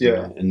know he was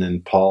doing it. And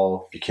then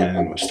Paul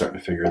Buchanan was starting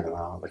to figure them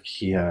out. Like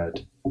he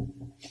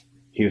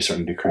was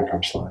starting to do crank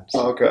arm slides.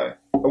 Okay.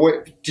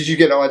 Did you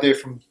get an idea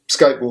from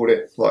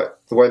skateboarding, like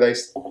the way they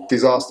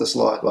disaster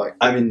slide? Like,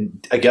 I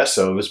mean, I guess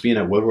so. It was being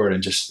at Woodward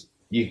and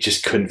you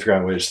just couldn't figure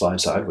out a way to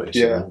slide sideways.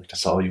 Yeah. You know?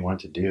 That's all you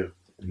wanted to do.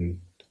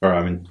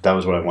 That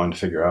was what I wanted to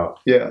figure out.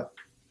 Yeah.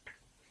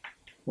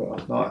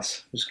 Well, nice.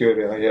 It was good.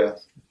 Yeah.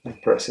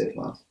 Impressive,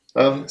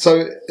 man.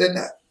 So then,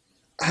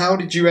 how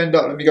did you end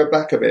up? Let me go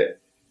back a bit.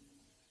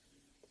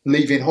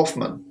 Leaving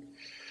Hoffman.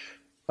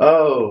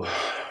 Oh,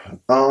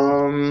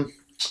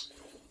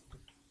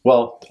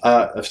 well,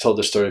 I've told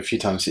this story a few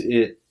times.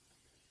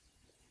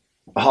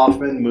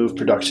 Hoffman moved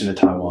production to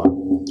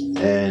Taiwan,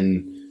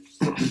 and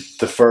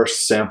the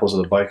first samples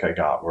of the bike I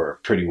got were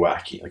pretty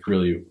wacky, like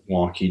really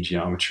wonky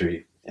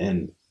geometry,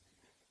 and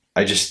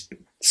I just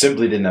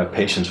simply didn't have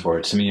patience for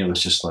it. To me, it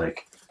was just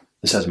like,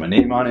 this has my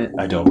name on it.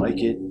 I don't like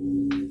it.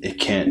 It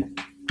can't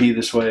be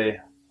this way.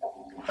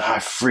 I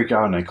freak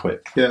out and I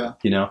quit. Yeah.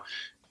 You know,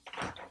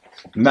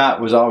 Matt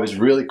was always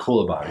really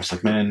cool about it. He's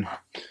like, man,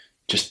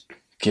 just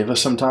give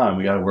us some time.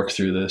 We got to work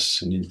through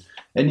this. And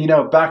you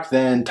know, back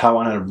then,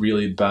 Taiwan had a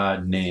really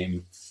bad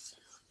name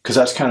because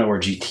that's kind of where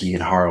GT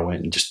and Haro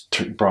went and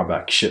just brought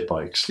back shit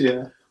bikes.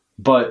 Yeah.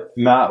 But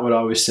Matt would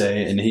always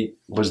say, and he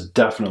was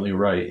definitely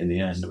right in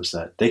the end, was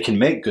that they can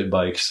make good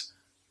bikes.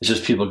 It's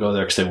just people go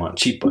there because they want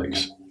cheap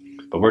bikes.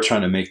 But we're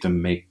trying to make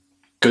them make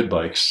good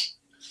bikes,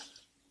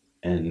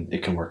 and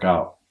it can work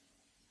out.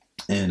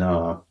 And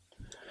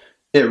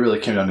it really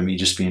came down to me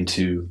just being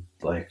too,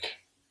 like,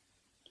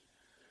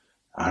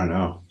 I don't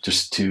know,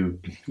 just too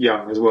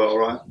young as well,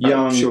 right?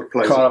 Young,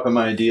 caught up in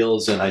my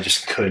ideals, and I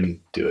just couldn't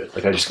do it.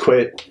 Like, I just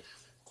quit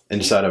and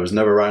decided I was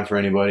never riding for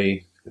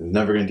anybody. I was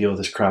never going to deal with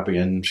this crap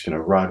again. I'm just going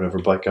to ride whatever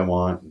bike I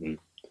want. And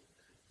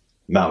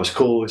Matt was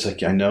cool. He's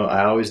like, I know,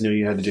 I always knew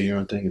you had to do your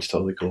own thing. It's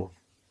totally cool.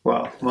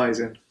 Wow,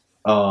 amazing.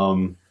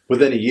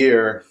 Within a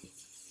year,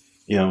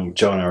 you know,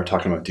 Joe and I were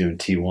talking about doing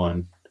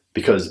T1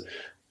 because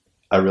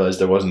I realized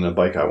there wasn't a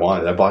bike I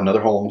wanted. I bought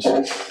another Holmes.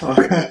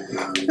 Okay.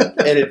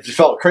 And it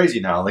felt crazy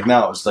now. Like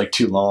now it was like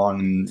too long,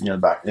 and you know,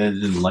 back and I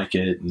didn't like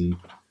it. And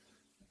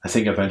I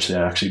think eventually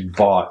I actually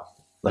bought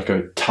like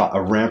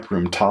a ramp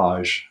room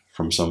Taj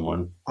from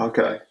someone.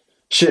 Okay.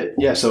 Shit,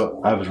 yeah.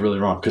 So I was really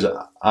wrong because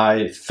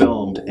I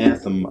filmed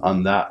Anthem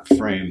on that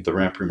frame, the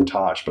ramp room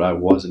Taj, but I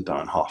wasn't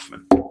on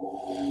Hoffman.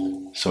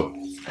 So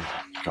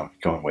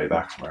going way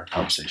back from our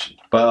conversation,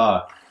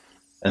 but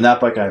and that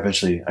bike I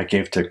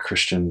gave to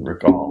Christian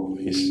Rigal.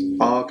 He's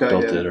built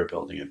it or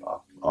building it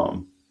up.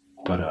 Well,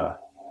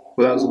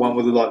 that was the one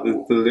with the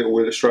little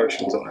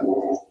illustrations on it.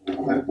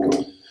 Yeah,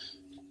 cool.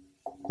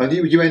 And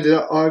you ended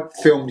up. I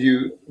filmed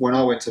you when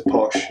I went to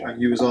Posh,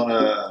 and you was on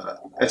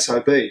a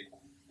SOB.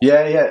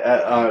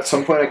 Yeah. At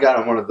some point, I got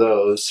on one of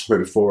those right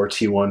before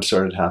T1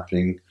 started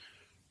happening.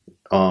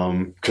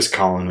 Because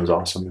Colin was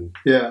awesome. And,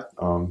 yeah.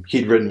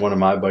 He'd ridden one of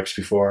my bikes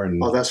before,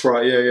 and oh, that's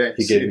right. Yeah.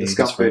 He gave me the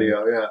Scum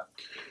video. Yeah.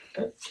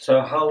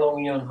 So how long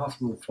were you on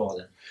Hoffman for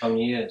then? How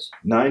many years?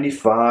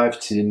 95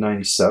 to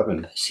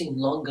 97. It seemed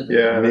longer than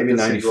that. Maybe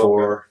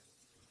 94.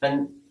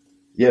 And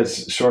yeah,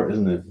 it's short,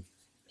 isn't it?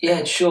 Yeah,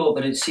 it's short,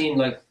 but it seemed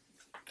like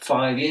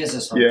 5 years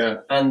or something. Yeah.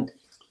 And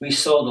we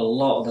sold a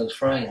lot of those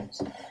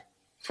frames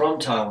from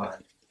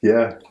Taiwan.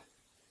 Yeah.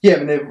 Yeah,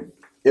 I mean,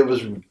 they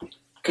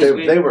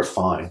were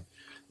fine.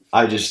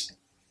 I just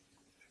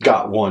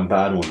got one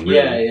bad one,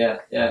 really. Yeah.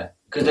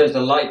 Because there was the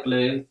light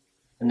blue,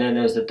 and then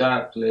there was the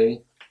dark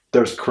blue.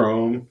 There was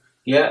chrome.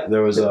 Yeah.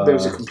 There was a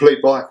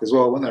complete black as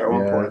well, wasn't there, at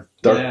one point?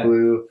 Dark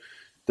blue.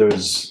 There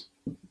was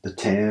the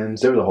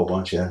tans. There was a whole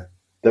bunch, yeah.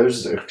 There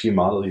was a few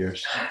model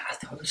years. I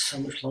thought it was so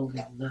much longer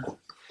than that. Wow.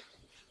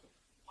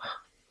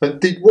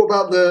 And what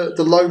about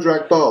the low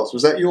drag bars?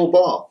 Was that your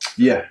bar?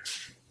 Yeah.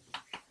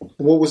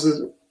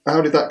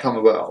 How did that come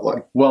about?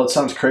 Well, it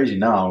sounds crazy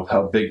now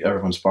how big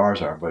everyone's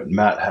bars are, but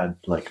Matt had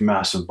like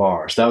massive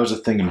bars. That was the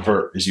thing in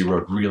vert, is you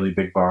rode really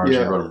big bars.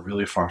 Yeah. You rode them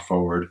really far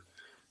forward,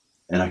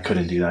 and I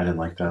couldn't do that. I didn't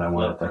like that. I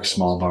wanted like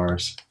small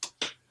bars.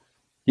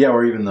 Yeah,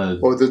 or even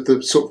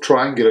the sort of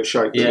triangular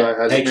shape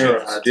that they had.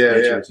 Mirra had.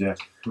 Yeah.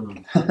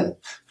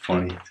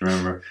 Funny to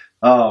remember.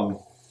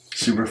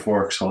 Super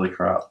Forks, holy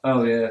crap.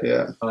 Oh yeah.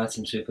 Yeah. I had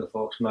some Super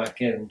Forks. Matt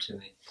gave them to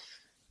me.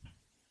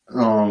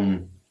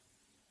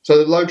 So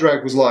the low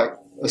drag was like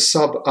a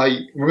sub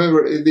 8.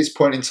 Remember, at this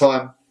point in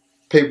time,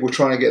 people were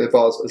trying to get their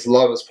bars as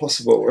low as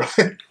possible,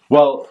 right?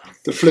 Well,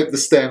 to flip the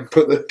stem,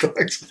 put the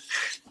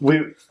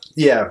we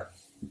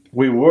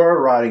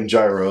were riding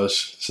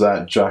gyros, so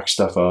that jacked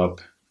stuff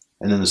up,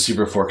 and then the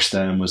Super Fork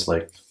stem was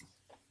like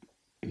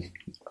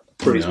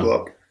pretty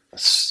block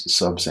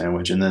sub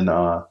sandwich, and then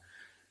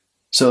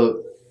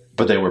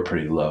but they were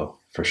pretty low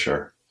for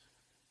sure.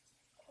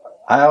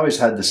 I always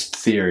had this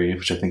theory,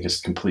 which I think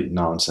is complete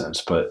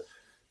nonsense, but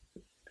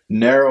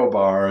narrow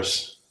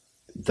bars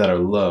that are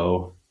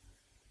low,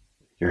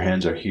 your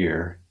hands are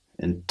here,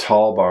 and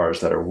tall bars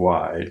that are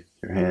wide,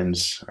 your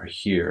hands are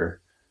here.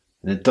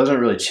 And it doesn't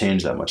really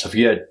change that much. If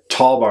you had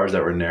tall bars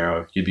that were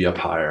narrow, you'd be up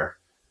higher.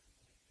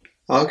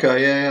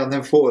 Okay, yeah, I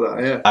never thought of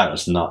that. Yeah. I know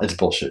it's not. It's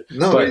bullshit.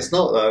 No, But- it's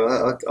not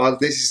though.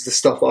 This is the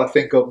stuff I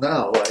think of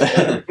now. Like,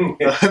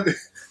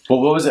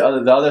 Well, what was the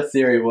other? The other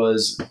theory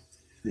was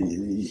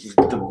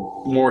the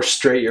more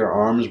straight your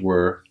arms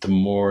were, the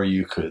more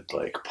you could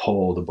like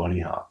pull the bunny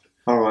hop.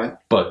 all right,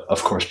 But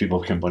of course,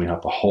 people can bunny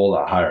hop a whole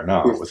lot higher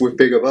now with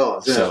bigger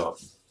bars. Yeah. So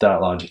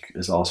that logic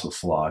is also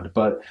flawed.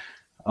 But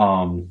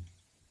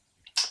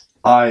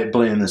I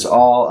blame this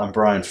all on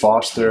Brian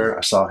Foster.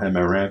 I saw him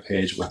at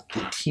Rampage with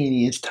the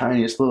teeniest,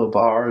 tiniest little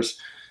bars,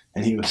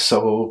 and he was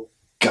so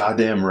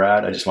goddamn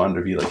rad. I just wanted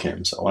to be like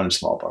him, so I wanted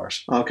small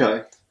bars.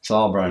 Okay. It's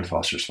all Brian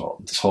Foster's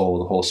fault. The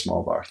whole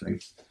small bar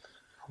thing.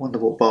 I wonder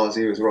what bars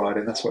he was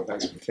riding. That's what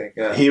makes me think.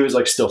 Yeah. He was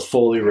like still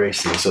fully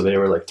racing, so they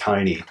were like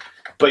tiny.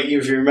 But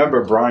if you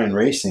remember Brian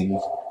racing,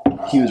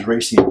 he was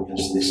racing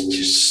against this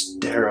just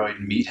steroid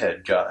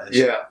meathead guys.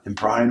 Yeah. And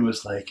Brian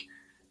was like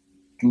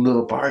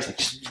little bars, like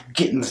just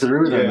getting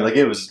through them. Yeah. Like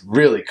it was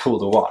really cool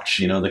to watch,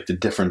 you know, like the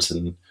difference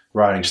in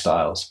riding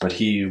styles. But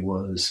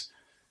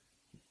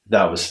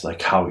that was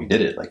like how he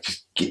did it, like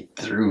just get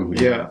through.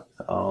 Yeah.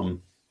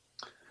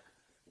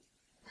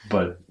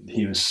 But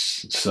he was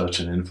such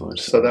an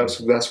influence. So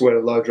that's where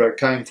the low drag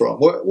came from.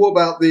 What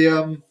about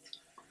the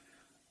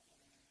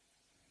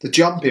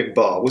jumping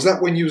bar? Was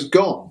that when you was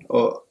gone?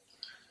 Or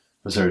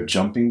Was there a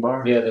jumping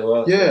bar? Yeah, there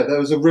was. yeah, there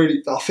was a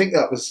really. I think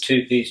that was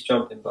Two-piece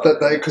jumping bar. that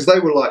because they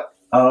were like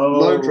Oh,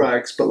 low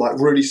drags, but like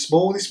really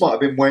small. This might have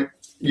been when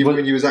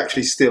you was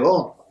actually still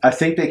on. I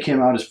think they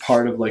came out as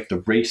part of like the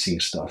racing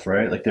stuff,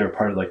 right? Like they were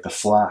part of like the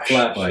Flash.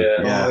 Flash, like,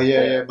 yeah. Oh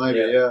yeah, maybe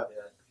yeah.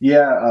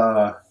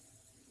 Yeah,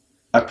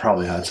 I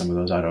probably had some of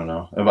those. I don't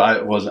know. I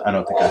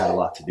don't think I had a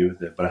lot to do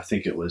with it, but I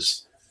think it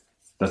was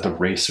that the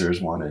racers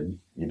wanted,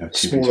 you know,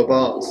 Smaller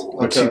bars.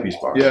 Or Okay. two-piece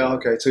bars. Yeah,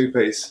 okay,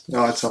 2-piece. No,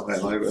 I had some of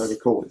them. They were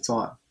cool at the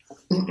time.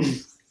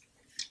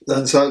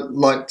 And so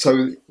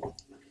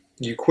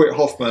you quit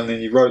Hoffman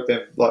and you rode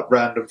them like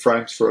random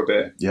frames for a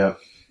bit. Yeah.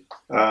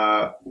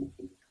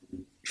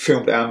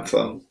 Filmed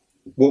Anthem.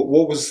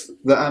 What was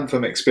the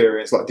Anthem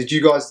experience like? Did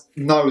you guys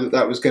know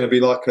that was going to be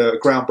like another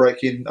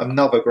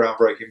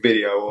groundbreaking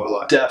video, or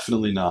like?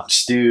 Definitely not.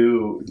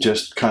 Stu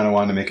just kind of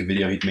wanted to make a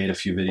video. He'd made a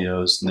few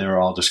videos, and they were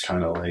all just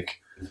kind of like,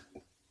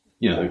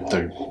 you know,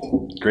 they're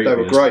great. They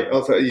were videos. great.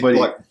 I thought But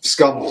like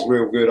Scum was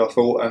real good. I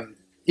thought, and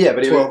Yeah,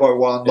 but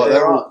 1201. Like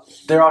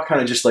they're all kind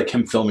of just like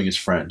him filming his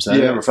friends. I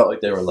Yeah. never felt like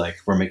they were like,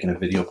 we're making a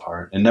video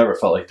part. It never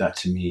felt like that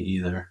to me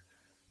either.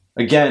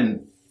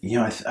 Again, you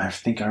know, I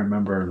think I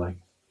remember like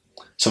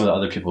some of the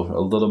other people were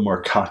a little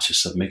more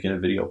conscious of making a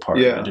video part.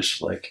 Yeah. And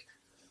just like,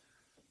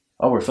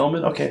 oh, we're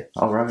filming? Okay,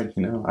 all right.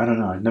 You know, I don't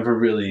know. I never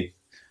really,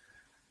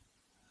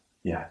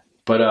 yeah.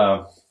 But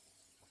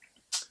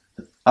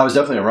I was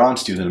definitely around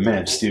Stu then.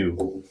 Man,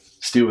 Stu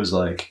was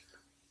like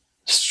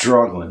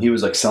struggling. He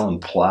was like selling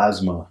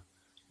plasma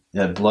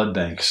at blood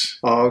banks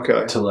oh,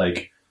 okay. to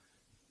like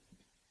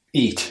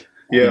eat,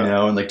 Yeah. you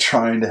know, and like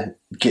trying to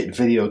get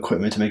video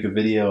equipment to make a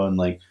video. And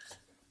like,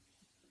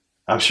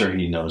 I'm sure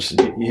he knows,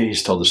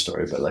 he's told the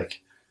story, but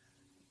like,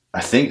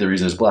 I think the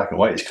reason it's black and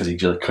white is because he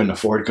just couldn't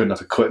afford good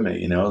enough equipment,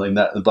 you know, like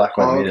that the black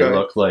and white made it okay.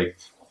 look like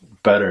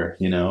better,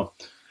 you know.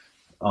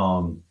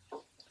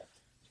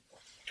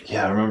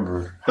 Yeah, I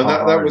remember. But how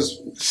that hard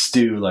was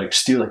Stu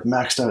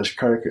maxed out his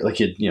credit. Like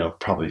he, you know,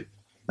 probably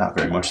not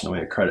very much in the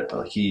way of credit, but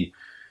like he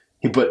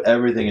put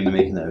everything into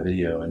making that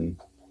video, and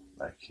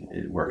like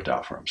it worked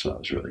out for him. So that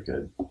was really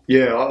good.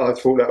 yeah. I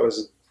thought that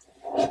was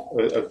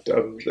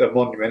a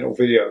monumental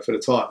video for the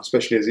time,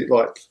 especially as it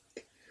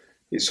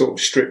sort of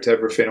stripped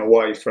everything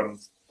away from.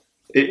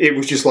 It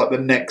was just like the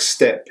next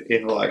step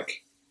in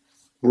like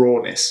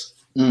rawness,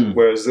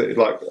 whereas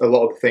like a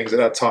lot of the things at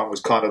that time was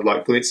kind of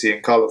like glitzy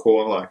and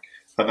colourful,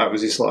 and that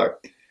was just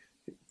like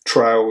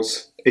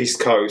trails, East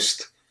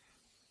Coast,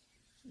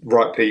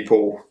 right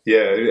people.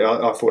 Yeah,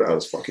 I thought that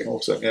was fucking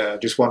awesome. Yeah, I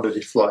just wondered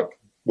if like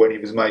when he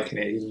was making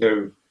it, he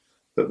knew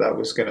that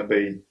was going to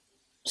be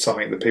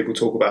something that people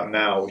talk about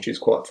now, which is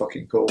quite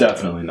fucking cool.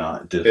 Definitely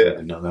not.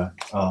 Definitely know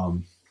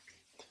that.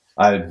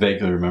 I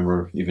vaguely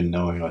remember even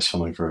knowing I was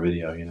filming for a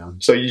video, you know.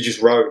 So you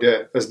just rode,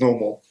 yeah, as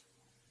normal.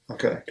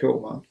 Okay,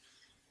 cool,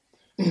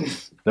 man.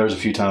 There was a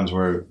few times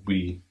where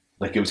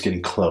it was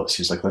getting close.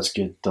 He's like, let's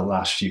get the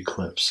last few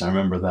clips. I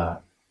remember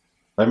that.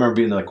 I remember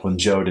being like when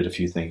Joe did a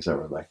few things that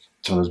were like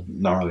some of those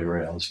gnarly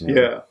rails, you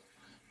know? Yeah.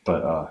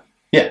 But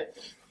yeah,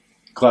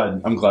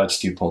 I'm glad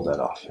Stu pulled that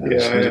off. It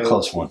was a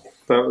close one.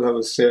 That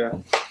was, yeah,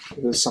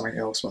 it was something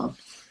else, man.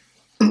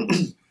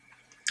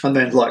 And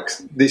then, like,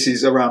 this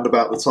is around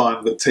about the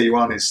time that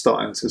T1 is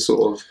starting to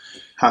sort of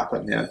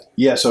happen, yeah?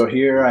 Yeah, so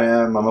here I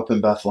am. I'm up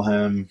in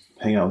Bethlehem,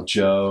 hanging out with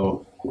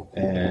Joe,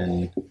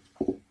 and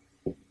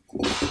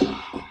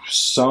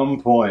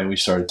some point we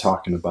started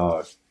talking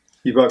about.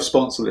 You both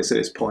sponsorless at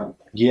this point.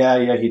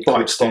 Yeah, he Bike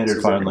quit Standard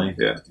sponsors, finally.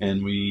 yeah.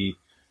 And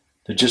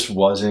there just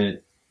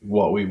wasn't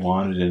what we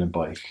wanted in a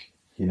bike.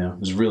 You know, it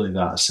was really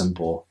that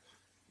simple.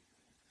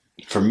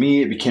 For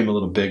me, it became a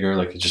little bigger.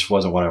 Like, it just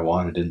wasn't what I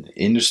wanted in the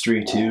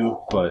industry too.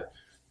 But,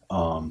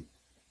 you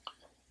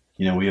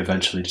know, we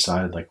eventually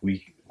decided like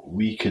we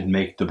we could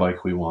make the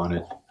bike we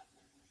wanted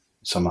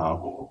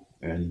somehow.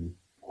 And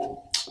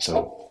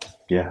so,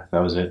 yeah, that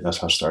was it. That's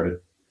how it started.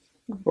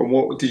 And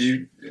what did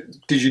you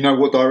know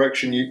what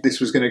direction this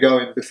was going to go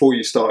in before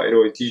you started,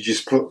 or did you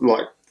just put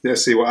like,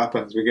 let's see what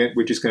happens?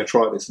 We're just going to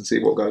try this and see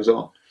what goes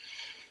on.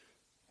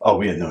 Oh,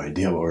 we had no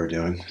idea what we were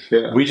doing.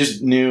 Yeah, we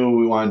just knew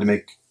we wanted to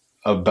make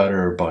a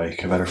better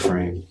bike, a better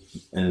frame,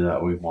 and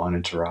that we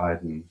wanted to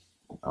ride,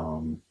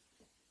 and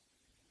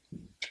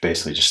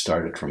basically just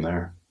started from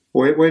there.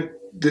 Where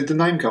did the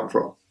name come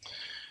from?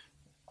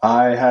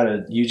 I had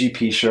a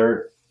UGP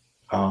shirt,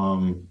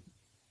 and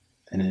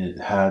it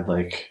had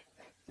like,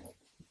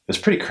 it was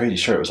a pretty crazy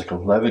shirt. It was like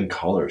 11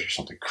 colors or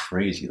something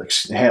crazy, like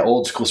it had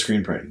old school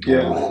screen print.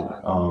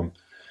 Yeah.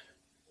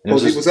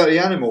 Was that the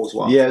animals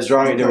one? Yeah, it's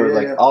drawing.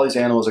 All these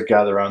animals are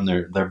gathered around.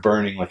 They're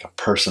burning like a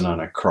person on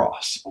a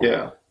cross.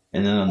 Yeah.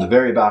 And then on the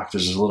very back,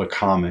 there's this little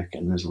comic,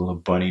 and there's a little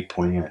bunny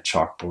pointing at a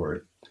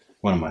chalkboard.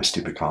 One of my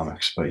stupid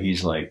comics, but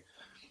he's like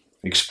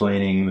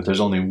explaining that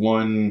there's only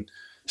one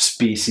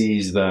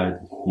species that,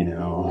 you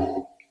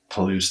know,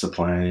 pollutes the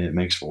planet,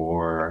 makes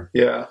war.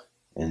 Yeah.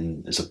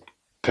 And there's a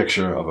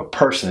picture of a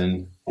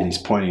person, and he's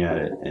pointing at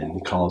it, and he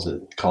calls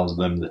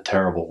them the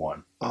terrible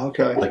one.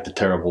 Okay. Like the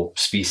terrible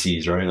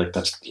species, right? Like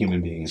that's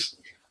human beings.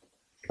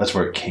 That's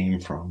where it came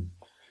from.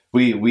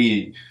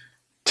 We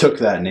took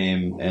that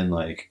name and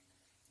like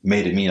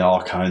made it mean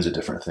all kinds of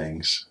different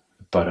things.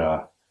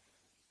 But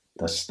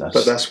that's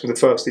the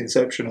first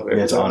inception of it.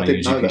 Yeah, it's on a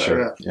UGP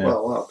shirt. Yeah.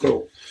 Wow,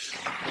 cool.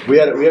 We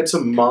had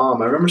some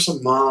mom. I remember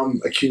some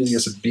mom accusing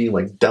us of being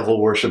like devil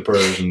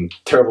worshippers, and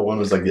terrible one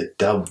was like the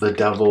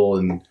devil.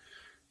 And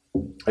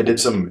I did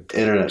some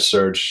internet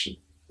search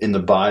in the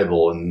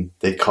Bible, and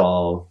they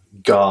call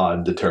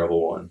God the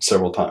terrible one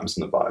several times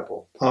in the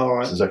Bible. All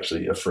right. This is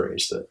actually a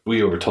phrase that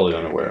we were totally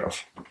unaware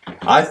of.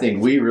 I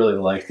think we really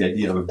liked the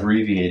idea of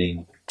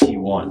abbreviating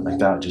T1. Like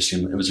that just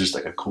seemed, it was just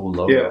like a cool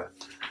logo. Yeah.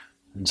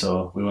 And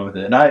so we went with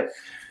it. And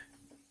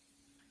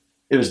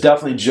it was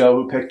definitely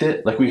Joe who picked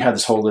it. Like we had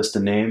this whole list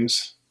of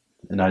names,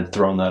 and I'd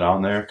thrown that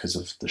on there because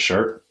of the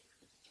shirt.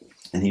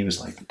 And he was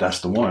like,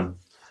 that's the one.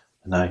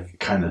 And I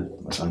kind of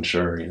was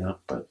unsure, you know,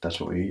 but that's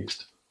what we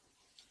used.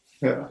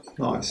 Yeah,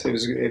 nice. It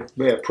was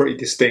pretty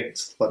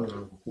distinct. Like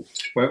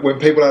when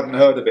people hadn't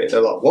heard of it, they're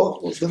like,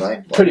 "What? What's the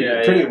name?" Like,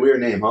 pretty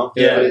weird name, huh?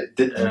 Yeah, but it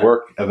didn't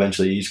work.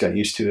 Eventually, you just got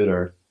used to it.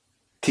 Or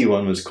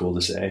T1 was cool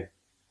to say.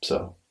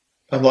 So,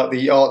 and like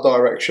the art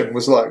direction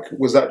was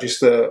that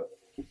just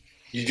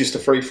a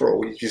free for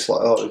all? You just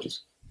like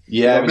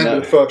yeah. I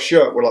remember the first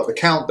shirt were like the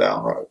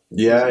countdown, right?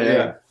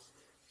 Yeah.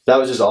 That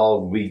was just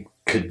all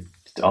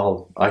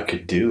I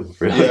could do,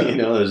 really. Yeah. You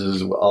know, this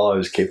is all I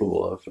was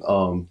capable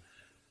of.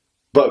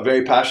 But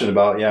very passionate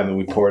about, I mean,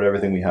 we poured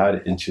everything we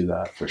had into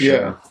that for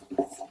sure.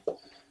 Yeah.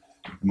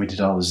 We did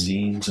all the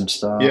zines and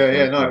stuff.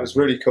 Yeah, no, it was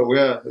really cool,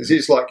 yeah.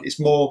 It's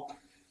more,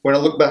 when I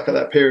look back at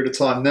that period of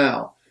time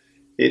now,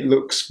 it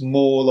looks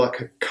more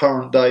like a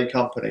current day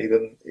company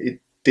than it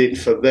did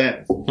for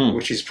them,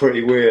 which is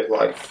pretty weird,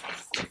 like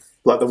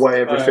the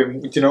way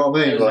everything, do you know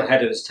what I mean? It was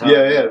ahead of its time.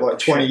 Yeah, like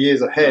 20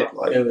 years ahead.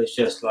 Like, it was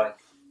just like,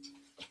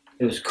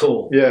 it was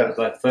cool. Yeah.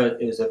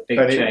 It was a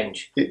big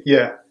change.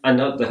 Yeah. And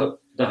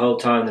the whole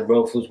time the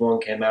Rofels one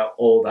came out,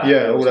 all that.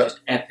 Yeah, it was all that. just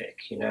epic,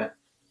 you know.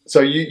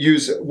 So you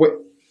use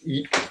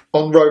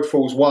on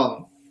Rofels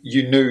 1,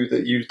 you knew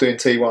that you were doing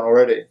T1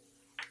 already.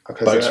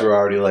 Bikes were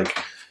already like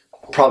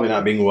probably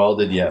not being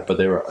welded yet, but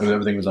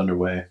everything was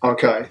underway.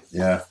 Okay.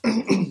 Yeah.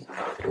 And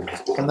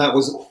that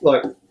was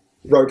like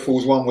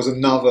Rofels 1 was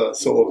another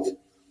sort of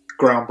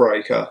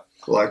groundbreaker.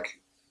 Like,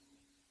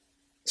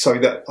 so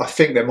that I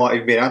think there might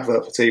even be an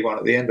advert for T1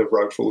 at the end of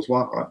Rofels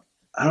 1, right?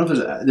 I don't know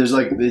if there's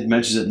like, it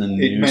mentions it in the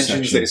news section. It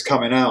mentions that it's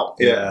coming out.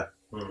 Yeah.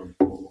 Mm.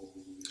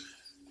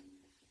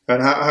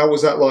 And how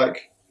was that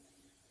like?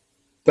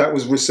 That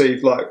was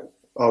received, like,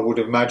 I would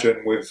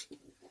imagine, with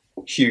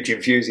huge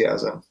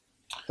enthusiasm.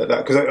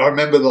 Because I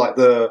remember like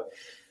the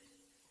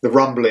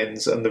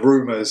rumblings and the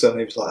rumours, and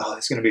it was like, oh,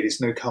 there's going to be this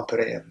new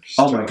company. And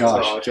oh my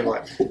gosh. And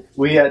like,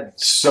 we had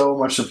so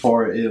much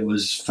support. It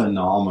was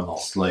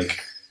phenomenal. Like,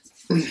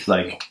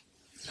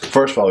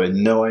 first of all, we had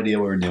no idea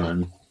what we were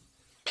doing.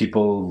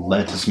 People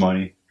lent us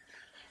money.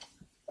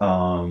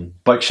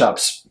 Bike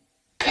shops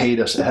paid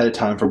us ahead of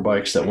time for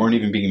bikes that weren't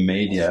even being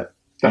made yet.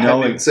 I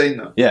hadn't even seen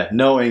them. Yeah,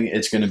 knowing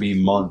it's going to be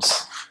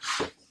months,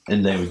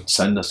 and they would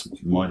send us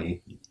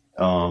money.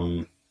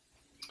 All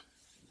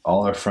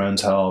our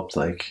friends helped.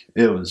 Like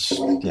it was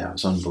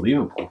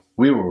unbelievable.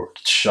 We were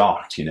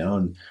shocked, you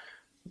know,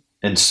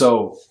 and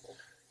so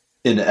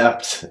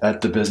inept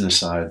at the business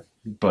side.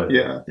 But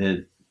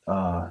it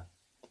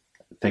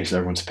thanks to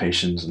everyone's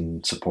patience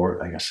and support,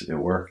 I guess it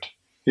worked.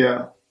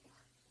 Yeah.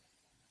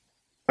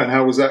 And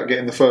how was that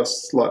getting the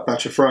first like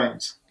batch of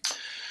frames?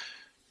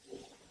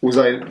 What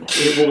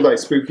were they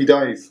Spooky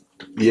Dave?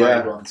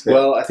 Yeah. Runs,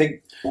 Well, I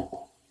think.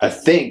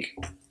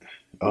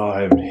 Oh,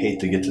 I would hate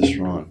to get this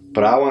wrong,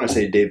 but I want to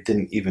say Dave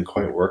didn't even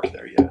quite work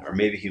there yet, or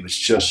maybe he was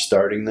just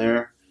starting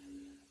there.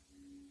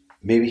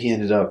 Maybe he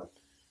ended up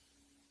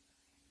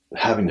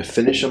having to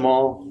finish them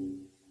all.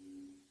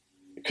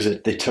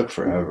 because they took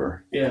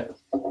forever. Yeah.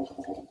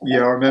 Yeah,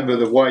 I remember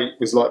the wait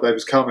was like they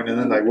was coming and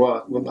then they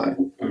weren't they?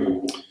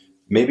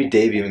 Maybe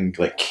Dave even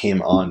like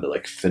came on to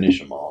like finish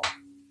them all.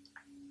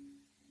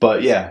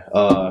 But yeah,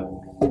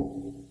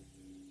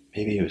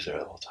 maybe he was there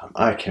the whole time.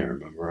 I can't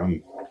remember.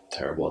 I'm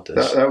terrible at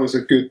this. That was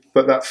a good,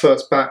 but that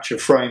first batch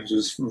of frames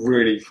was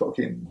really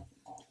fucking,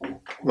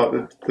 like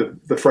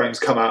the frames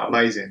come out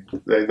amazing.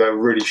 They were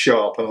really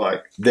sharp and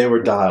like. They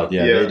were dialed,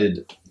 yeah. They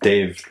did,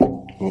 Dave,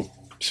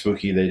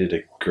 Spooky, they did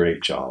a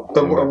great job.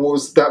 But what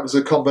was that? Was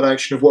a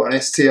combination of what, an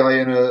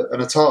STA and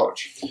a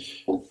Taj?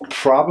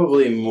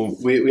 Probably,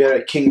 we had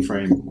a King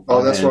frame.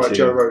 Oh, that's right, too.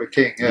 Joe wrote a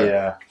King,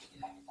 Yeah.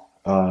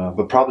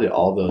 But probably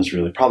all those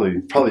really,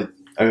 probably.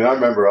 I mean, I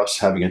remember us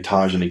having a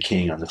Taj and a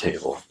King on the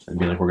table and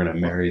being like, we're going to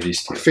marry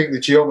these two. I think the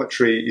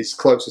geometry is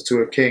closer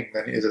to a King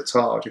than it is a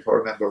Taj, if I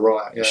remember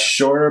right. Yeah.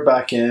 Shorter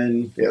back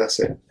end. Yeah, that's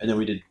it. And then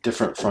we did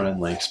different front end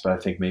lengths, but I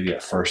think maybe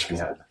at first we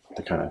had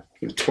the kind of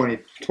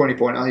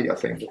 20.8, I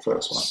think, the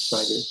first one,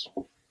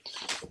 maybe.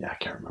 Yeah, I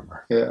can't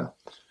remember. Yeah.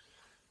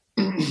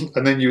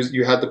 And then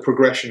you had the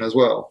progression as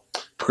well.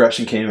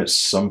 Progression came at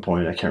some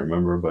point, I can't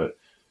remember, but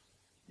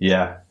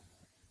yeah,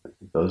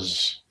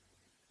 those.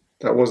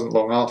 That wasn't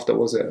long after,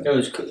 was it? It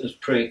was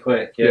pretty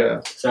quick,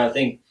 yeah. So I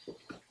think,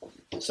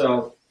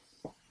 the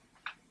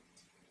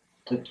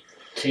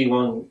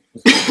T1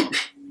 was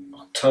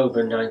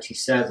October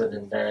 97,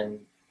 and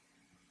then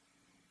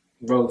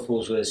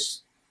Roadfalls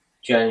was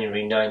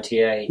January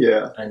 98.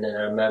 Yeah. And then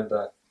I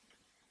remember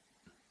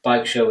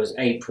Bike Show was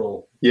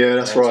April. Yeah,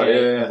 that's right,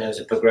 yeah. And there was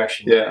a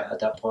progression at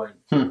that point.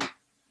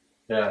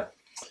 Yeah.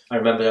 I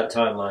remember that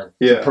timeline.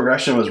 Yeah. The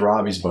progression was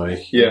Robbie's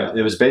bike. Yeah.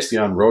 It was basically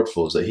on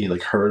Roadfalls that he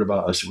like heard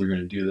about us. We were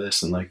going to do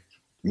this and like,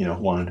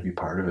 wanted to be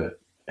part of it.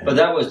 And but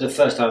that was the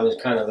first time it was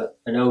kind of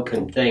an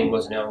open thing,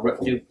 wasn't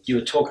it? You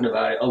were talking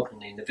about it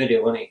openly in the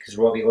video, wasn't it? Because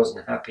Robbie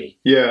wasn't happy.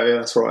 Yeah,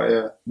 that's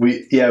right,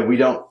 yeah. We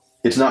don't,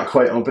 it's not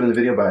quite open in the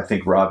video, but I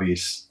think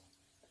Robbie's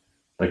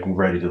like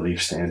ready to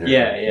leave Standard.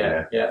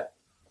 Yeah.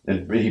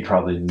 And he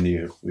probably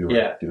knew we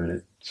were doing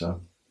it,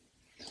 so.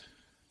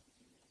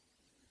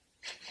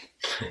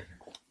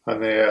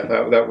 And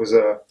that was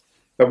a.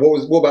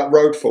 What about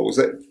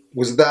Roadfalls?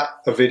 Was that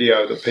a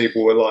video that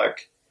people were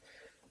like,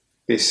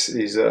 "This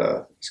is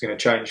going to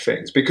change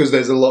things"? Because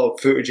there's a lot of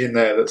footage in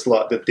there that's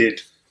like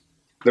that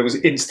was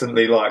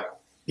instantly like,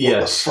 "What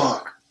the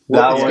fuck?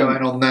 What is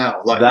going on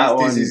now? Like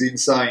this is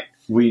insane."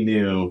 We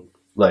knew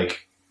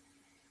like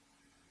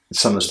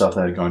some of the stuff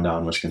that had gone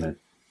down was going to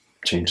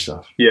change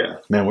stuff. Yeah,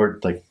 man, we're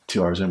like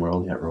 2 hours in. We're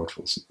only at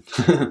Roadfalls.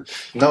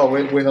 No,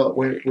 we're not.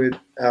 We're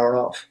hour and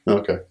a half.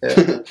 Okay.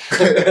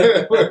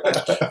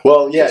 Yeah.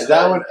 Well, yeah,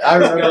 that one I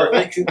remember.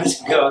 This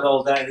is going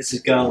all day. This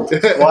is going.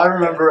 Well, I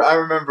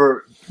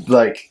remember,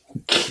 like,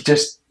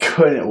 just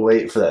couldn't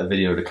wait for that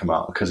video to come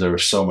out because there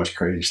was so much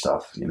crazy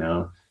stuff.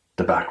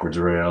 The backwards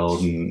rail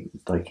and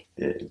like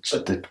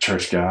the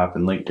church gap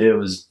and like it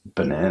was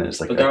bananas.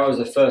 Like, but that was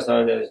the first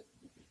time there was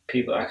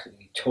people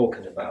actually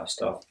talking about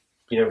stuff.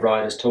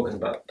 Riders talking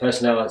about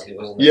personality,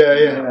 wasn't it?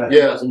 Yeah.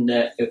 It wasn't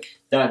that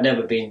had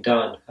never been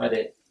done, had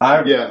it? I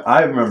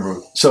remember.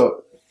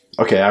 So,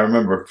 okay, I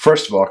remember.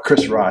 First of all,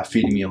 Chris Rye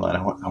feeding me a line.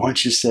 I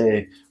want you to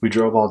say we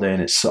drove all day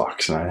and it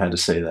sucks, and I had to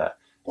say that.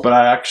 But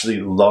I actually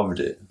loved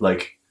it.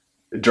 Like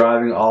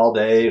driving all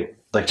day,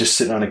 like just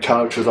sitting on a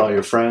couch with all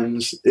your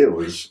friends. It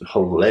was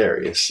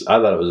hilarious.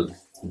 I thought it was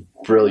a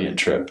brilliant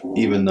trip,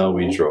 even though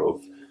we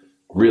drove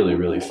really,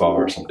 really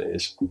far some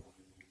days.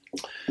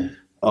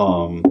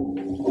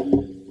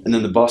 And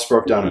then the bus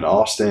broke down in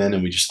Austin,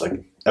 and we just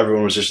like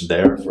everyone was just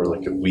there for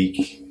like a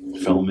week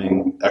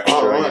filming extra.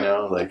 Oh,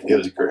 right. Like it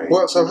was great.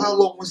 Well, so how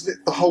long was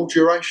the whole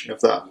duration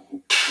of that?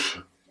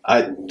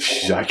 I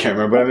can't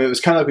remember. I mean, it was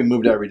kind of like we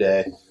moved every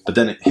day, but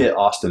then it hit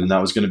Austin, and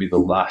that was going to be the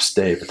last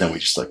day. But then we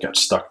just like got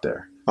stuck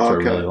there for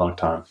a really long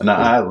time. And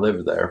I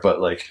lived there, but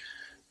like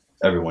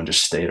everyone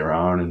just stayed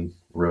around and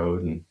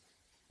rode, and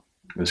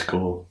it was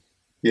cool.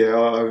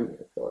 Yeah,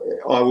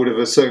 I would have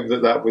assumed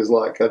that was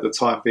like at the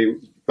time,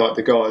 like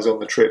the guys on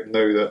the trip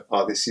knew that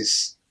this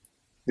is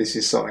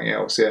something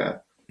else. Yeah,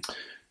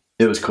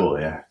 it was cool.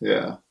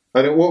 Yeah.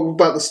 And what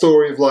about the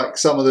story of like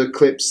some of the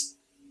clips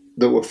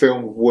that were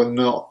filmed were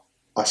not?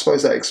 I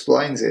suppose that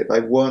explains it.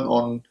 They weren't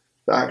on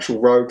the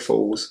actual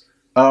Roadfalls.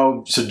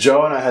 Oh, so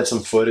Joe and I had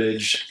some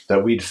footage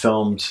that we'd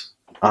filmed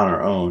on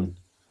our own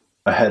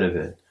ahead of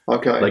it.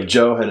 Okay. Like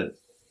Joe had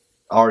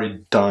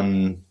already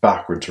done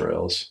backwards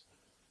rails.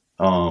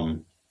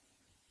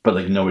 But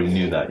like nobody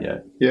knew that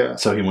yet. Yeah.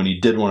 So when he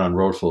did one on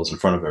Roadfalls in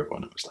front of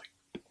everyone, it was like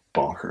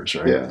bonkers,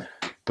 right? Yeah.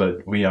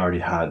 But we already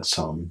had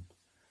some.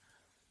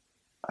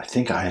 I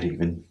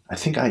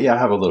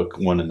have a little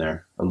one in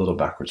there, a little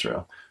backwards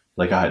rail.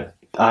 Like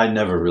I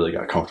never really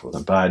got comfortable with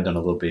them, but I had done a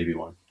little baby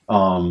one.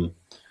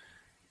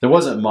 There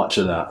wasn't much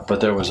of that,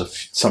 but there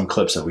was some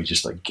clips that we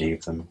just like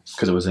gave them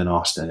because it was in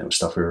Austin. It was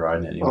stuff we were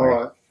riding anyway. All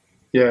right.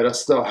 Yeah,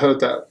 I heard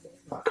that.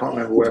 I can't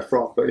remember where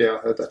from, but yeah, I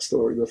heard that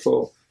story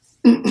before.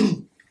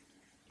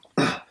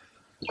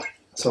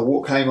 So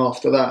what came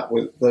after that?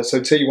 So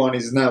T1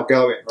 is now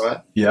going, right?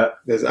 Yeah.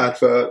 There's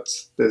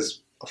adverts.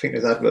 There's I think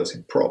there's adverts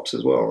in Props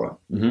as well, right?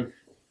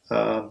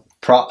 Mm-hmm.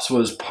 Props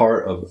was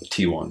part of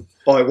T1.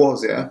 Oh, it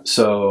was, yeah.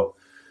 So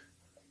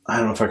I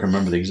don't know if I can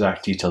remember the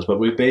exact details, but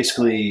we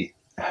basically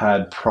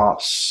had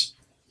Props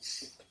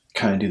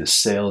kind of do the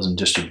sales and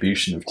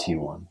distribution of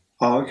T1.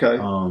 Oh, okay.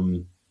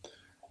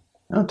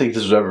 I don't think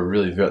this was ever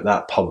really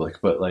that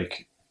public, but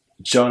like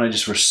Joe and I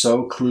just were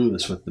so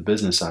clueless with the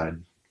business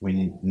side.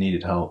 We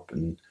needed help,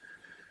 and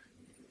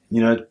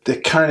you know,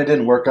 it kind of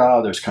didn't work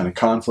out. There's kind of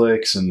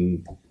conflicts,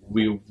 and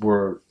we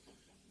were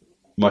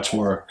much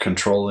more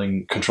control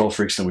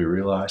freaks than we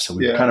realized. So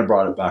we kind of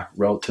brought it back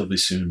relatively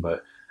soon.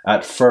 But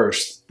at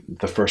first,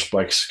 the first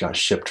bikes got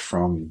shipped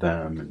from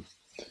them. And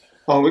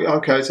oh,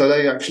 okay. So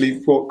they actually,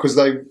 because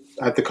they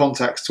had the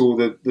contacts to all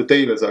the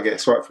dealers, I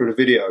guess, right, through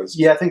the videos.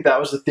 Yeah, I think that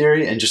was the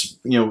theory. And just,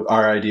 you know,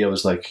 our idea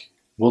was like,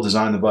 we'll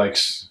design the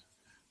bikes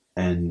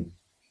and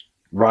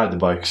ride the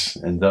bikes,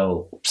 and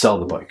they'll sell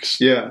the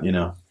bikes. Yeah. You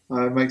know?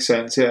 It makes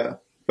sense, yeah.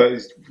 But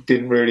it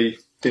didn't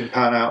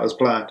pan out as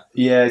planned.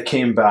 Yeah, it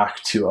came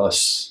back to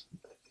us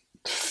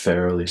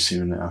fairly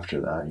soon after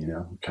that, you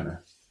know, kind of.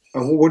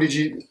 And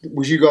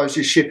was you guys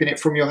just shipping it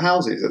from your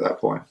houses at that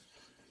point?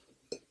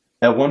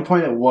 At one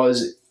point it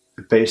was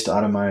based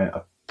out of my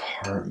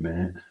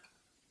apartment.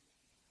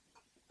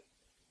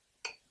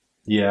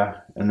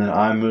 Yeah, and then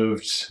I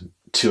moved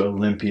to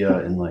Olympia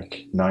in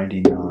like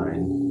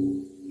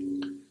 99,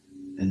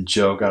 and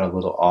Joe got a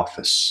little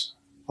office.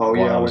 Oh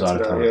yeah, I was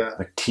out of town,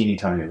 like teeny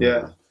tiny.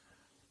 Yeah.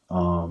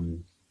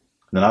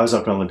 Then I was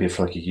up in Olympia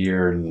for like a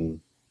year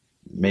and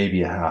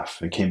maybe a half,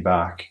 and came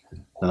back.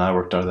 Then I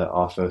worked out of that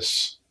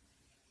office.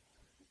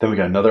 Then we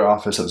got another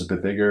office that was a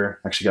bit bigger.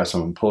 Actually got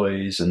some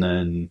employees, and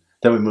then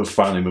we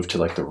finally moved to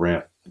like the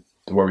ramp,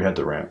 where we had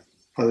the ramp.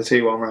 Oh, the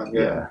T1 ramp,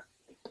 yeah.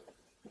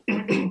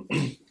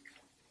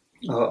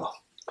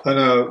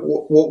 And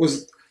what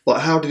was,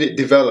 like, how did it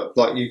develop?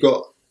 Like,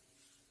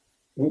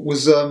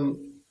 was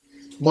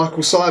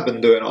Michael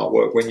Seibern doing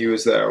artwork when you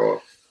was there,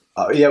 or?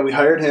 Yeah, we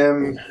hired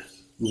him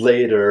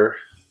later.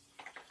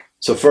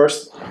 So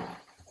first,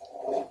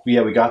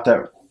 we got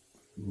that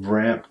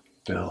ramp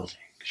building.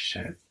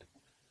 Shit.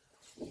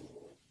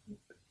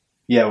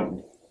 Yeah,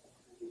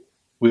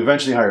 we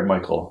eventually hired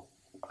Michael.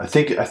 I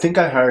think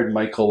I hired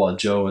Michael while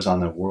Joe was on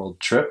the world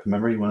trip.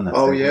 Remember, he went on that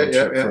world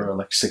trip for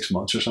like 6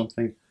 months or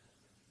something.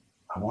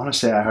 I want to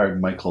say I hired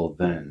Michael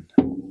then.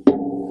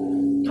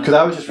 Because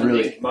I was just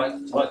really...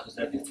 Michael's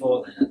there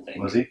before then, I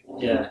think. Was he?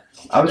 Yeah.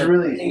 I think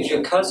it was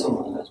your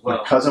cousin as well.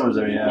 My cousin was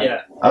there, yeah.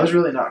 Yeah. I was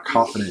really not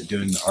confident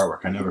doing the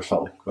artwork. I never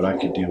felt like what I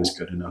could do was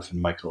good enough,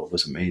 and Michael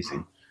was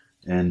amazing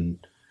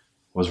and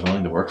was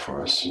willing to work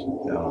for us.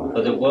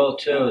 But the world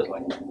tour was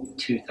like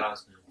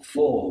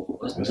 2004,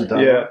 wasn't it?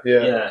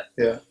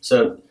 Yeah.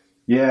 So...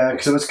 Yeah,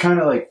 because it was kind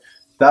of like...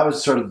 That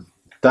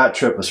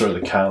trip was sort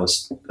of the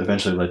catalyst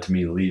eventually led to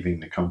me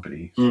leaving the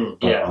company.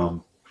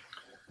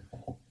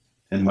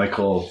 And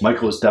Michael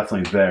was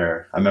definitely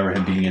there. I remember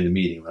him being in the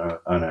meeting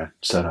when I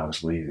said I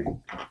was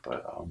leaving.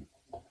 But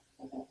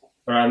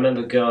I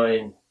remember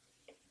going,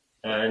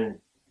 and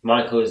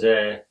Michael was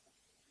there,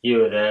 you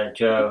were there,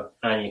 Joe,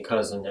 and your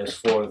cousin. There was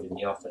 4 of you in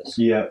the office.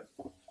 Yeah.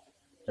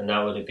 And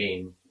that would have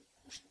been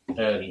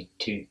early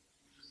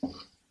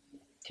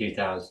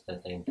 2000, I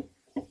think.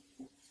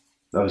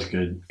 That was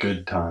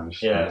good times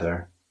right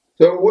there.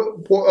 So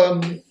what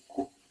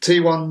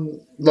T1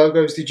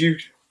 logos did you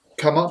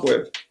come up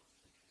with?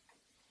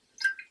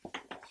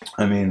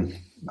 I mean,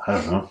 I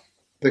don't know.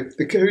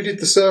 Who did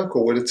the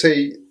circle with a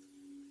T?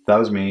 That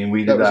was me, and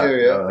we did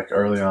that like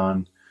early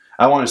on.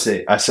 I want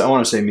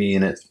to say me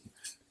in it,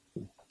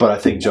 but I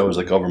think Joe was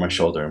like over my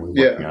shoulder and we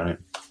were working on it.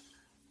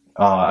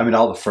 I mean,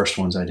 all the first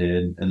ones I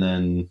did, and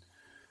then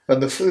I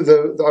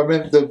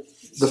remember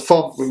the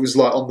font was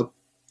like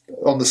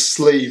on the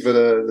sleeve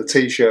of the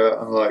t-shirt,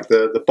 and like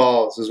the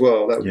bars as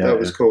well. That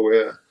was cool.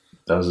 Yeah.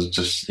 That was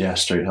just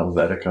straight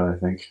Helvetica, I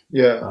think.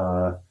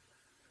 Yeah.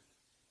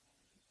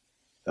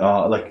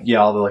 All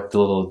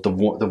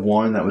the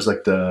one that was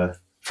like the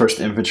first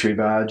infantry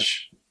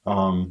badge.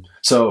 So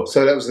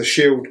that was the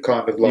shield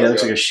kind of logo. Yeah, it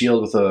looks like a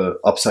shield with a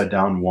upside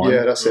down one.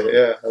 Yeah, that's it.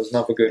 Yeah, that was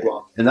another good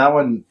one. And that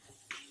one.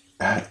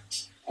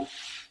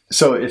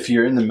 So if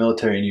you're in the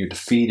military and you're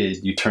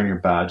defeated, you turn your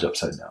badge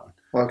upside down.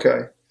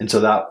 Okay. And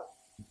so that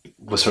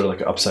was sort of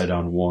like an upside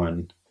down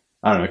one.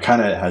 I don't know. It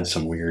kind of had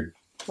some weird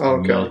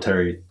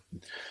military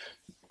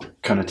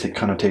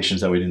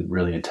connotations that we didn't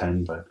really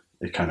intend, but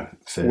it kind of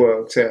fit.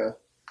 Worked, yeah.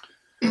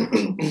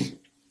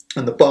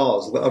 And the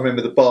bars, I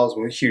remember the bars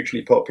were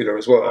hugely popular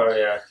as well. Oh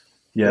yeah.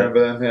 Yeah.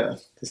 Remember them? Yeah.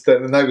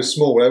 And they were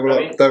small. They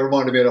were they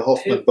reminded me of a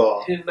Hoffman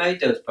bar. Who made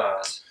those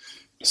bars?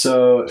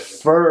 So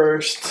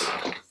first,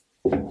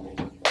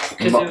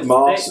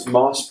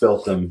 Moss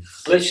built them.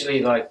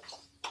 Literally like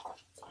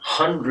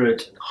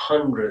hundreds and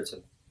hundreds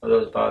of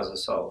those bars are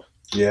sold.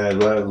 Yeah,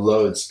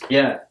 loads.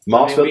 Yeah.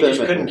 Moss built we them.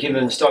 just couldn't keep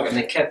them in stock, and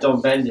they kept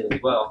on bending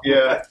as well.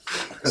 Yeah.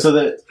 So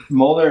that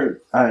Moeller,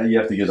 you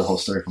have to get the whole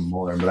story from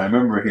Moeller, but I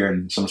remember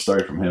hearing some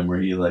story from him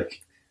where he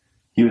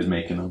was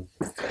making them,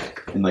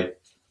 and like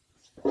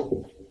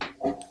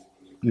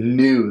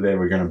knew they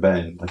were going to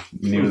bend. Like,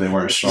 knew they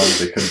weren't as strong as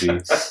they could be.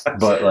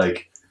 But,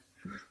 like,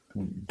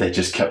 they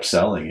just kept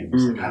selling. And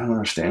it's like, I don't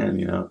understand,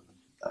 you know.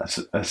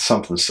 That's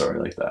something story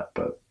like that.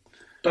 But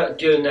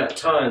during that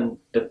time,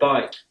 the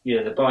bike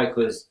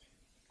was,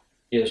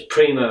 it was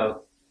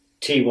primo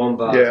T1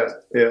 bars.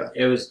 Yeah.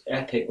 It was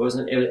epic,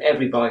 wasn't it?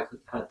 Every bike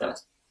had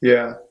that.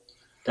 Yeah.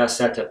 That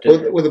setup.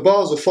 Well, the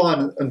bars were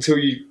fine until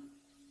you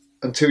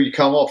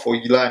come off or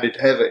you landed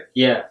heavy.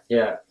 Yeah.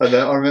 And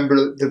then I remember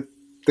the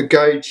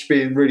gauge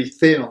being really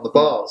thin on the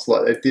bars.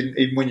 Like, they didn't,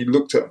 even when you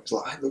looked at them, it was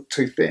like, they look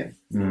too thin.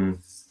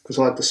 Because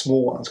I had the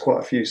small ones, quite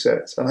a few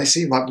sets, and they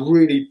seemed like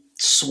really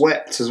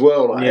swept as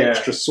well, like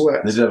extra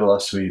swept. They did have a lot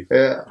of sweep.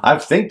 Yeah. I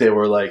think they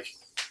were like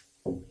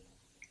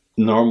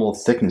normal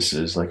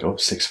thicknesses, like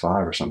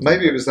 0.65 or something.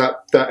 Maybe it was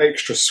that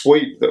extra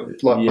sweep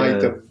that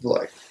made them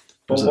like.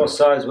 But what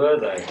size were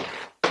they?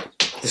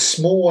 The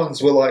small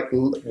ones were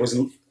was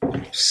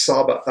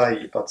sub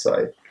 8, I'd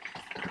say.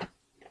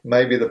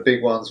 Maybe the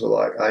big ones were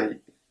like 8.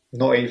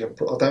 Not even.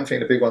 I don't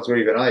think the big ones were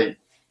even 8.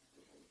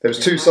 There was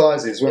 2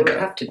 sizes, weren't there?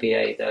 there? Would have to be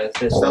 8 though.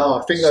 No,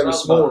 I think they were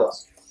smaller.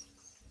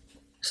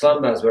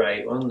 Slam bars were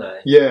 8, weren't they?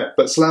 Yeah,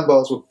 but slam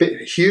bars were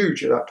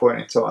huge at that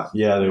point in time.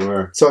 Yeah, they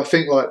were. So I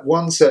think like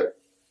one set,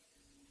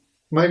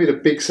 maybe the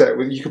big set,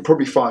 you could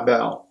probably find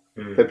out.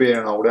 They're being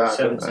an old ad.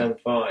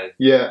 775.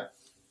 Yeah.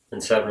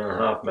 And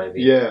 7.5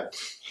 maybe. Yeah.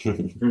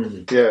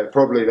 Yeah,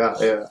 probably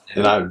that. Yeah.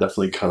 And I would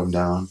definitely cut them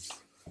down.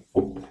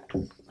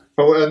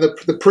 Oh, and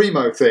the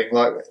primo thing,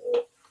 like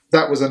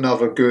that was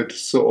another good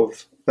sort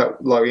of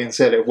that. Like Ian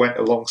said, it went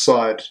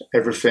alongside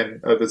everything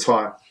at the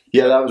time.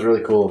 Yeah, that was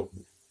really cool.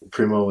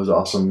 Primo was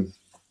awesome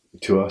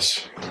to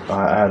us.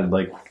 I had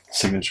like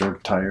signature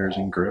tires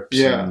and grips.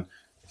 Yeah.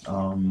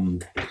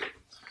 And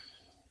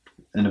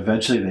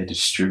eventually they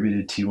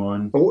distributed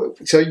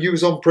T1. So you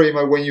was on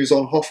Primo when you was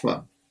on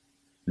Hoffman?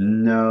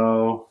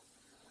 No.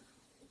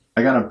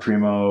 I got on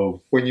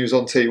Primo. When you was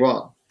on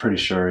T1? Pretty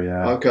sure,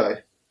 yeah.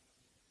 Okay.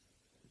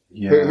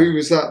 Yeah. Who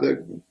was that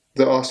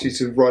asked you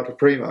to ride for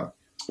Primo?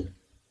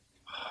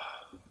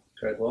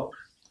 Greg what?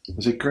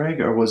 Was it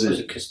Greg or was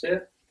it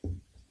Castillo?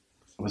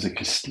 Was it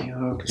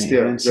Castillo?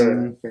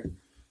 Castillo.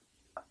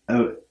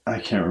 Oh, I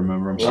can't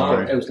remember. I'm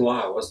sorry. It was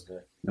La, wasn't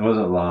it? It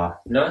wasn't La.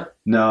 No?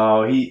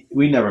 No,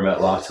 we never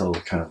met La till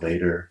kind of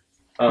later.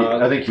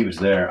 I think he was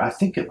there. I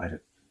think it might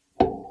have.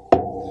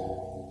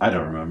 I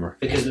don't remember.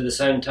 Because at the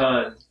same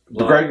time...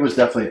 But Greg was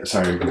definitely...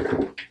 Sorry.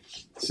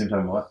 Same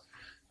time what?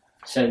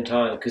 Same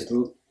time, because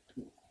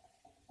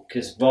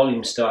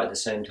volume started at the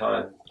same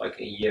time, like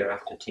a year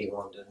after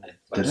T1, didn't it?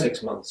 Like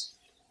 6 months.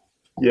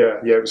 Yeah,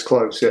 it was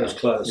close, yeah. It was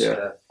close,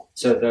 yeah.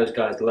 So those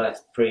guys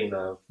left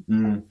Primo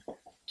to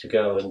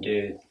go and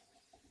do...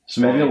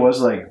 So maybe it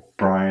was like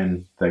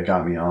Brian that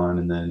got me on,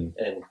 and then...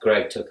 And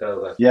Greg took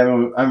over.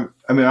 Yeah,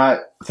 I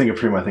think of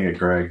Primo, I think of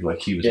Greg. Like,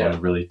 he was the one who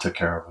really took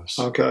care of us.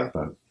 Okay.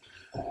 But,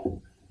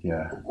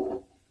 yeah.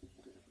 And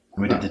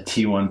we did the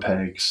T1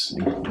 pegs.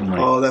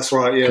 Oh, that's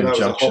right, yeah. That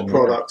was a hot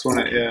product,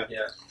 wasn't it?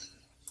 Yeah.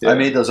 I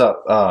made those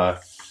up. I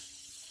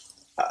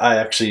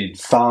actually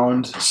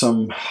found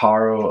some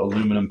Haro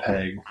aluminum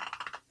peg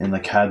and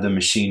like had them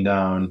machined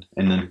down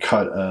and then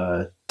cut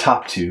a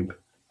top tube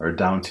or a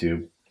down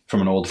tube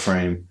from an old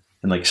frame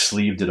and like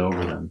sleeved it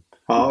over them.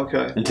 Oh,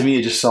 okay. And to me,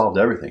 it just solved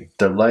everything.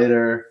 They're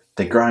lighter,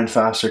 they grind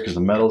faster because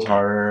the metal's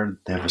harder,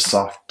 they have a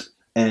soft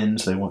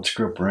end so they won't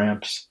screw up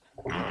ramps.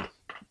 I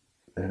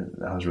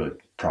was really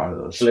proud of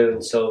those. Blue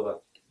and silver.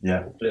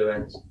 Yeah. Blue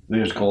ends.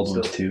 There's gold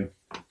ones too.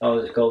 Oh,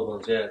 there's gold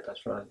ones, yeah,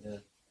 that's right,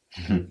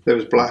 yeah. There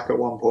was black at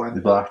one point.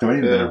 The black, there might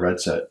even been a red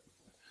set.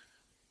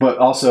 But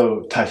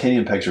also,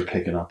 titanium pegs were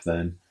picking up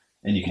then,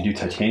 and you could do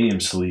titanium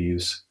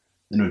sleeves,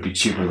 and it would be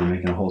cheaper than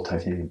making a whole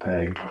titanium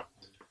peg.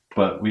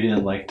 But we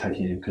didn't like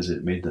titanium because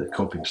it made the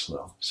coping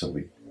slow, so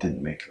we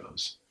didn't make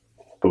those.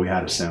 But we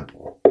had a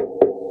sample.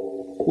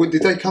 Well,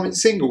 did they come in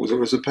singles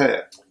or as a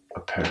pair?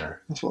 A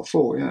pair. That's what I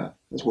thought, yeah.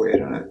 That's weird,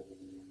 isn't it?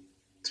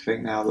 To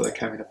think now that they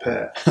came in a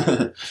pair.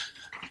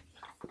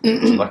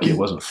 Lucky it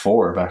wasn't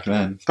 4 back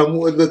then. And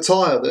what, the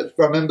tyre,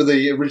 I remember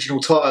the original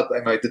tyre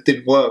they made that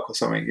didn't work or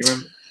something. You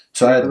remember?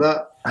 So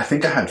that? I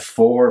think I had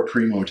 4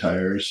 Primo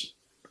tires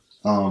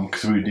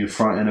because we would do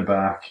front and a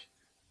back.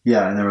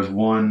 Yeah, and there was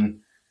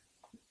one.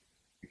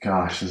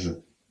 Gosh, this is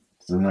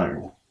not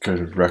a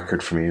good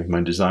record for me of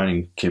my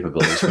designing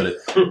capabilities, but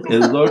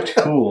it looked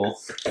cool.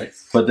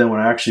 But then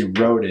when I actually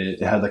rode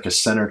it, it had like a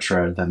center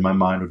tread that in my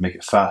mind would make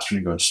it faster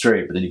than going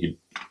straight, but then you could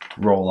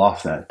roll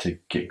off that to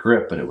get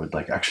grip, but it would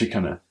like actually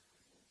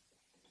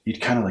you'd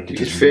kind of like it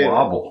just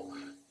wobble.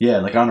 Yeah,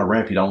 like on a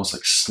ramp, you'd almost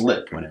like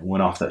slip when it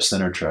went off that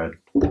center tread.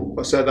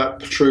 So that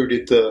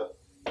protruded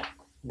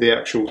the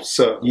actual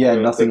circle. Yeah,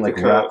 nothing like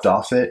wrapped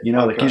off it. You know,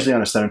 Okay. like usually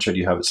on a center tread,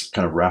 you have it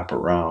kind of wrap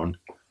around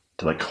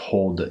to like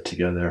hold it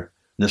together.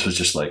 And this was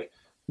just like,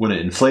 when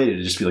it inflated,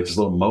 it'd just be like this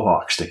little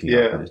mohawk sticking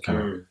up. And it kind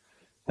of,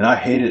 and I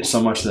hated it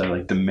so much that I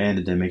like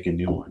demanded they make a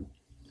new one.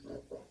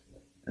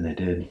 And they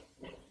did.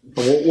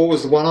 And what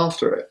was the one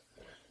after it?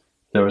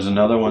 There was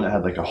another one that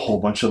had like a whole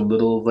bunch of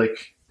little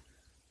like...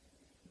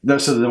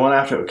 So the one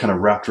after it kind of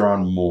wrapped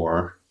around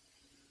more.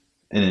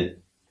 And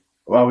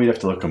well, we'd have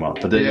to look them up,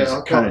 but they're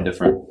just kind of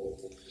different.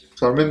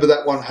 So I remember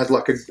that one had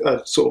like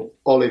a sort of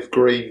olive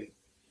green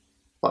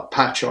like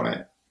patch on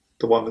it.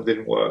 The one that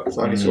didn't work.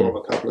 I only saw them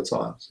a couple of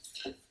times.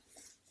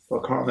 But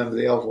I can't remember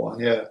the other one.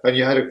 Yeah, and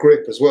you had a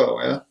grip as well.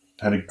 Yeah,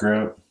 had a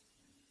grip.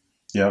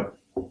 Yep.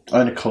 I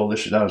had a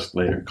coalition. That was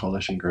later.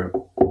 Coalition grip.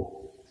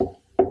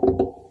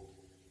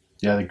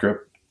 Yeah, the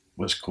grip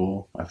was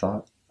cool. I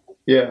thought.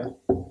 Yeah,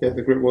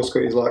 the grip was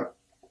good. It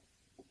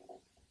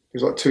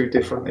was like two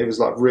different. It was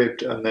like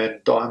ribbed and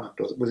then diamond.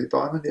 Was it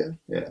diamond?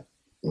 Yeah.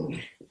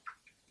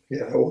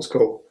 Yeah, that was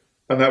cool,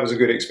 and that was a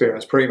good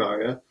experience. Primo,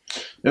 yeah.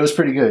 It was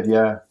pretty good.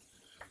 Yeah.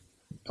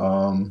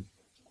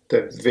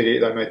 They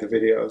made the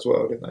video as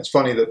well, didn't they? It's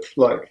funny that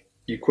like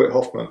you quit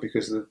Hoffman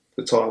because of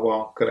the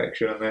Taiwan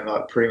connection, and then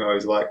like Primo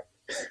is like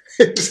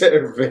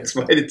everything's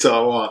made in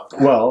Taiwan.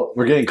 Well,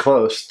 we're getting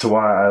close to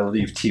why I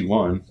leave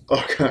T1.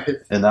 Okay.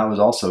 And that was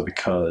also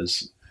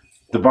because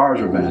the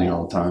bars were banning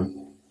all the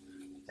time.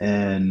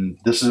 And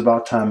this is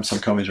about time some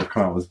companies were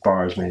coming out with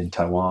bars made in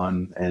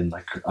Taiwan. And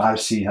like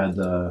Odyssey had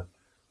the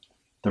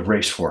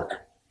race fork.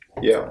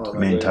 Yeah.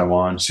 Made in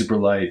Taiwan. Super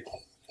light,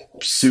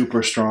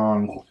 super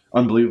strong,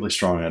 unbelievably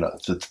strong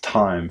at the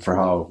time for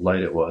how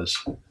light it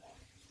was.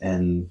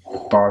 And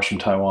bars from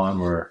Taiwan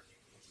were,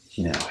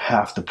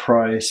 half the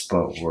price,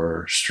 but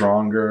were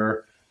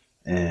stronger.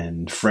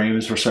 And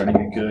frames were starting to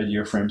get good.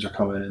 Your frames were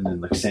coming in,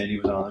 and like Sandy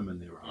was on them,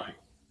 and they were like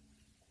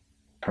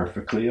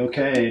perfectly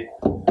okay.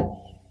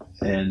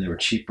 And they were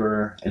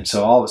cheaper. And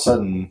so all of a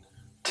sudden,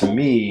 to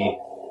me,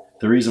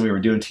 the reason we were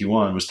doing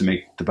T1 was to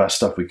make the best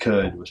stuff we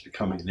could was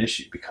becoming an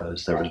issue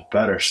because there was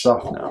better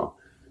stuff now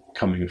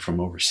coming from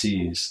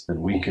overseas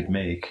than we could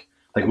make.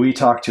 Like we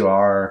talked to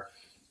our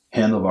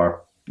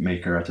handlebar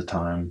maker at the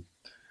time,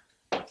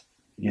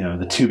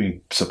 the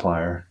tubing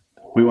supplier.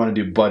 We want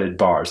to do butted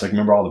bars. Like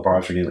remember all the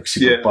bars were getting like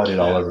super butted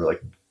all over,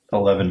 like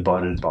 11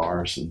 butted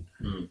bars. And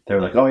they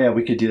were like, oh yeah,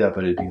 we could do that,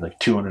 but it'd be like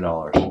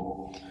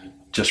 $200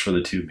 just for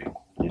the tubing,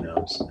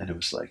 And it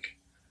was like,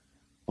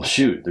 well,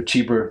 shoot, they're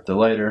cheaper, they're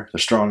lighter, they're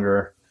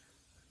stronger.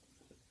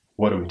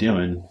 What are we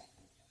doing?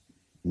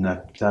 And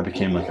that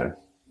became like a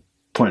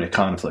point of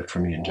conflict for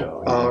me and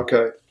Joe. Oh,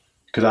 okay.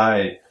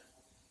 Because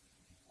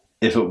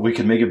if we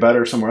could make it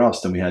better somewhere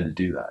else, then we had to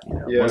do that.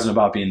 It wasn't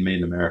about being made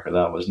in America.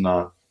 That was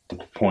not the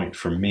point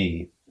for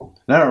me.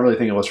 And I don't really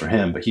think it was for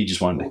him, but he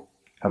just wanted to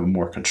have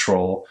more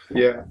control.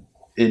 Yeah.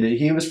 And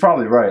he was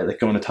probably right. Like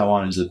going to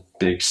Taiwan is a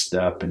big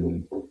step,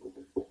 and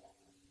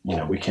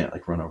we can't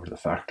like run over to the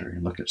factory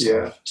and look at stuff.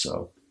 Yeah.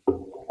 So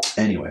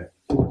anyway,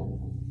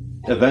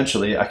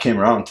 eventually I came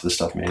around to the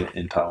stuff made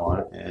in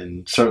Taiwan,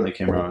 and certainly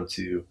came around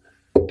to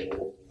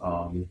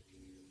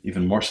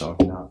even more so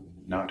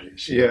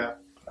nowadays. Yeah.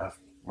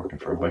 Working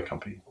for a bike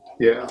company.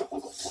 Yeah.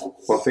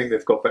 Well, I think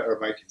they've got better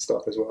at making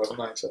stuff as well,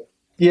 haven't they? So.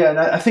 Yeah, and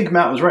I think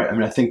Matt was right. I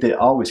mean, I think they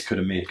always could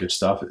have made good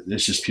stuff.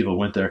 It's just people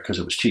went there because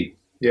it was cheap.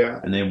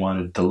 Yeah. And they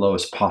wanted the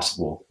lowest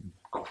possible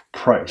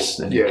price.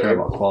 They didn't care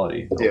about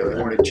quality. Yeah,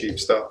 they wanted cheap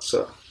stuff,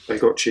 so they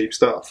got cheap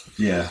stuff.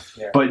 Yeah.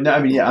 But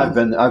I mean, I've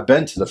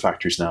been to the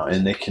factories now,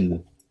 and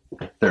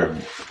they're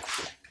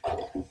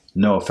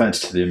no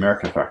offense to the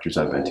American factories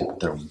I've been to, but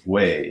they're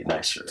way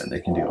nicer, and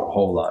they can do a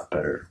whole lot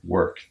better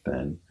work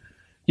than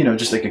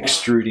just like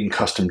extruding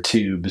custom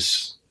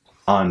tubes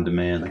on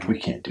demand. Like we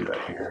can't do that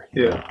here.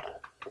 Yeah.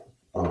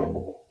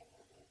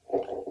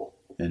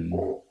 And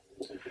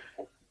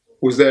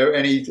was there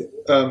any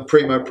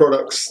Primo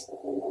products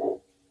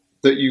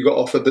that you got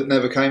offered that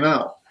never came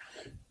out?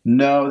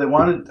 No, they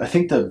wanted. I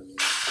think the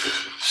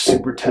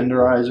super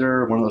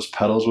tenderizer, one of those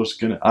pedals was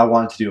I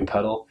wanted to do a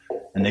pedal,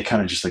 and they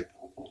kind of just like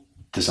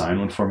designed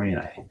one for me, and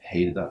I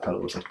hated that pedal.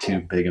 It was like too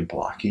big and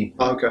blocky.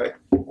 Okay.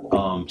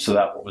 So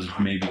that was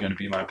maybe going to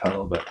be my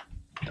pedal, but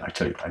I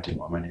tell you, I didn't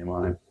want my name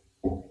on it.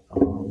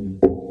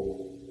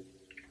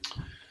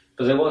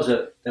 But there was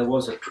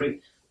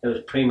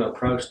Primo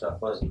Pro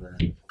stuff, wasn't there?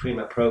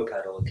 Primo Pro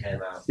pedal that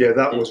came out. Yeah,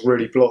 that was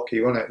really blocky,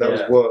 wasn't it? That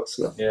was worse.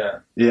 Yeah.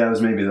 Yeah, it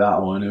was maybe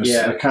that one. It was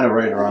kind of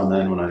right around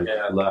then when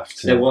I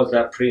left. There was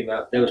that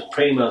Primo. There was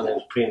Primo and there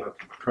was Primo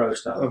Pro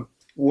stuff.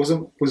 Was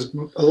a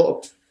lot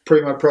of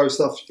Primo Pro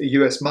stuff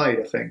US made,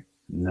 I think?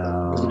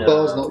 No. Was the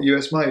bars not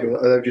US made, or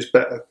are they just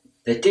better?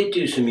 They did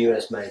do some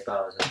US made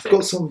bars, I think. I've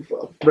got some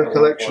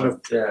recollection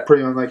of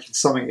Primo making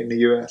something in the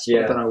US,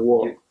 but I don't know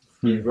what.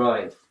 You're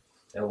right.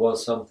 There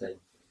was something.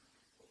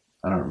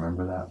 I don't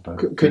remember that,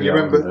 but can you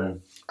remember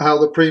how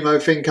the Primo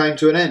thing came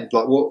to an end?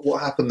 Like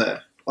what happened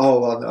there?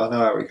 Oh, I know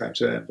how it came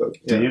to an end, but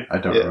do you? I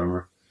don't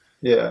remember.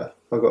 Yeah,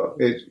 I got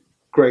it.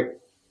 Greg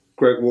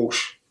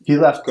Walsh. He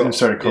left and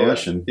started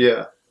Coalition.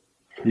 Yeah.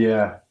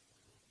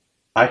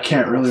 I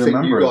can't really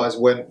remember. You guys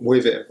went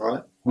with it,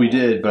 right? We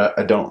did, but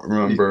I don't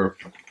remember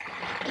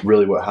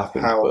really what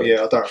happened. I don't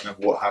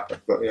remember what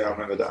happened, but I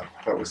remember that.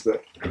 That was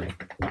that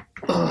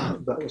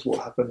was what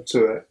happened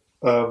to it.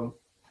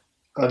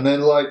 And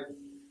then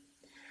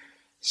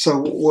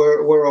so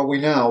where are we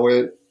now?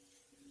 I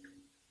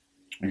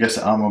guess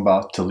I'm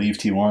about to leave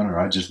T1, or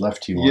I just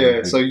left T1.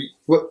 Yeah. So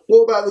what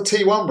about the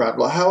T1 ramp?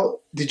 Like, how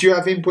did you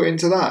have input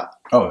into that?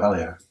 Oh hell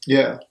yeah.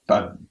 Yeah.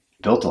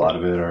 built a lot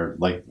of it, or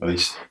like at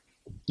least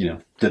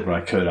did what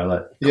I could. I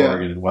let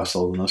Corrigan and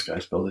Wessel and those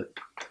guys build it.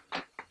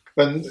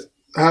 And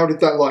how did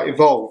that like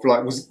evolve?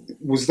 Like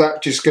was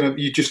that just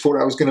you just thought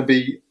that was gonna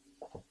be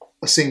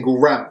a single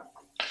ramp,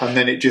 and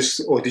then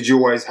or did you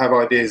always have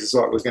ideas as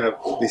like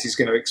this is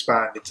gonna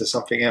expand into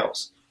something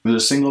else? It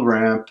was a single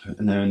ramp,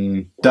 and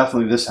then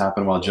definitely this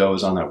happened while Joe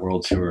was on that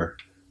world tour.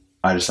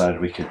 I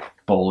decided we could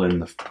bowl in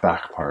the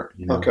back part.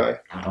 Okay.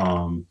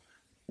 And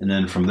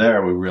then from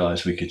there we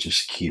realized we could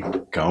just keep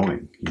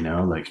going.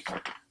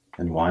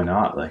 And why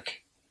not?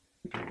 Like,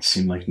 it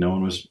seemed like no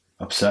one was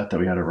upset that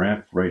we had a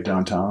ramp right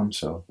downtown,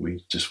 so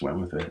we just went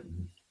with it.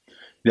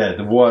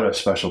 Yeah, what a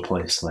special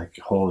place! Like,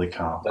 holy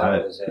cow!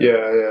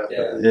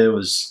 It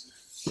was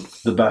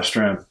the best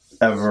ramp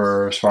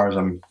ever, as far as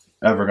I'm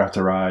ever got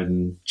to ride,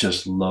 and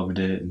just loved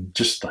it. And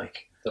just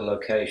like the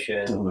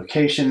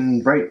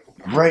location,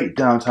 right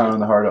downtown in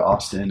the heart of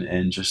Austin,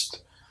 and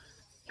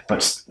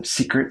but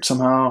secret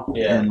somehow.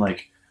 Yeah. And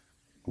like,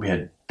 we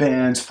had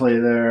bands play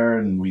there,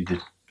 and we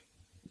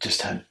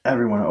just had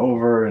everyone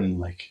over, and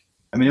like,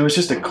 I mean, it was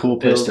just a cool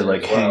place to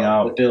like hang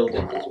out. The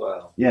building as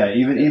well. Yeah,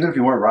 even if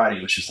you weren't riding,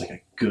 it was just like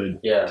a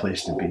good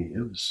place to be.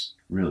 It was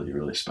really,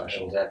 really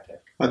special. It was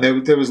epic. And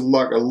there was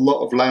like a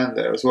lot of land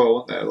there as well,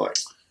 wasn't there? Like,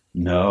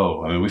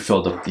 no, I mean, we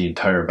filled up the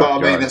entire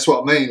backyard. But I mean, that's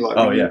what I mean. Like,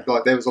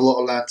 like there was a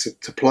lot of land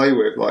to play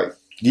with. Like,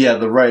 yeah,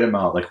 the right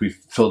amount. Like, we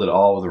filled it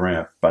all with a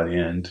ramp by the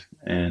end,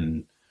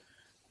 and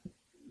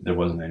there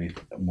wasn't any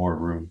more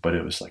room, but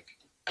it was like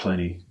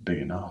plenty big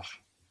enough.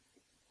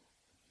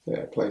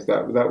 Yeah, place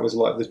that was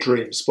like the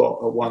dream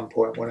spot at one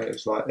point, when it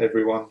was like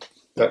everyone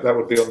that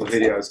would be on the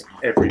videos, and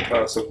every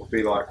person would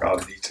be like, "I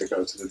need to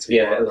go to the team."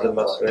 Yeah, it was a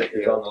must. It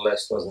was on the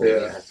list, wasn't it?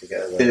 Yeah, you had to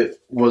go there.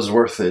 It was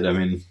worth it. I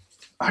mean,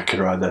 I could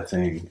ride that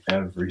thing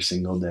every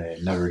single day,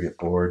 never get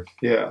bored.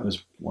 Yeah, it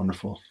was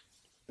wonderful.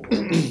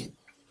 Can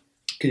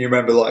you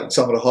remember like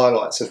some of the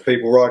highlights of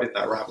people riding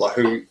that ramp? Like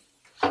who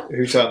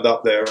turned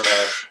up there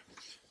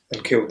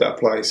and killed that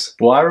place?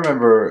 Well, I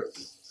remember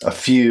a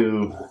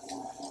few.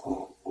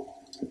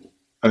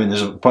 I mean,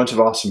 there's a bunch of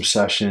awesome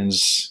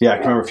sessions. Yeah, I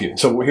can remember a few.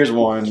 So here's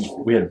one.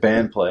 We had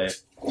band play.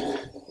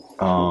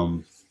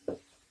 Hobble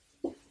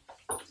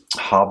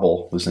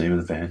was the name of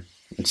the band.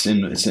 It's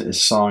a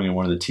song in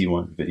one of the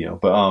T1 video.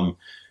 But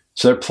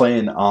so they're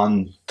playing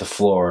on the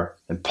floor,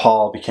 and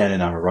Paul Buchanan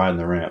and I were riding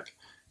the ramp,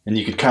 and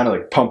you could kind of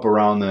like pump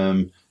around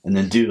them and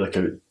then do like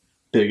a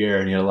big air,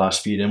 and you had a lot of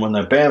speed. And when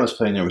the band was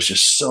playing, it was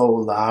just so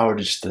loud.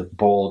 Just the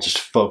bowl just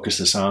focused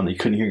the sound. You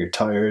couldn't hear your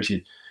tires.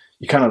 You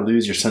kind of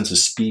lose your sense of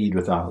speed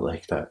without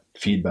like that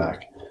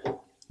feedback.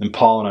 And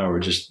Paul and I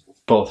were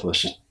both of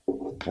us just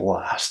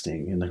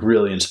blasting and like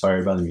really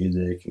inspired by the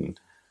music. And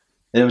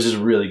it was just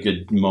a really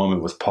good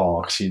moment with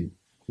Paul, because he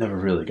never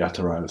really got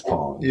to ride with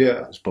Paul. And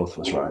yeah. It was both of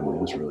us riding.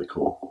 It was really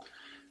cool.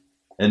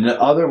 And the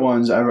other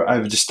ones, I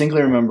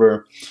distinctly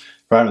remember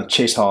riding with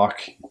Chase Hawk,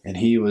 and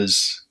he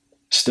was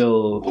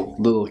still a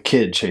little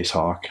kid, Chase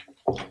Hawk.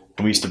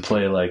 And we used to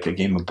play like a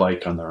game of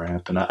bike on the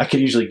ramp, and I could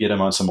usually get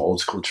him on some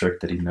old school trick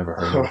that he'd never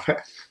heard of.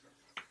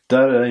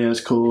 It's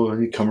cool.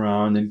 And he'd come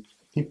around, and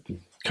he'd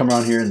come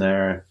around here and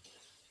there,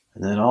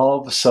 and then all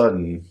of a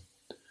sudden,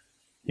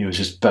 he was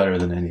just better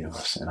than any of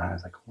us. And I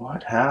was like,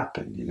 "What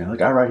happened?"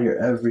 Like, I ride here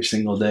every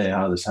single day.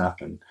 How did this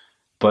happen?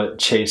 But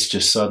Chase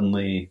just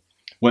suddenly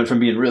went from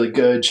being really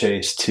good,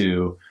 Chase,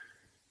 to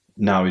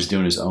now he's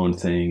doing his own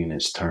thing, and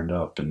it's turned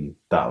up, and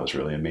that was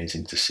really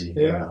amazing to see.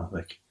 Yeah.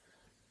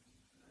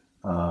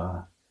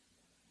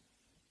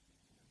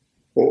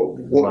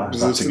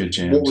 That's a good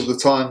jam. What was the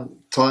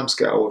time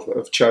scale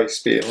of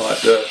Chase being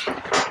like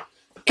the?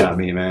 Got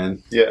me,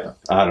 man. Yeah,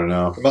 I don't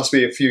know. It must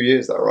be a few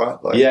years though,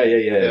 right? Like, yeah.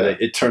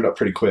 It turned up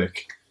pretty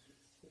quick,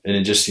 and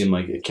it just seemed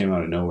like it came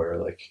out of nowhere.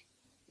 Like,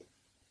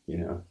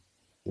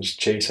 there's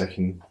Chase. I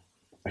can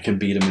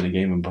beat him in a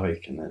game of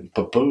bike, and then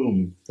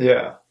boom.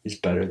 Yeah, he's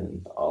better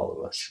than all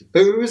of us.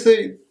 Who was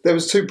there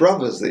was two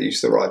brothers that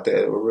used to ride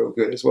there that were real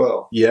good as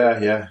well.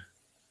 Yeah.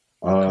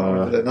 I can't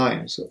remember their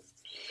names.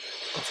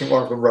 I think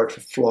one of them rode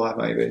for Fly,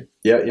 maybe.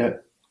 Yeah.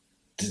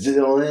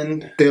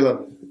 Dylan.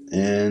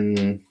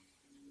 And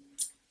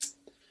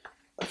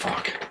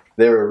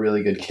they were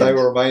really good kids. They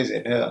were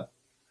amazing, yeah.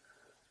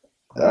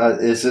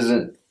 This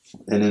isn't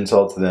an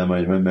insult to them.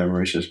 My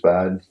memory's just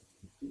bad.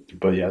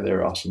 But yeah, they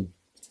were awesome.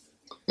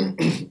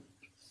 And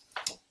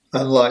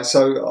like,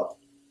 so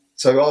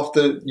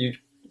after you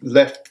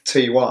left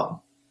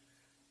T1,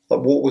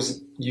 like,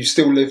 you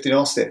still lived in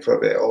Austin for a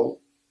bit, or?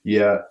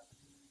 Yeah.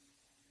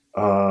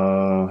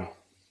 And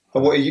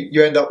what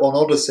you end up on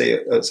Odyssey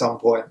at some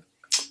point?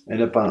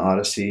 End up on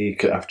Odyssey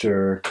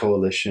after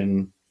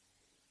Coalition.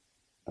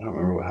 I don't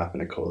remember what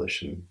happened to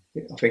Coalition.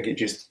 I think it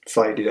just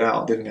faded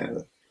out, didn't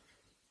it?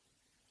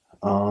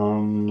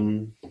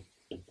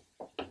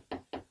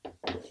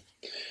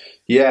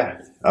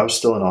 Yeah, I was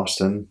still in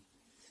Austin.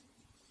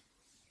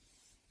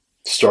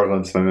 Struggling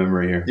with my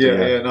memory here.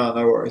 Yeah,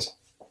 no worries.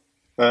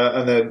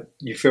 And then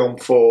you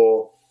filmed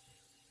for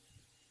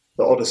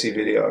the Odyssey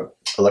video.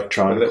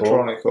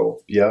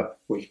 Electronical. Yeah.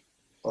 Which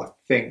I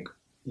think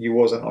you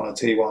wasn't on a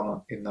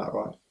T1 in that,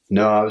 right?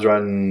 No, I was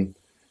riding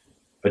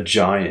a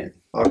Giant.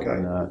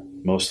 Okay.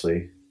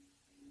 Mostly.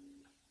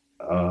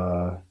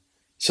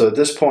 So at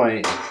this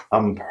point,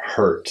 I'm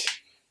hurt.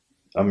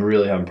 I'm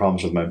really having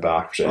problems with my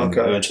back, which I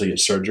eventually get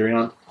surgery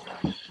on.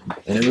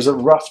 And it was a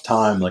rough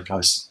time. Like I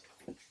was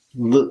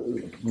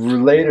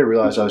later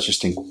realized I was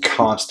just in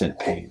constant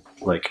pain.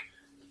 Like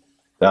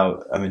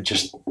that. I mean,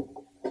 just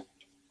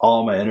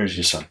all my energy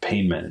just on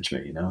pain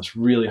management. You know, it's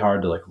really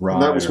hard to like ride.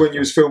 And that was when you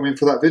was filming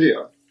for that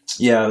video.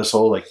 Yeah, this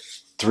whole like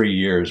 3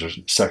 years or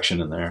section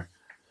in there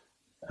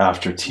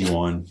after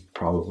T1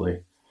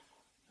 probably.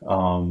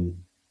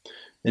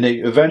 And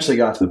it eventually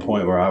got to the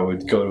point where I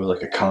would go to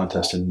like a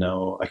contest and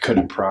know I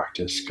couldn't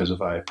practice because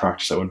if I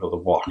practiced, I wouldn't be able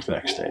to walk the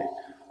next day.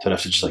 So I'd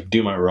have to just like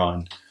do my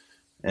run,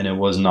 and it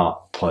was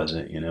not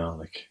pleasant, you know.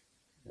 Like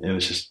it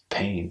was just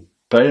pain,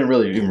 but I didn't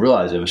really even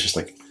realize it was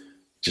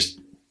just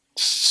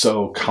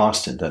so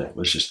constant that it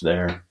was just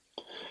there.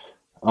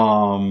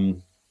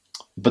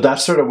 But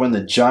that's sort of when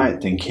the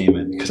Giant thing came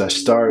in because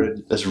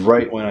that's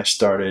right when I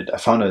started. I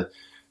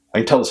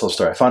can tell this whole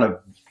story. I found a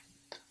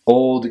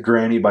old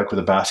granny bike with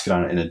a basket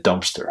on it in a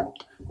dumpster.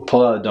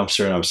 Pulled out a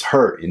dumpster and I was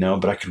hurt, you know,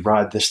 but I could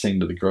ride this thing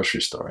to the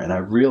grocery store. And I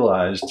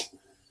realized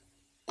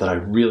that I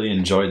really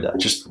enjoyed that,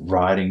 just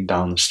riding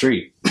down the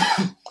street.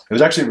 It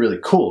was actually really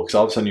cool because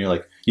all of a sudden you're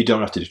like, you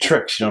don't have to do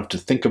tricks. You don't have to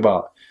think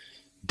about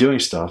doing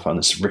stuff on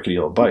this rickety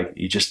old bike.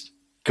 You just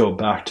go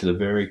back to the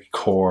very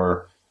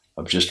core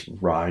of just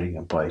riding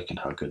a bike and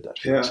how good that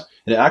feels. Yeah.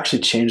 And it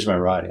actually changed my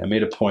riding. I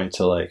made a point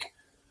to like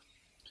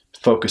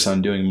focus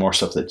on doing more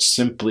stuff that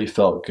simply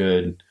felt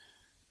good,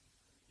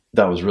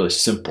 that was really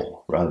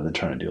simple rather than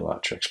trying to do a lot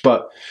of tricks.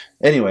 But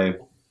anyway,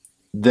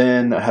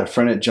 then I had a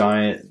friend at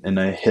Giant and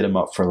I hit him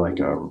up for like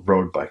a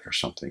road bike or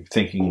something,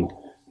 thinking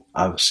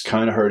I was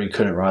kind of hurting,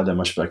 couldn't ride that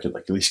much, but I could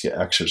like at least get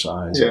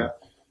exercise. Yeah.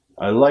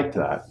 I liked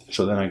that.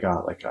 So then I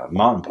got like a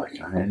mountain bike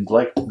and I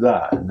liked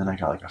that. And then I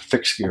got like a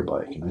fixed gear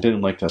bike and I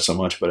didn't like that so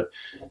much. But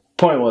the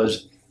point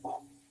was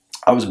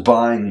I was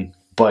buying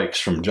bikes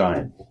from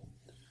Giant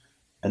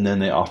and then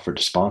they offered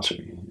to sponsor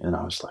me. And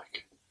I was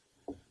like,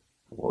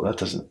 well,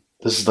 this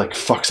is like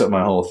fucks up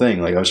my whole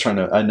thing. Like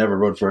I never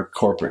rode for a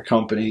corporate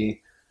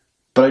company,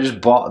 but I just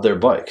bought their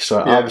bike. So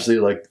I obviously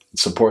like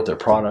support their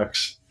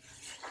products.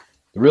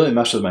 It really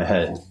messed with my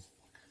head.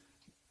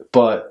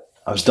 But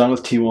I was done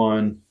with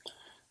T1.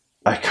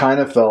 I kind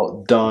of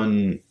felt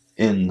done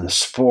in the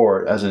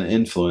sport as an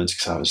influence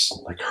because I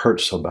was like hurt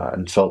so bad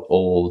and felt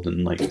old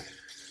and like,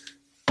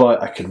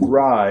 but I could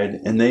ride.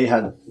 And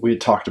we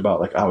had talked about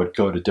like I would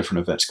go to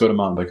different events, go to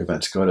mountain bike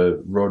events, go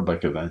to road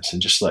bike events,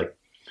 and just like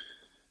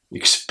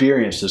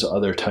experience those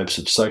other types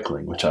of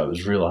cycling, which I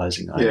was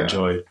realizing I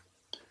enjoyed.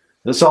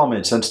 This all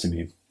made sense to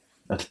me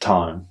at the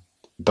time,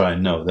 but I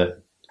know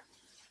that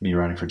me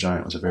riding for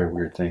Giant was a very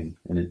weird thing,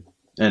 and it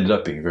ended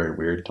up being very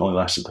weird. It only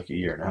lasted like a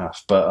year and a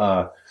half.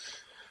 But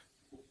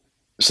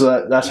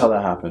so that's how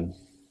that happened.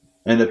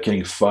 I ended up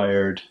getting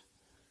fired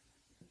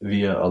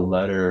via a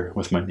letter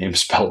with my name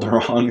spelled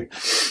wrong.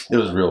 It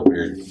was real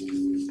weird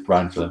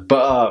riding for them.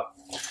 But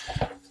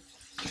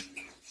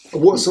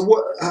what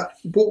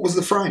was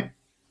the frame?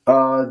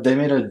 They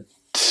made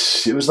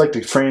it was like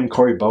the frame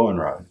Corey Bowen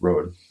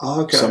rode.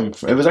 Oh, okay.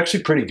 It was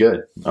actually pretty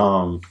good.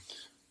 And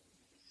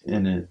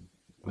it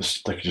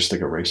was like just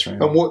like a race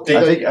frame. And what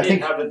They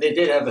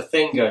did have a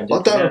thing going.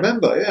 I don't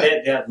remember.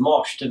 Yeah, they had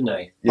Mosh, didn't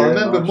they? I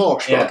remember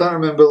Mosh, but I don't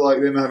remember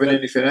like them having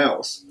anything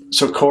else.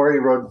 So Corey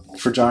rode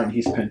for Giant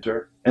Heath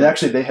Pinter, and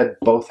actually they had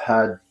both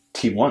had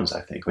T1s.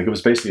 I think like it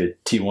was basically a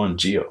T1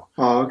 Geo.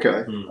 Oh,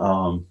 okay.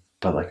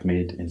 But like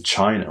made in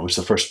China. It was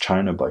the first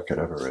China bike I'd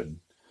ever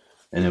ridden,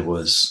 and it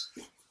was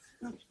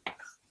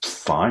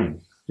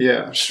fine.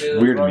 Yeah, it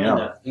weirded me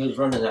out. He was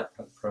running that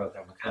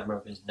program. I can't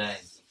remember his name.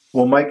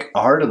 Well, Mike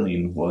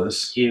Ardelean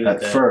was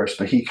at first,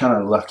 but he kind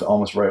of left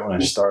almost right when I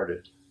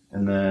started.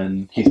 And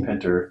then Heath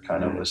Pinter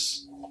kind of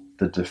was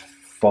the de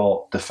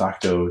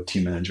facto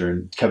team manager,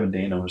 and Kevin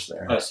Dana was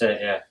there. I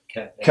said,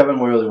 yeah. Kevin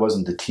really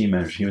wasn't the team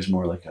manager. He was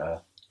more like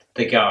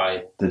the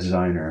guy. The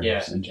designer,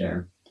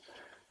 engineer. Yeah.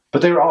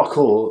 But they were all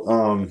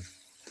cool.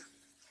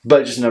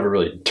 But it just never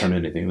really turned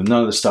anything. None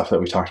of the stuff that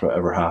we talked about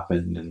ever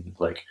happened. And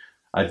like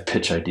I'd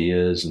pitch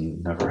ideas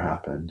and never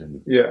happened.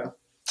 And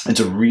it's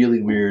a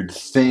really weird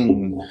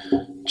thing.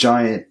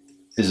 Giant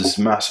is this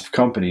massive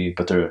company,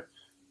 but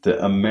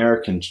the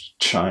American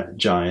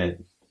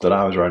Giant that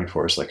I was riding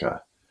for is like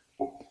a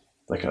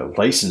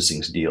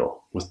licensing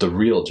deal with the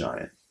real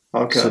Giant.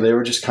 Okay. So they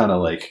were just kind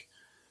of like,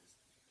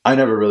 I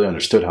never really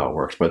understood how it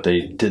worked, but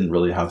they didn't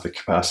really have the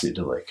capacity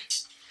to like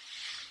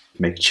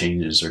make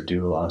changes or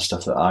do a lot of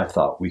stuff that I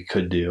thought we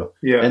could do.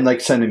 Yeah. And like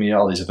sending me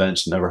all these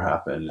events never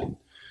happened. And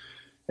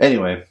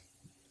anyway,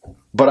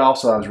 but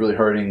also I was really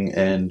hurting,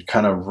 and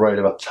kind of right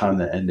at the time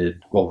that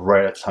ended,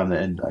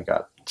 I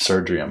got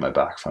surgery on my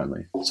back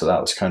finally. So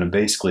that was kind of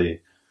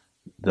basically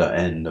the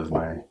end of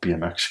my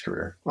BMX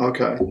career.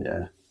 Okay.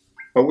 Yeah.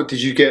 But what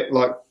did you get?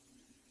 Like,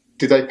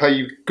 did they pay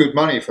you good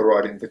money for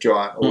riding the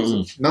Giant? Or was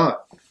it? No.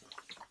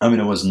 I mean,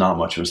 it was not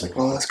much. It was like,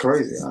 oh, that's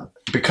crazy. Huh?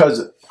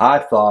 Because I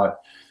thought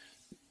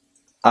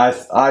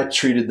I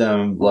treated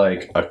them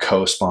like a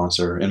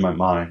co-sponsor in my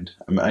mind.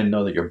 I mean, I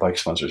know that your bike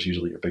sponsor is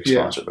usually your big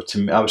sponsor, but to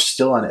me, I was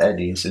still on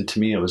Eddie's, and to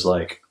me, it was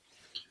like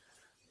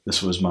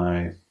this was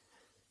my,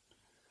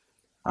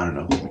 I don't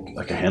know,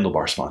 like a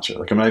handlebar sponsor.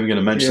 Like I'm not even going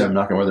to mention them. I'm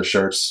not going to wear their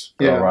shirts.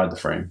 But I'll ride the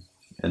frame,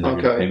 and they're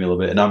going to pay me a little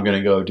bit, and I'm going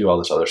to go do all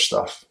this other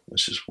stuff,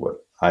 which is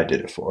what I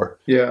did it for.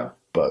 Yeah,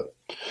 but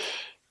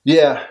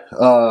yeah.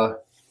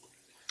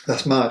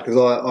 That's mad, because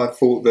I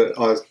thought that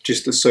I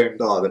just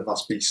assumed, there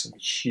must be some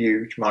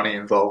huge money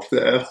involved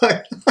there.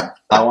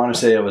 I want to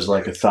say it was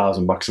like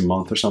 $1,000 a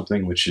month or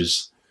something, which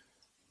is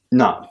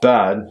not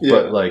bad,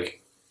 but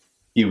like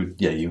you would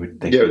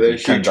think it'd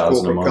be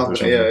 10,000 a month or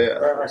something.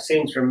 I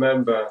seem to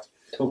remember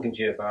talking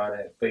to you about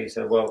it, but you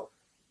said, "Well,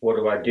 what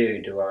do I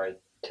do? Do I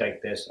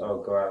take this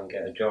or go out and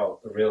get a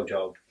real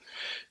job?"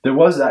 There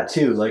was that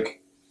too.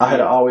 Like I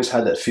had always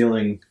had that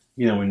feeling.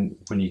 You know,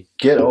 when you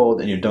get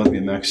old and you're done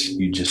with BMX,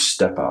 you just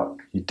step out.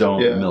 You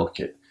don't milk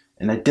it.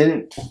 And I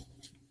didn't,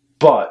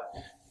 but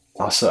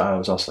also I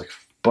was also like,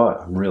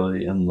 but I'm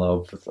really in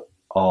love with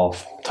all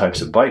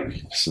types of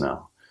bikes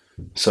now.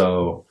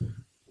 So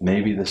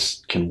maybe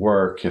this can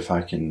work if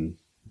I can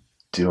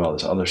do all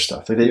this other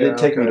stuff. They did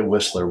take me to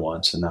Whistler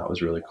once, and that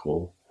was really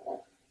cool.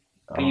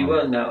 But you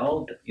weren't that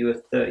old. You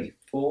were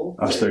 34?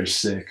 I was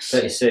 36.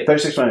 36.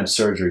 36 when I had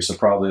surgery, so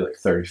probably like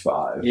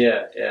 35.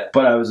 Yeah.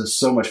 But I was in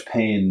so much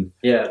pain.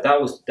 Yeah, that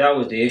was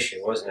the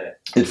issue, wasn't it?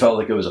 It felt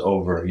like it was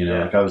over, you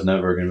know, like I was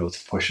never going to be able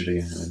to push it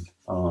again.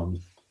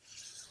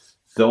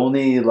 The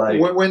only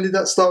like... When did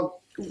that start?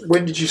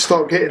 When did you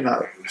start getting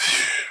that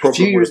problem? A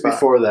few years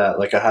before that,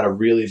 like I had a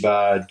really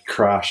bad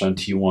crash on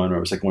T1 where it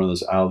was like one of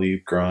those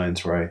alley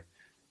grinds where I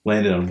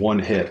landed on one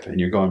hip and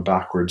you're going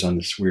backwards on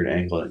this weird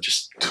angle, and it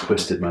just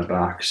twisted my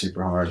back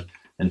super hard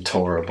and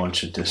tore a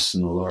bunch of discs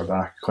in the lower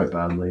back quite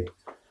badly.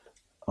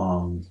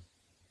 And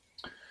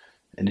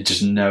it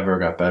just never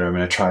got better. I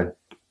mean, I tried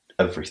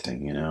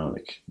everything, you know,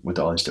 like with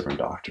all these different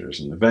doctors,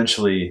 and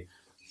eventually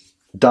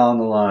down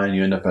the line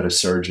you end up at a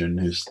surgeon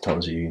who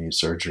tells you need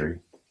surgery.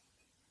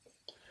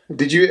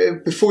 Did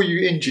you, before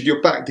you injured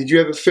your back, did you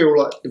ever feel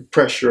like the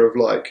pressure of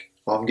like,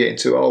 I'm getting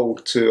too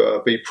old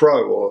to be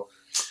pro, or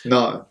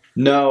no?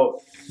 No,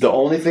 the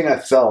only thing I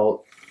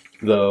felt,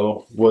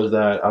 though, was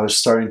that I was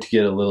starting to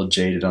get a little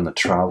jaded on the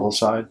travel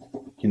side,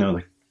 you know,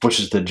 like, which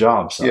is the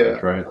job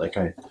side, right? Like,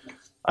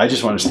 I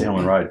just want to stay home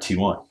and ride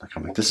T1. Like,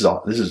 I'm like, this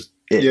is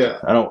it. Yeah.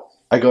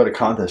 I go to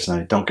contests and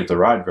I don't get to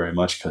ride very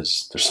much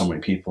because there's so many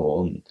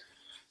people, and,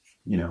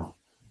 you know,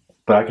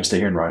 but I can stay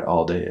here and ride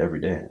all day, every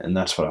day, and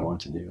that's what I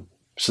want to do.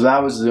 So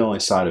that was the only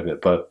side of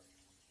it, but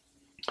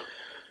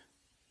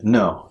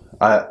no,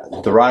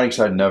 the riding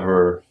side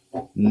never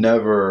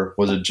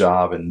was a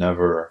job and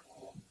never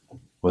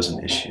was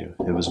an issue.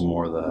 It was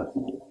more the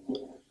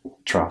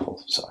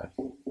travel side.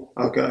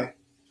 Okay.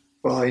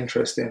 Well,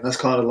 interesting. That's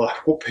kind of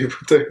like what people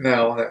do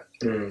now,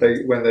 isn't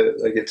it? When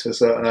they get to a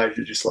certain age,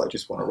 you just want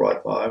to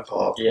ride my own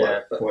path.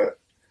 Yeah,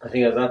 I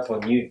think at that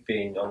point you'd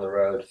been on the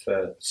road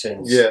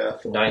since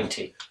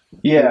 90.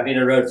 Yeah. You've been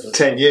on the road for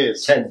 10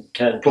 years. 10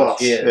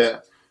 plus years.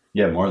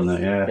 Yeah, more than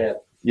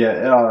that,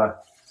 yeah.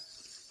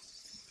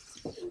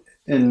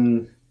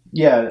 And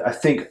yeah, I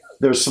think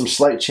there was some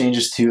slight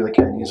changes too. Like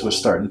Eddie's was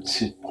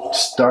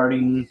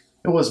starting.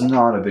 It was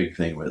not a big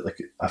thing, but like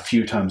a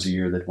few times a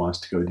year they'd want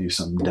us to go do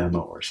some demo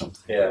or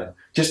something. Yeah,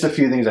 just a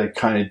few things I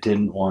kind of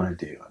didn't want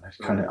to do, and I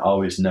kind of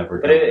always never.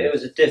 But it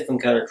was a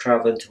different kind of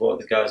traveling to what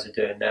the guys are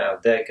doing now.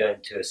 They're going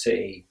to a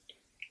city,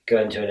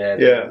 going to an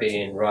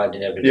Airbnb and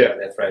riding every day with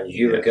their friends.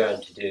 You were going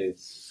to do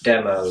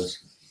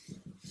demos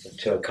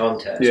to a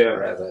contest or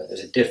whatever. It was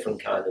a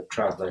different kind of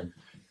traveling.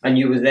 And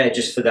you were there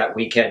just for that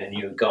weekend and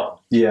you were gone.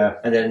 Yeah.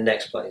 And then the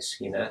next place,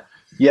 you know?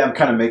 Yeah, I'm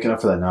kind of making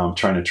up for that now. I'm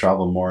trying to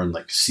travel more and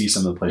like see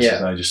some of the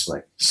places I just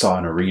like saw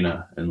an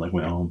arena and like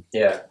went home.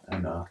 Yeah.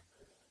 And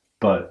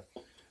but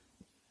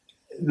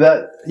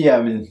that,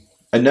 I mean,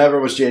 I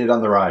never was jaded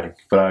on the riding,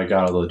 but I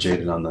got a little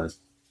jaded on the,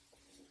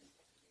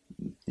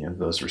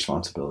 those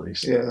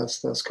responsibilities. Yeah,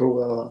 that's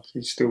cool.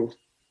 You still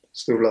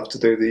love to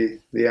do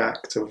the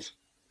act of.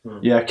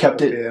 Yeah, I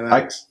kept it.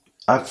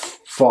 I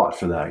fought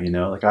for that,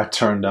 like I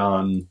turned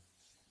down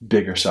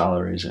bigger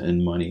salaries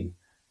and money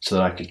so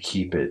that I could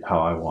keep it how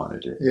I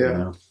wanted it.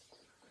 Yeah.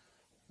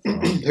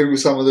 Who were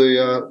some of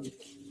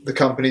the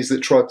companies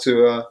that tried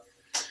to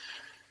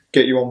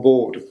get you on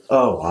board?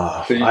 Oh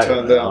wow! That you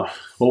turned down.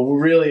 Well,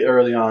 really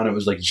early on, it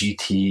was like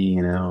GT,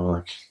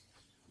 like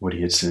Woody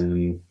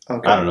Hitson.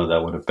 Okay. I don't know.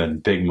 That would have been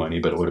big money,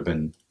 but it would have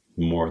been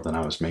more than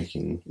I was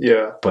making.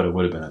 Yeah. But it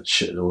would have been a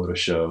shitload of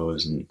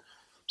shows and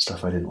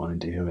stuff I didn't want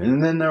to do.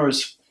 And then there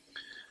was,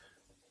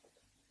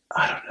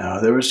 I don't know,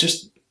 there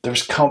was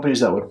companies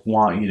that would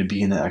want you to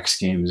be in the X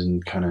Games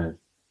and kind of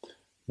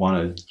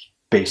want to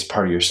base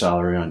part of your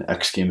salary on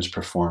X Games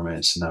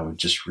performance, and I would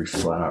just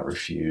flat out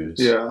refuse.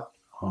 Yeah.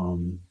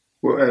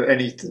 Well,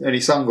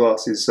 any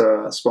sunglasses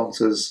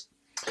sponsors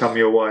come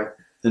your way?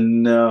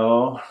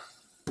 No,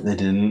 they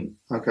didn't.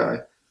 Okay.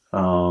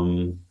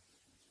 I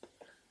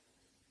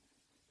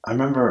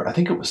remember, I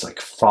think it was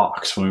like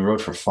Fox, when we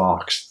rode for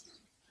Fox.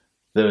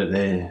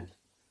 They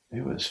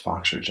it was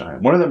Fox or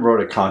Giant. One of them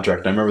wrote a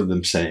contract. And I remember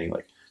them saying,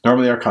 like,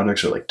 normally our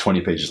contracts are like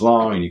 20 pages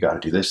long, and you got to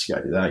do this, you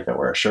got to do that, you got to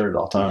wear a shirt at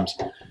all times.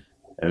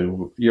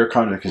 And your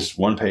contract is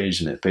 1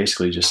 page, and it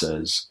basically just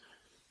says,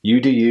 you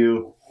do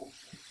you,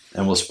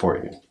 and we'll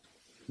support you.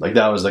 Like,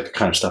 that was like the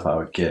kind of stuff I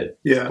would get,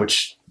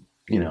 which,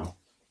 you know,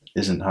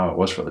 isn't how it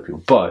was for other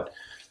people. But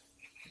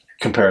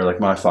compare like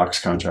my Fox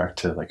contract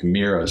to like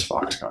Mirra's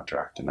Fox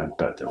contract, and I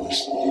bet there was,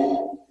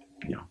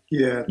 you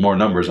know, more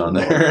numbers on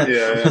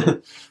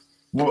there.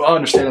 Well,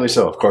 understandably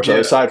so, of course.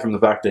 Aside from the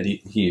fact that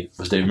he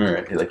was Dave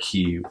Mirra, like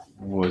he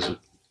was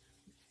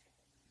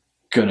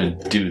gonna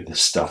do the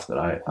stuff that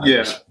I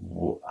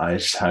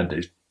just had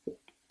to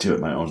do it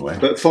my own way.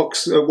 But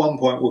Fox at one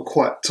point were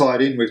quite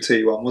tied in with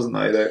T1, wasn't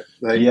they?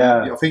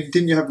 I think,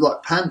 didn't you have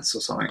like pants or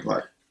something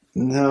like?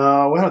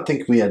 No, I don't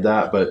think we had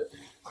that, but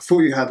I thought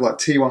you had like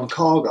T1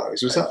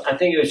 cargos. Was that? I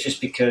think it was just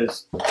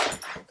because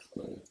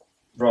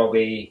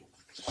Robbie.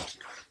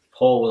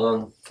 Paul was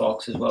on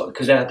Fox as well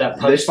because they had that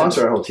poster. They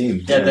sponsor our whole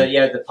team.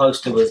 The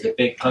poster was the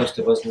big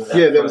poster, wasn't it?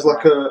 Yeah, there was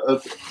like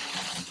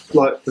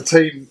like the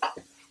team.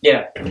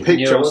 Yeah,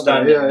 picture.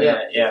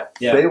 Yeah.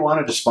 They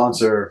wanted to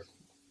sponsor.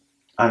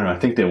 I don't know. I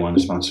think they wanted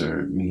to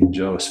sponsor me and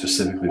Joe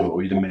specifically, but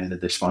we demanded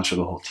they sponsor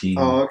the whole team.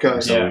 Oh,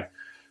 okay. So,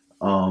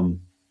 I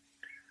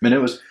mean,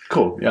 it was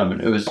cool. Yeah, I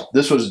mean,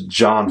 this was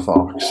John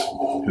Fox,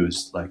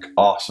 who's like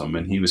awesome,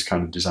 and he was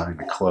kind of designing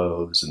the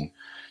clothes, and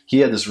he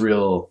had this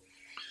real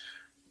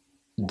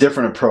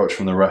different approach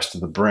from the rest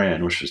of the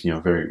brand, which was, you know,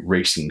 very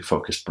racing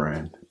focused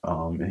brand.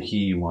 And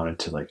he wanted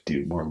to like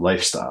do more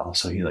lifestyle,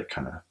 so he like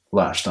kind of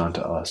latched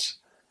onto us.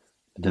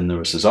 And then there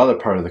was this other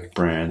part of the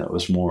brand that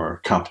was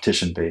more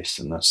competition based,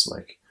 and that's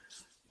like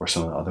where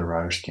some of the other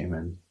riders came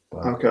in.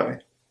 But, okay,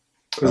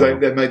 because they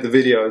made the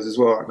videos as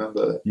well. I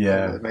remember.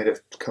 Yeah, they made a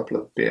couple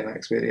of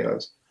BMX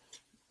videos.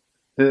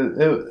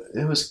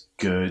 It was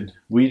good.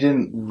 We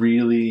didn't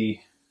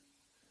really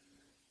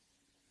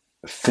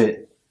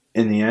fit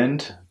in the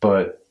end,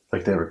 but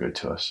like they were good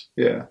to us.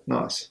 Yeah,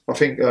 nice. I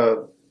think it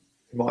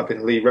might have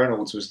been Lee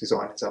Reynolds was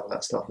designing some of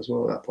that stuff as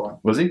well at that point.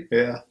 Was he?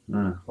 Yeah.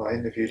 I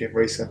interviewed him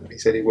recently. He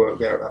said he worked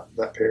there at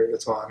that period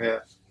of time. Yeah,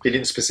 he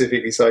didn't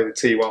specifically say the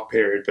T1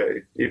 period, but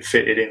it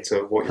fitted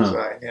into what you're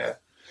saying. Yeah,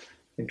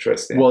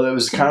 interesting. Well, it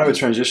was kind of a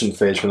transition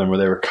phase for them where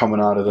they were coming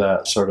out of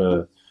that sort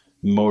of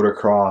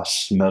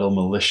motocross, metal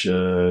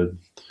militia,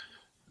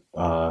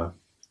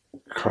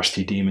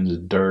 crusty demons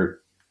of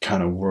dirt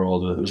kind of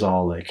world. It was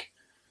all like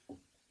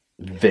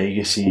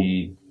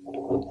Vegas-y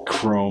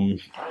chrome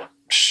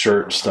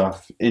shirt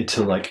stuff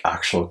into like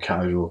actual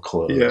casual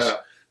clothes. Yeah.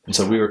 And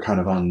so we were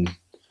kind of on,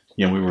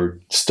 you know, we were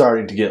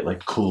starting to get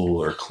like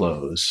cooler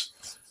clothes.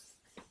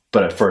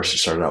 But at first it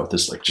started out with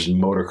this like just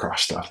motocross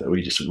stuff that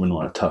we just wouldn't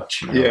want to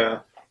touch. You know? Yeah.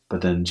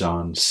 But then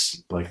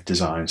John's like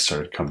design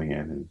started coming in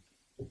and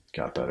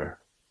got better.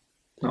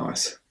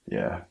 Nice.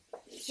 Yeah.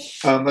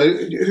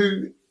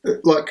 Who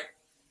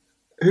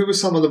were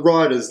some of the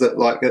riders that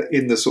like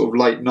in the sort of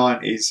late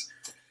 90s,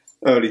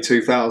 early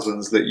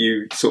 2000s that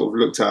you sort of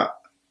looked at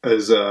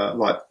as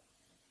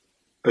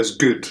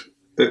good?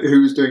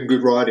 Who was doing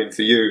good riding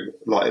for you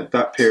like at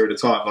that period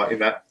of time, like in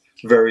that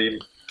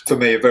for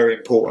me a very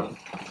important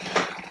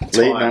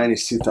late time.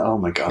 90s, 2000. Oh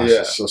my gosh,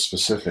 it's so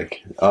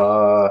specific.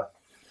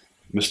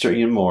 Mr.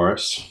 Ian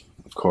Morris,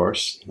 of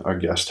course, our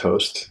guest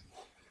host.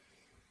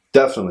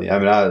 Definitely. I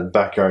mean,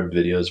 backyard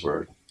videos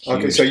were huge.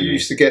 Okay, so you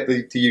used to get the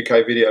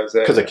UK videos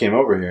there? Because I came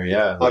over here,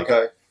 yeah. Like,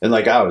 okay. And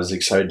like I was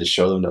excited to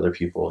show them to other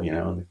people, you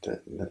know,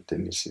 that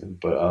didn't get to see them.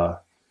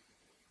 But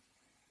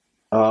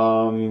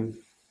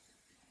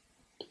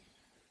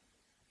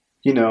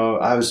you know,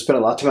 I was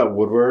spending a lot of time at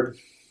Woodward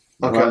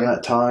around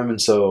that time,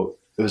 and so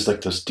it was like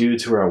those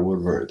dudes who were at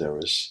Woodward. There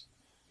was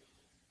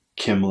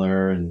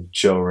Kimler and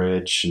Joe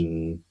Rich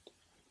and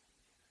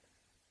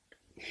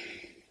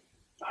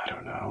I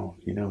don't know,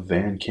 you know,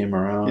 Van came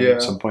around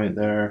at some point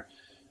there.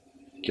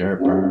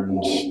 Garrett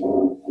Burns,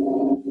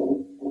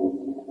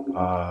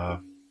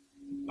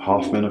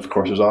 Hoffman, of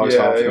course, was always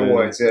Hoffman.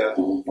 Always,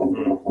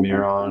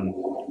 Miron.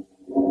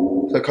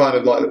 So kind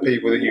of like the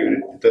people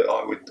that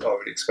I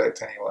would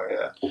expect anyway.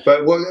 Yeah,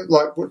 but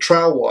what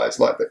trail wise,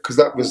 like that, because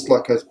that was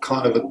like a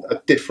kind of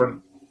a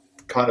different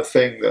kind of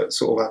thing that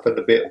sort of happened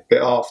a bit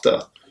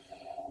after.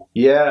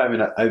 Yeah, I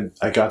mean,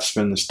 I got to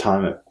spend this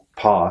time at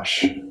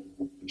Posh,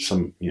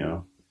 you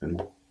know,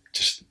 and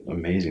just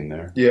amazing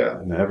there. Yeah,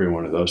 and every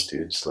one of those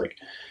dudes, like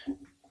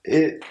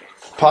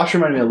Posh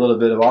reminded me a little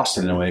bit of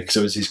Austin in a way, because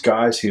it was these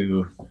guys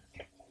who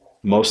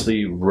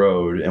mostly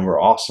rode and were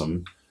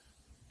awesome,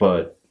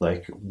 but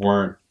like they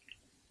weren't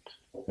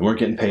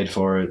getting paid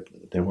for it.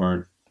 They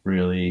weren't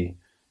really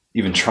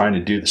even trying to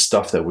do the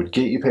stuff that would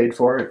get you paid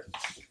for it.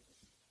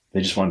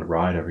 They just wanted to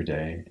ride every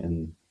day,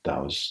 and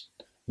that was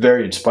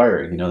very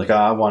inspiring. You know, like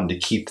I wanted to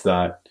keep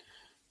that,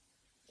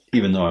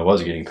 even though I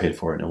was getting paid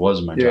for it and it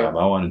wasn't my job.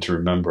 I wanted to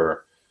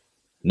remember,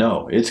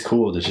 no, it's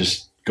cool to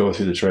just go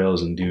through the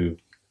trails and do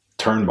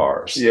turn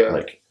bars. Yeah.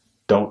 Like,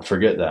 don't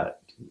forget that.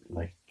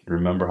 Like,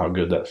 remember how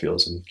good that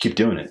feels and keep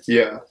doing it.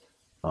 Yeah.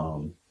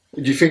 Do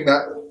you think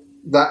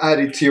that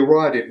added to your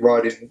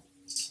riding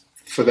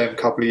for them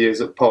couple of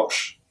years at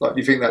Posh? Like, do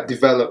you think that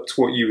developed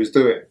what you was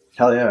doing?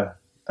 Hell yeah.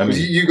 I mean,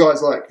 you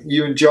guys, like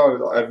you and Joe,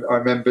 like, I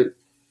remember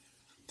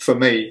for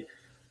me,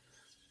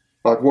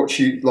 I'd watch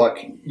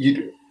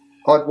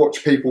I'd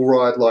watch people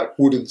ride like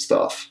wooden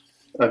stuff,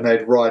 and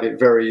they'd ride it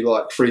very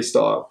like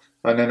freestyle.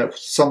 And then at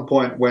some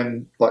point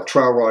when like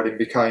trail riding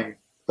became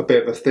a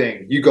bit of a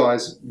thing, you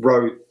guys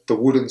rode the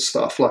wooden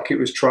stuff like it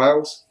was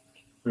trails,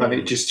 and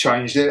it just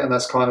changed it. And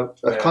that's kind of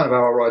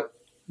how I ride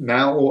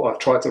now, or I've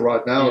tried to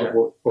ride now,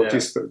 or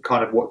just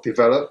kind of what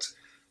developed.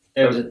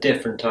 It was a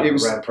different type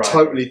of ramp ride.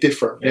 Totally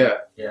different, yeah.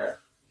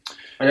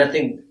 And I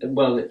think,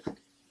 well,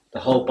 the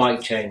whole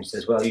bike changed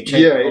as well. You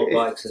changed the whole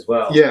bikes as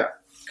well. Yeah.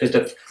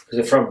 Because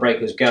the front brake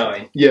was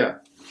going. Yeah.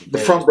 The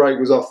front brake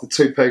was off, the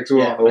 2 pegs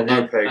were on, or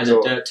no pegs. And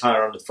a dirt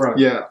tyre on the front.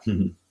 Yeah.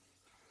 The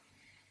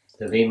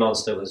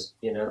V-Monster was,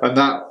 you know. And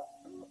that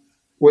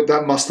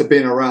must have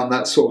been around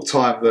that sort of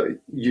time that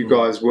you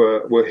guys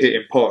were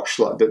hitting Posh,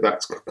 like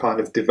that's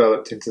kind of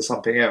developed into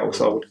something else,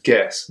 I would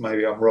guess.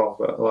 Maybe I'm wrong,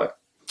 but like...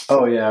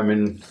 Oh, yeah, I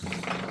mean,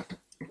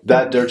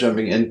 that dirt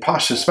jumping, and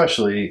Posh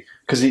especially,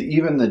 because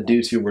even the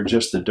dudes who were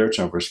just the dirt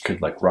jumpers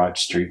could, like, ride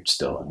street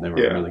still, and they were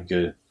really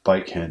good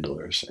bike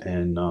handlers,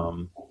 and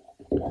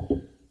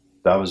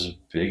that was a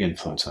big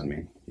influence on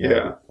me.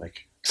 Yeah.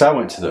 Like, because I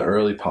went to the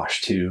early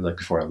Posh, too, like,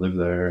 before I lived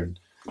there, and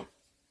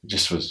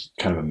just was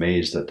kind of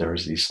amazed that there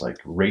was these, like,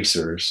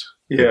 racers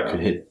who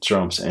could hit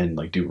jumps and,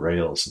 like, do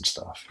rails and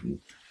stuff.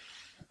 And,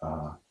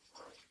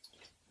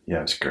 yeah,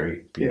 it was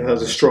great. Yeah, that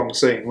was a strong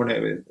scene,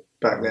 wasn't it?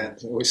 Back then,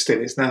 it still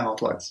is now,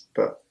 like,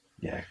 but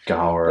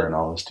Gower and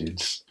all those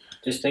dudes.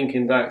 Just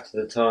thinking back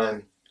to the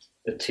time,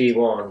 the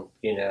T1,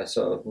 you know,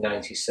 sort of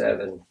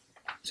 97.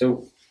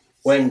 So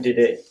when did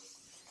it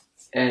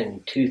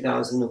end?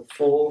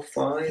 2004,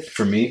 5?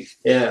 For me,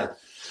 yeah.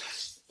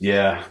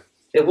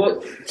 It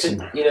was, you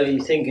know,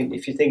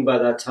 if you think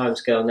about that time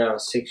scale now,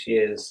 6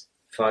 years,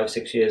 5,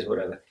 6 years,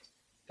 whatever.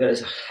 But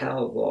it's a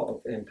hell of a lot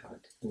of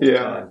impact in that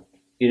time.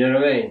 You know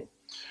what I mean?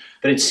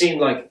 But it seemed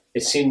like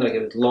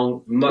it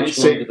was much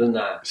longer than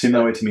that. Seemed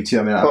that way to me too.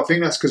 I mean, I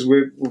think that's because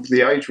we're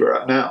the age we're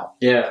at now.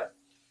 Yeah,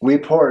 I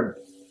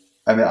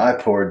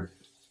poured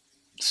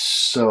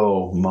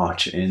so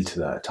much into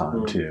that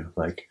time too.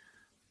 Like,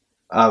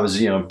 I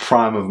was, you know,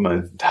 prime of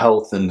my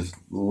health and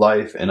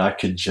life, and I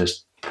could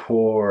just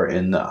pour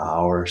in the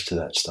hours to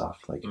that stuff.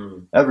 Like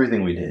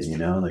everything we did, you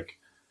know, like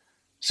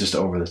it's just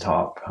over the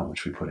top how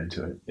much we put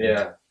into it.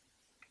 Yeah.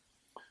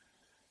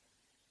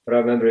 But I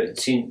remember it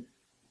seemed.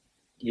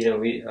 You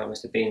know, I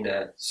must have been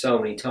there so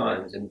many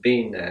times, and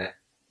being there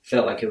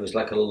felt like it was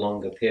like a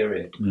longer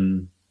period.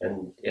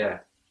 And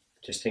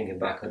just thinking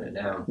back on it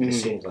now, it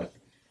seems like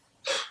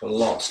a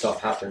lot of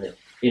stuff happened.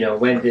 You know,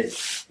 when did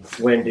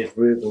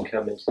Ruben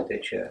come into the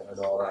picture and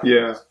all that?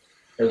 Yeah,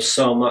 there was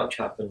so much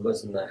happened,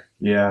 wasn't there?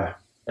 Yeah,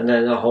 and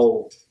then the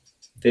whole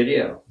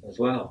video as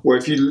well. Well,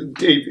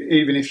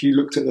 even if you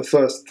looked at the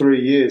first 3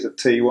 years of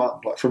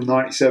T1, like from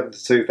 97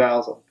 to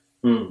 2000,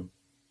 it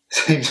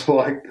seems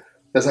like.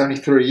 There's only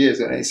 3 years,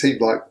 and it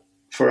seemed like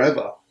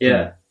forever.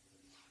 Yeah.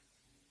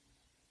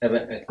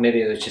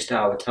 Maybe it was just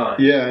our time.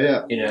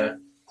 Yeah. You know,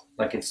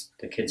 like it's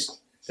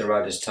the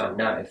riders' time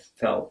now. It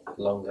felt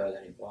longer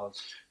than it was.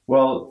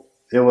 Well,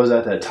 it was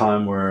at that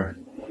time where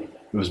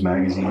it was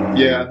magazine.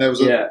 Yeah, and there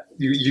was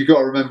you got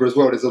to remember as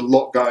well. There's a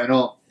lot going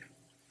on.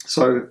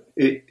 So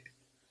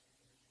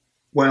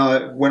when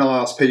I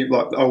ask people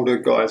like older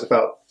guys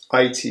about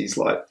 80s,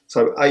 like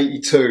so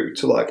 82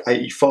 to like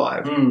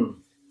 85.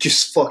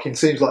 Just fucking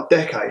seems like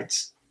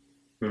decades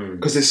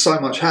because there's so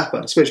much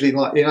happened, especially in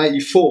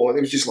 84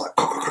 it was just like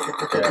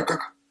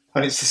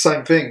and it's the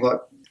same thing like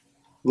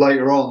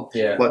later on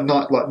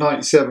like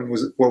 97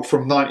 was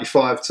from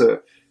 95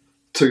 to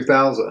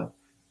 2000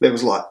 there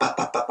was like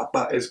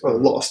there's a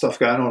lot of stuff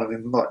going on, and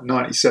then like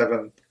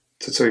 97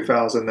 to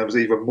 2000 there was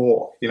even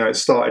more. You know, it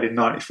started in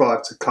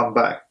 95 to come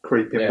back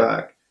creeping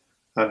back,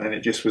 and then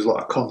it just was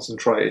like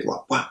concentrated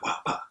like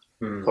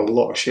a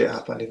lot of shit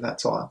happened in that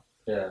time.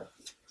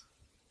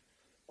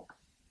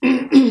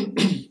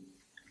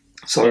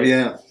 So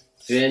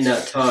in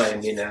that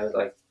time, you know,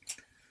 like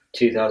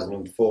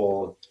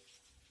 2004,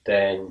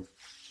 then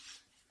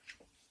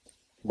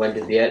when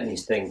did the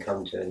Etnies thing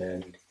come to an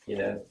end? You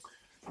know,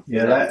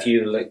 a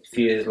few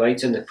years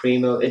later, in the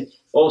Primo, it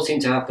all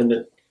seemed to happen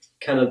at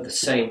kind of the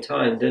same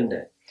time, didn't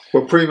it?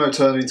 Well, Primo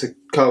turned into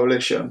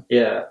Coalition.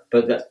 Yeah,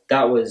 but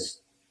that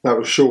was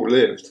short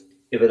lived.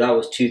 Yeah, but that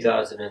was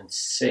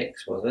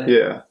 2006, was it?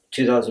 Yeah,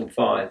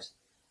 2005.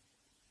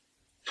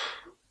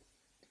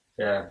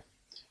 Yeah.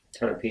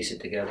 Trying to piece it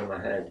together in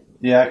my head.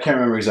 Yeah, I can't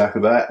remember exactly,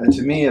 but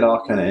to me, it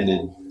all kind of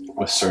ended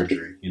with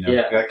surgery. You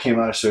know, I came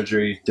out of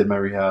surgery, did my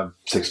rehab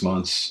 6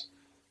 months.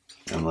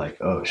 I'm like,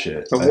 oh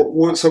shit.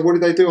 And so what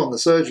did they do on the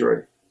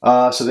surgery?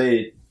 So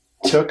they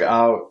took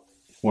out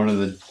one of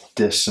the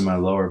discs in my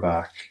lower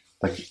back,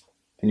 like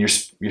in your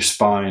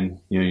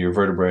spine. You know, your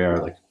vertebrae are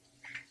like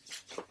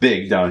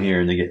big down here,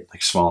 and they get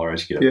like smaller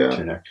as you get up to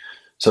your neck.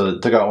 So they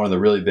took out one of the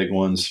really big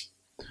ones,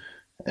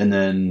 and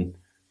then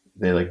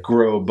they like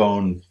grow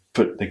bone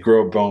they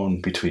grow a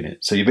bone between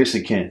it. So you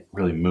basically can't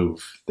really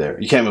move there.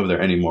 You can't move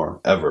there anymore,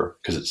 ever,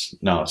 because it's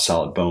now a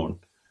solid bone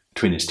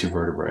between these two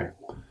vertebrae.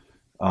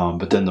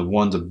 But then the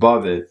ones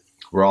above it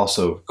were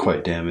also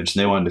quite damaged.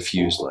 And they wanted to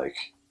fuse, like,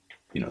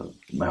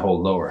 my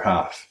whole lower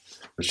half,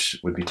 which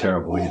would be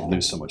terrible. You'd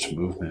lose so much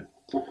movement.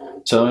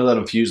 So I only let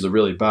them fuse the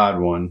really bad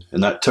one,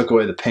 and that took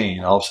away the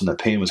pain. All of a sudden,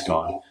 that pain was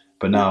gone.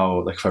 But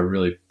now, like, if I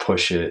really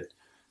push it,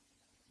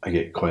 I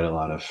get quite a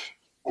lot of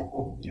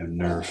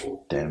nerve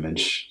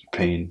damage,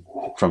 pain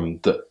from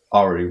the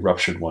already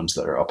ruptured ones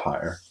that are up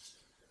higher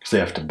because they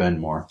have to bend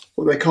more.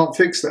 Well, they can't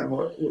fix them.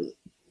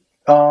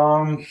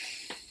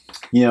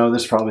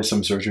 There's probably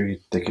some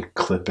surgery they could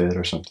clip it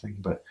or something,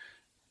 but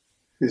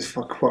it's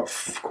quite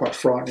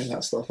frightening,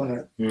 that stuff,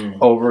 isn't it?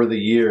 Over the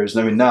years,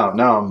 I mean, now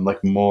I'm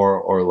like more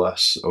or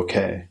less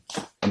okay.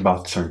 I'm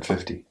about to turn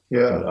 50.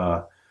 Yeah.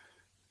 But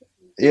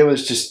it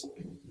was just,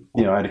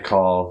 I had to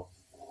call.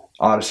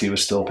 Odyssey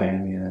was still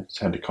paying me, and I just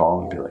had to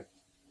call and be like,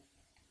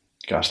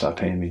 "Gosh, stop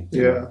paying me.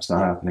 Yeah, it's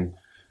not happening."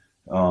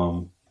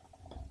 And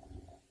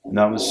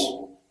that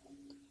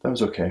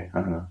was okay. I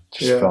don't know. It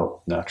just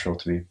felt natural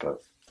to me.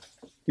 But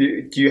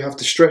do you have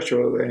to stretch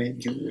or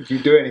do you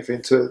do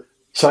anything to?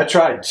 So I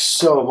tried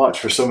so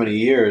much for so many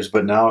years,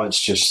 but now it's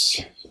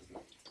just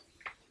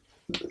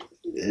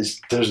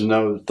there's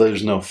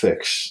no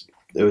fix.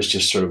 It was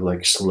just sort of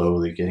like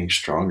slowly getting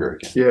stronger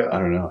again. Yeah, I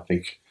don't know. I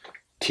think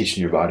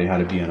teaching your body how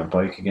to be on a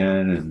bike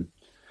again, and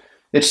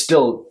it's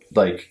still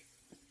like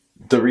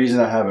the reason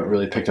I haven't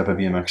really picked up a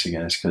BMX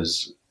again is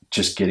because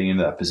just getting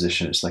into that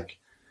position, it's like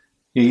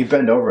you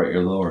bend over at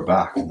your lower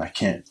back, and I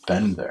can't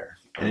bend there,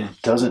 and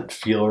it doesn't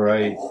feel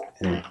right,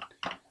 and it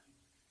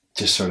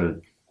just sort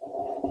of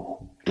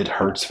it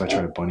hurts if I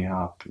try to bunny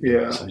hop.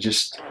 Yeah. So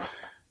just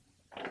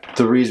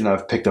the reason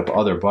I've picked up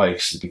other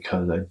bikes is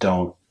because I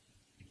don't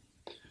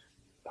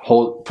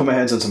put my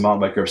hands on some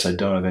mountain bike grips. I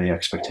don't have any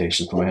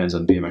expectations. Put my hands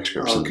on BMX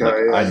grips. Okay,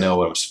 and I know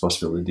what I'm supposed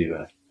to be able to do,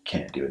 and I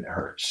can't do it, and it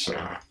hurts. So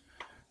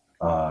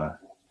I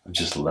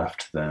just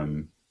left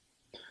them.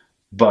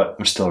 But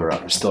I'm still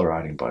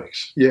riding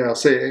bikes. Yeah, I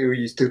see.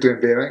 You're still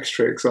doing BMX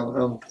tricks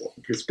on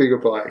these bigger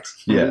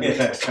bikes. Yeah.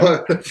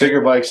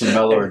 Bigger bikes and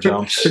mellower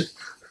jumps.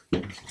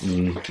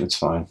 It's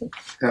fine.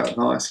 Yeah,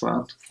 nice,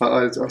 man.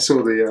 I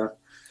saw there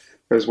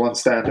was one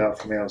standout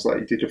for me. I was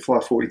like, you did your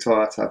 540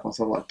 tyre tap on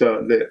something like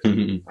Dirt Lip.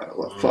 And I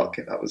was like,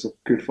 fucking, that was a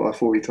good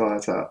 540 tyre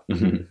tap.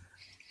 And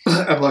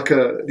like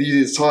you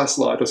did a tyre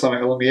slide or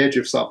something along the edge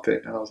of something.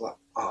 And I was like,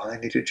 oh, I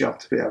need to jump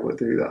to be able to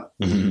do that.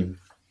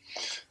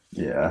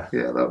 Yeah.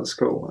 Yeah, that was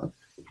cool, man.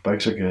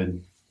 Bikes are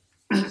good.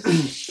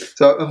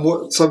 So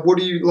what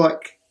do you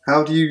like?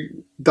 How do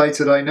you day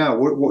to day now?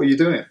 What are you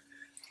doing?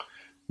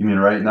 You mean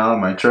right now on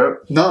my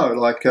trip? No,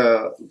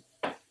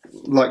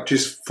 like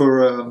just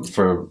for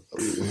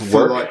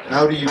work. Like,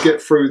 how do you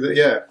get through the?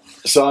 Yeah.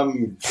 So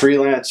I'm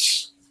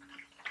freelance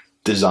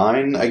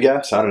design, I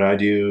guess. I don't know. I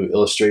do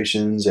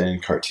illustrations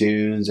and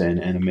cartoons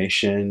and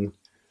animation,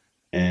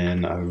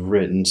 and I've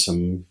written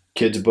some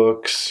kids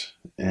books,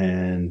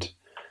 and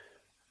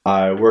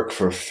I work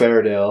for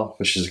Fairdale,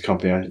 which is a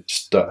company I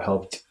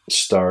helped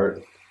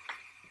start,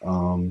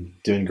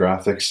 doing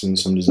graphics and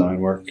some design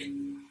work.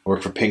 I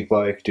work for Pink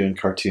Bike, doing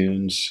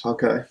cartoons.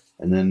 Okay.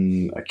 And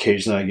then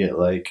occasionally I get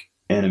like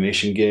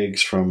animation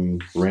gigs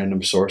from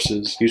random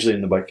sources, usually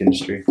in the bike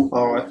industry.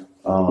 All right.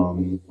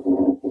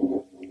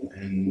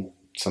 And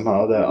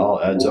somehow that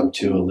all adds up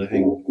to a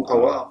living. Oh,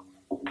 wow.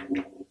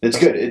 It's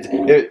good.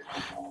 It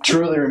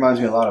truly reminds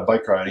me a lot of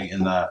bike riding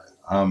in that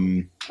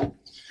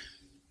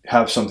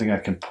have something I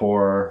can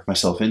pour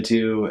myself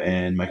into,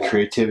 and my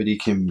creativity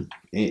can,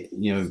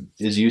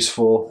 is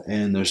useful,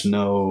 and there's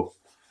no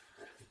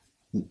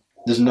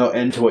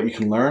end to what you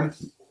can learn.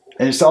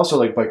 And it's also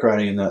like bike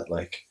riding in that,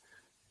 like,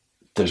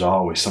 there's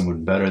always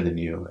someone better than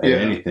you at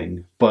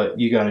anything, but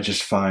you got to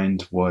just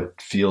find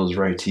what feels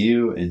right to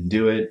you and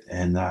do it.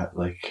 And that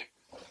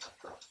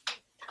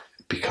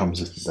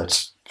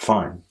that's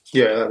fine.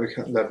 Yeah,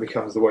 that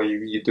becomes the way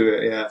you do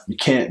it. Yeah, you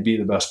can't be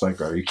the best bike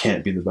rider. You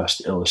can't be the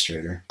best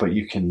illustrator, but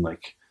you can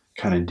like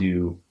kind of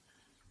do.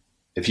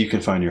 If you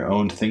can find your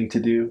own thing to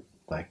do,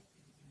 like,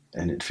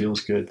 and it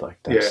feels good,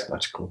 like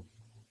that's cool.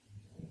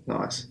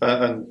 Nice.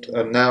 And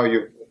now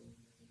you're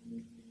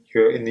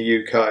in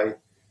the UK.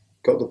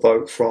 Got the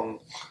boat from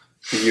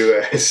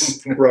the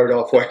US. Rode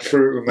halfway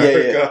through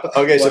America.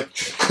 Yeah. Okay,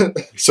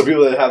 so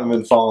people that haven't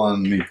been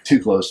following me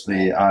too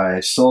closely, I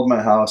sold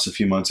my house a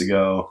few months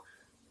ago.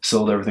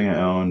 Sold everything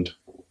I owned,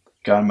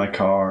 got in my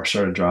car,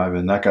 started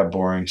driving. That got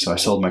boring, so I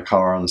sold my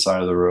car on the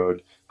side of the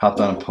road, hopped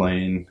on a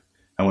plane.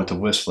 I went to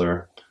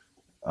Whistler,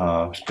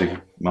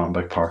 big mountain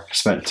bike park.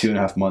 Spent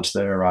 2.5 months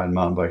there riding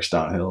mountain bikes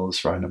down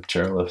hills, riding up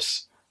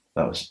chairlifts.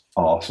 That was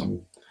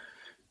awesome.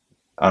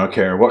 I don't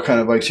care what kind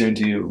of bikes you're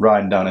into,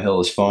 riding down a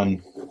hill is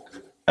fun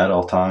at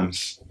all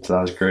times. So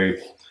that was great.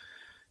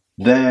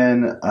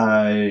 Then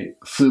I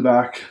flew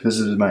back,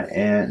 visited my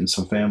aunt and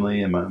some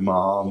family and my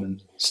mom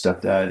and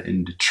stepdad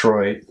in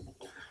Detroit.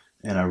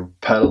 And I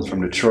pedaled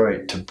from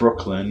Detroit to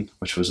Brooklyn,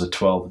 which was a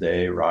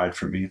 12-day ride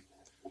for me.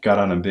 Got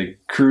on a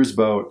big cruise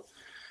boat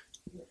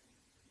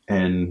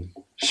and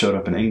showed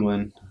up in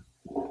England,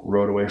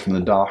 rode away from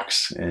the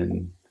docks,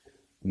 and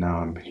now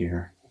I'm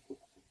here.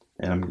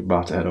 And I'm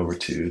about to head over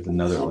to the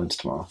Netherlands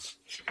tomorrow.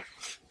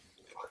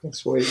 Fucking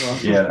sweet, man.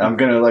 Yeah, I'm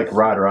gonna like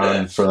ride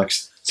around for the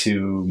next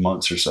 2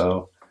 months or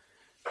so,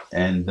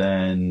 and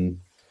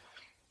then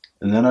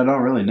I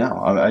don't really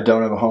know. I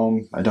don't have a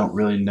home. I don't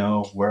really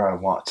know where I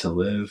want to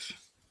live.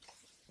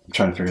 I'm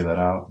trying to figure that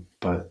out,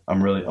 but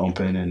I'm really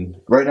open. And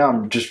right now,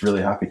 I'm just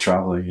really happy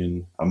traveling,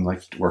 and I'm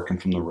like working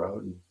from the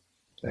road.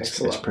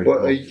 Excellent. It's pretty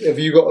cool. Have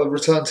you got a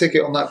return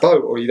ticket on that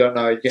boat, or you don't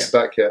know? You're getting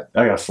back yet?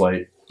 I got a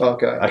flight.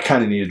 Okay. I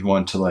kind of needed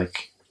one to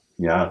like.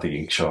 Yeah, I don't think you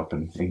can show up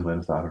in England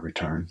without a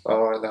return.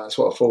 Oh, no, that's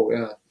what I thought.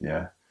 Yeah.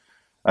 Yeah,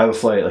 I have a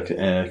flight like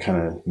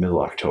kind of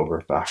middle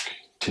October back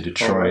to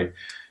Detroit,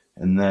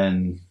 and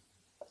then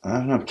I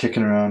don't know. I'm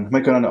kicking around. I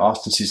might go down to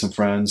Austin, see some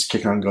friends.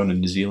 Kicking around, going to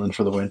New Zealand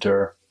for the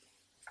winter.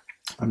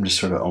 I'm just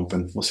sort of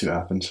open. We'll see what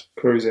happens.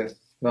 Cruising.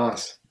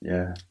 Nice.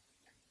 Yeah.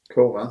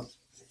 Cool, man.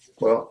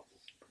 Well,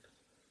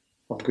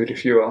 I'm good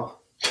if you are.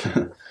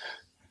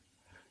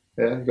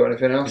 Yeah, you got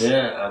anything else?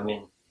 Yeah, I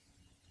mean,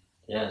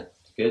 yeah,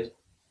 it's good.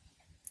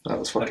 That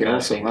was fucking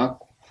awesome, man.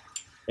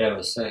 Yeah, it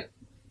was sick.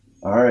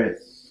 All right.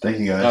 Thank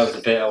you, guys.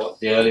 That was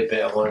the early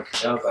bit I wanted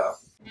to know about.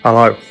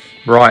 Hello.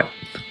 Right.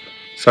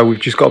 So we've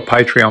just got a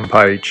Patreon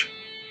page.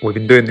 We've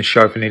been doing this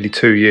show for nearly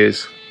 2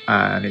 years,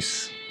 and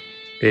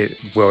it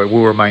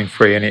will remain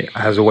free, and it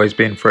has always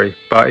been free.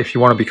 But if you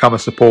want to become a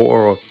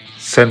supporter or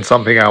send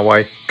something our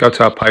way, go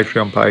to our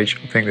Patreon page.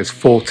 I think there's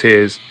 4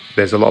 tiers.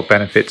 There's a lot of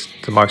benefits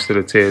to most of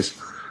the tiers.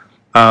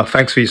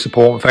 Thanks for your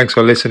support and thanks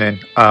for listening.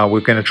 We're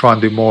going to try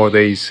and do more of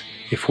these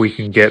if we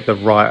can get the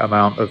right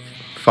amount of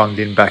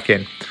funding back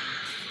in.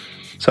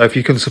 So if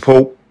you can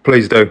support,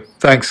 please do.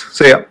 Thanks.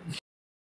 See ya.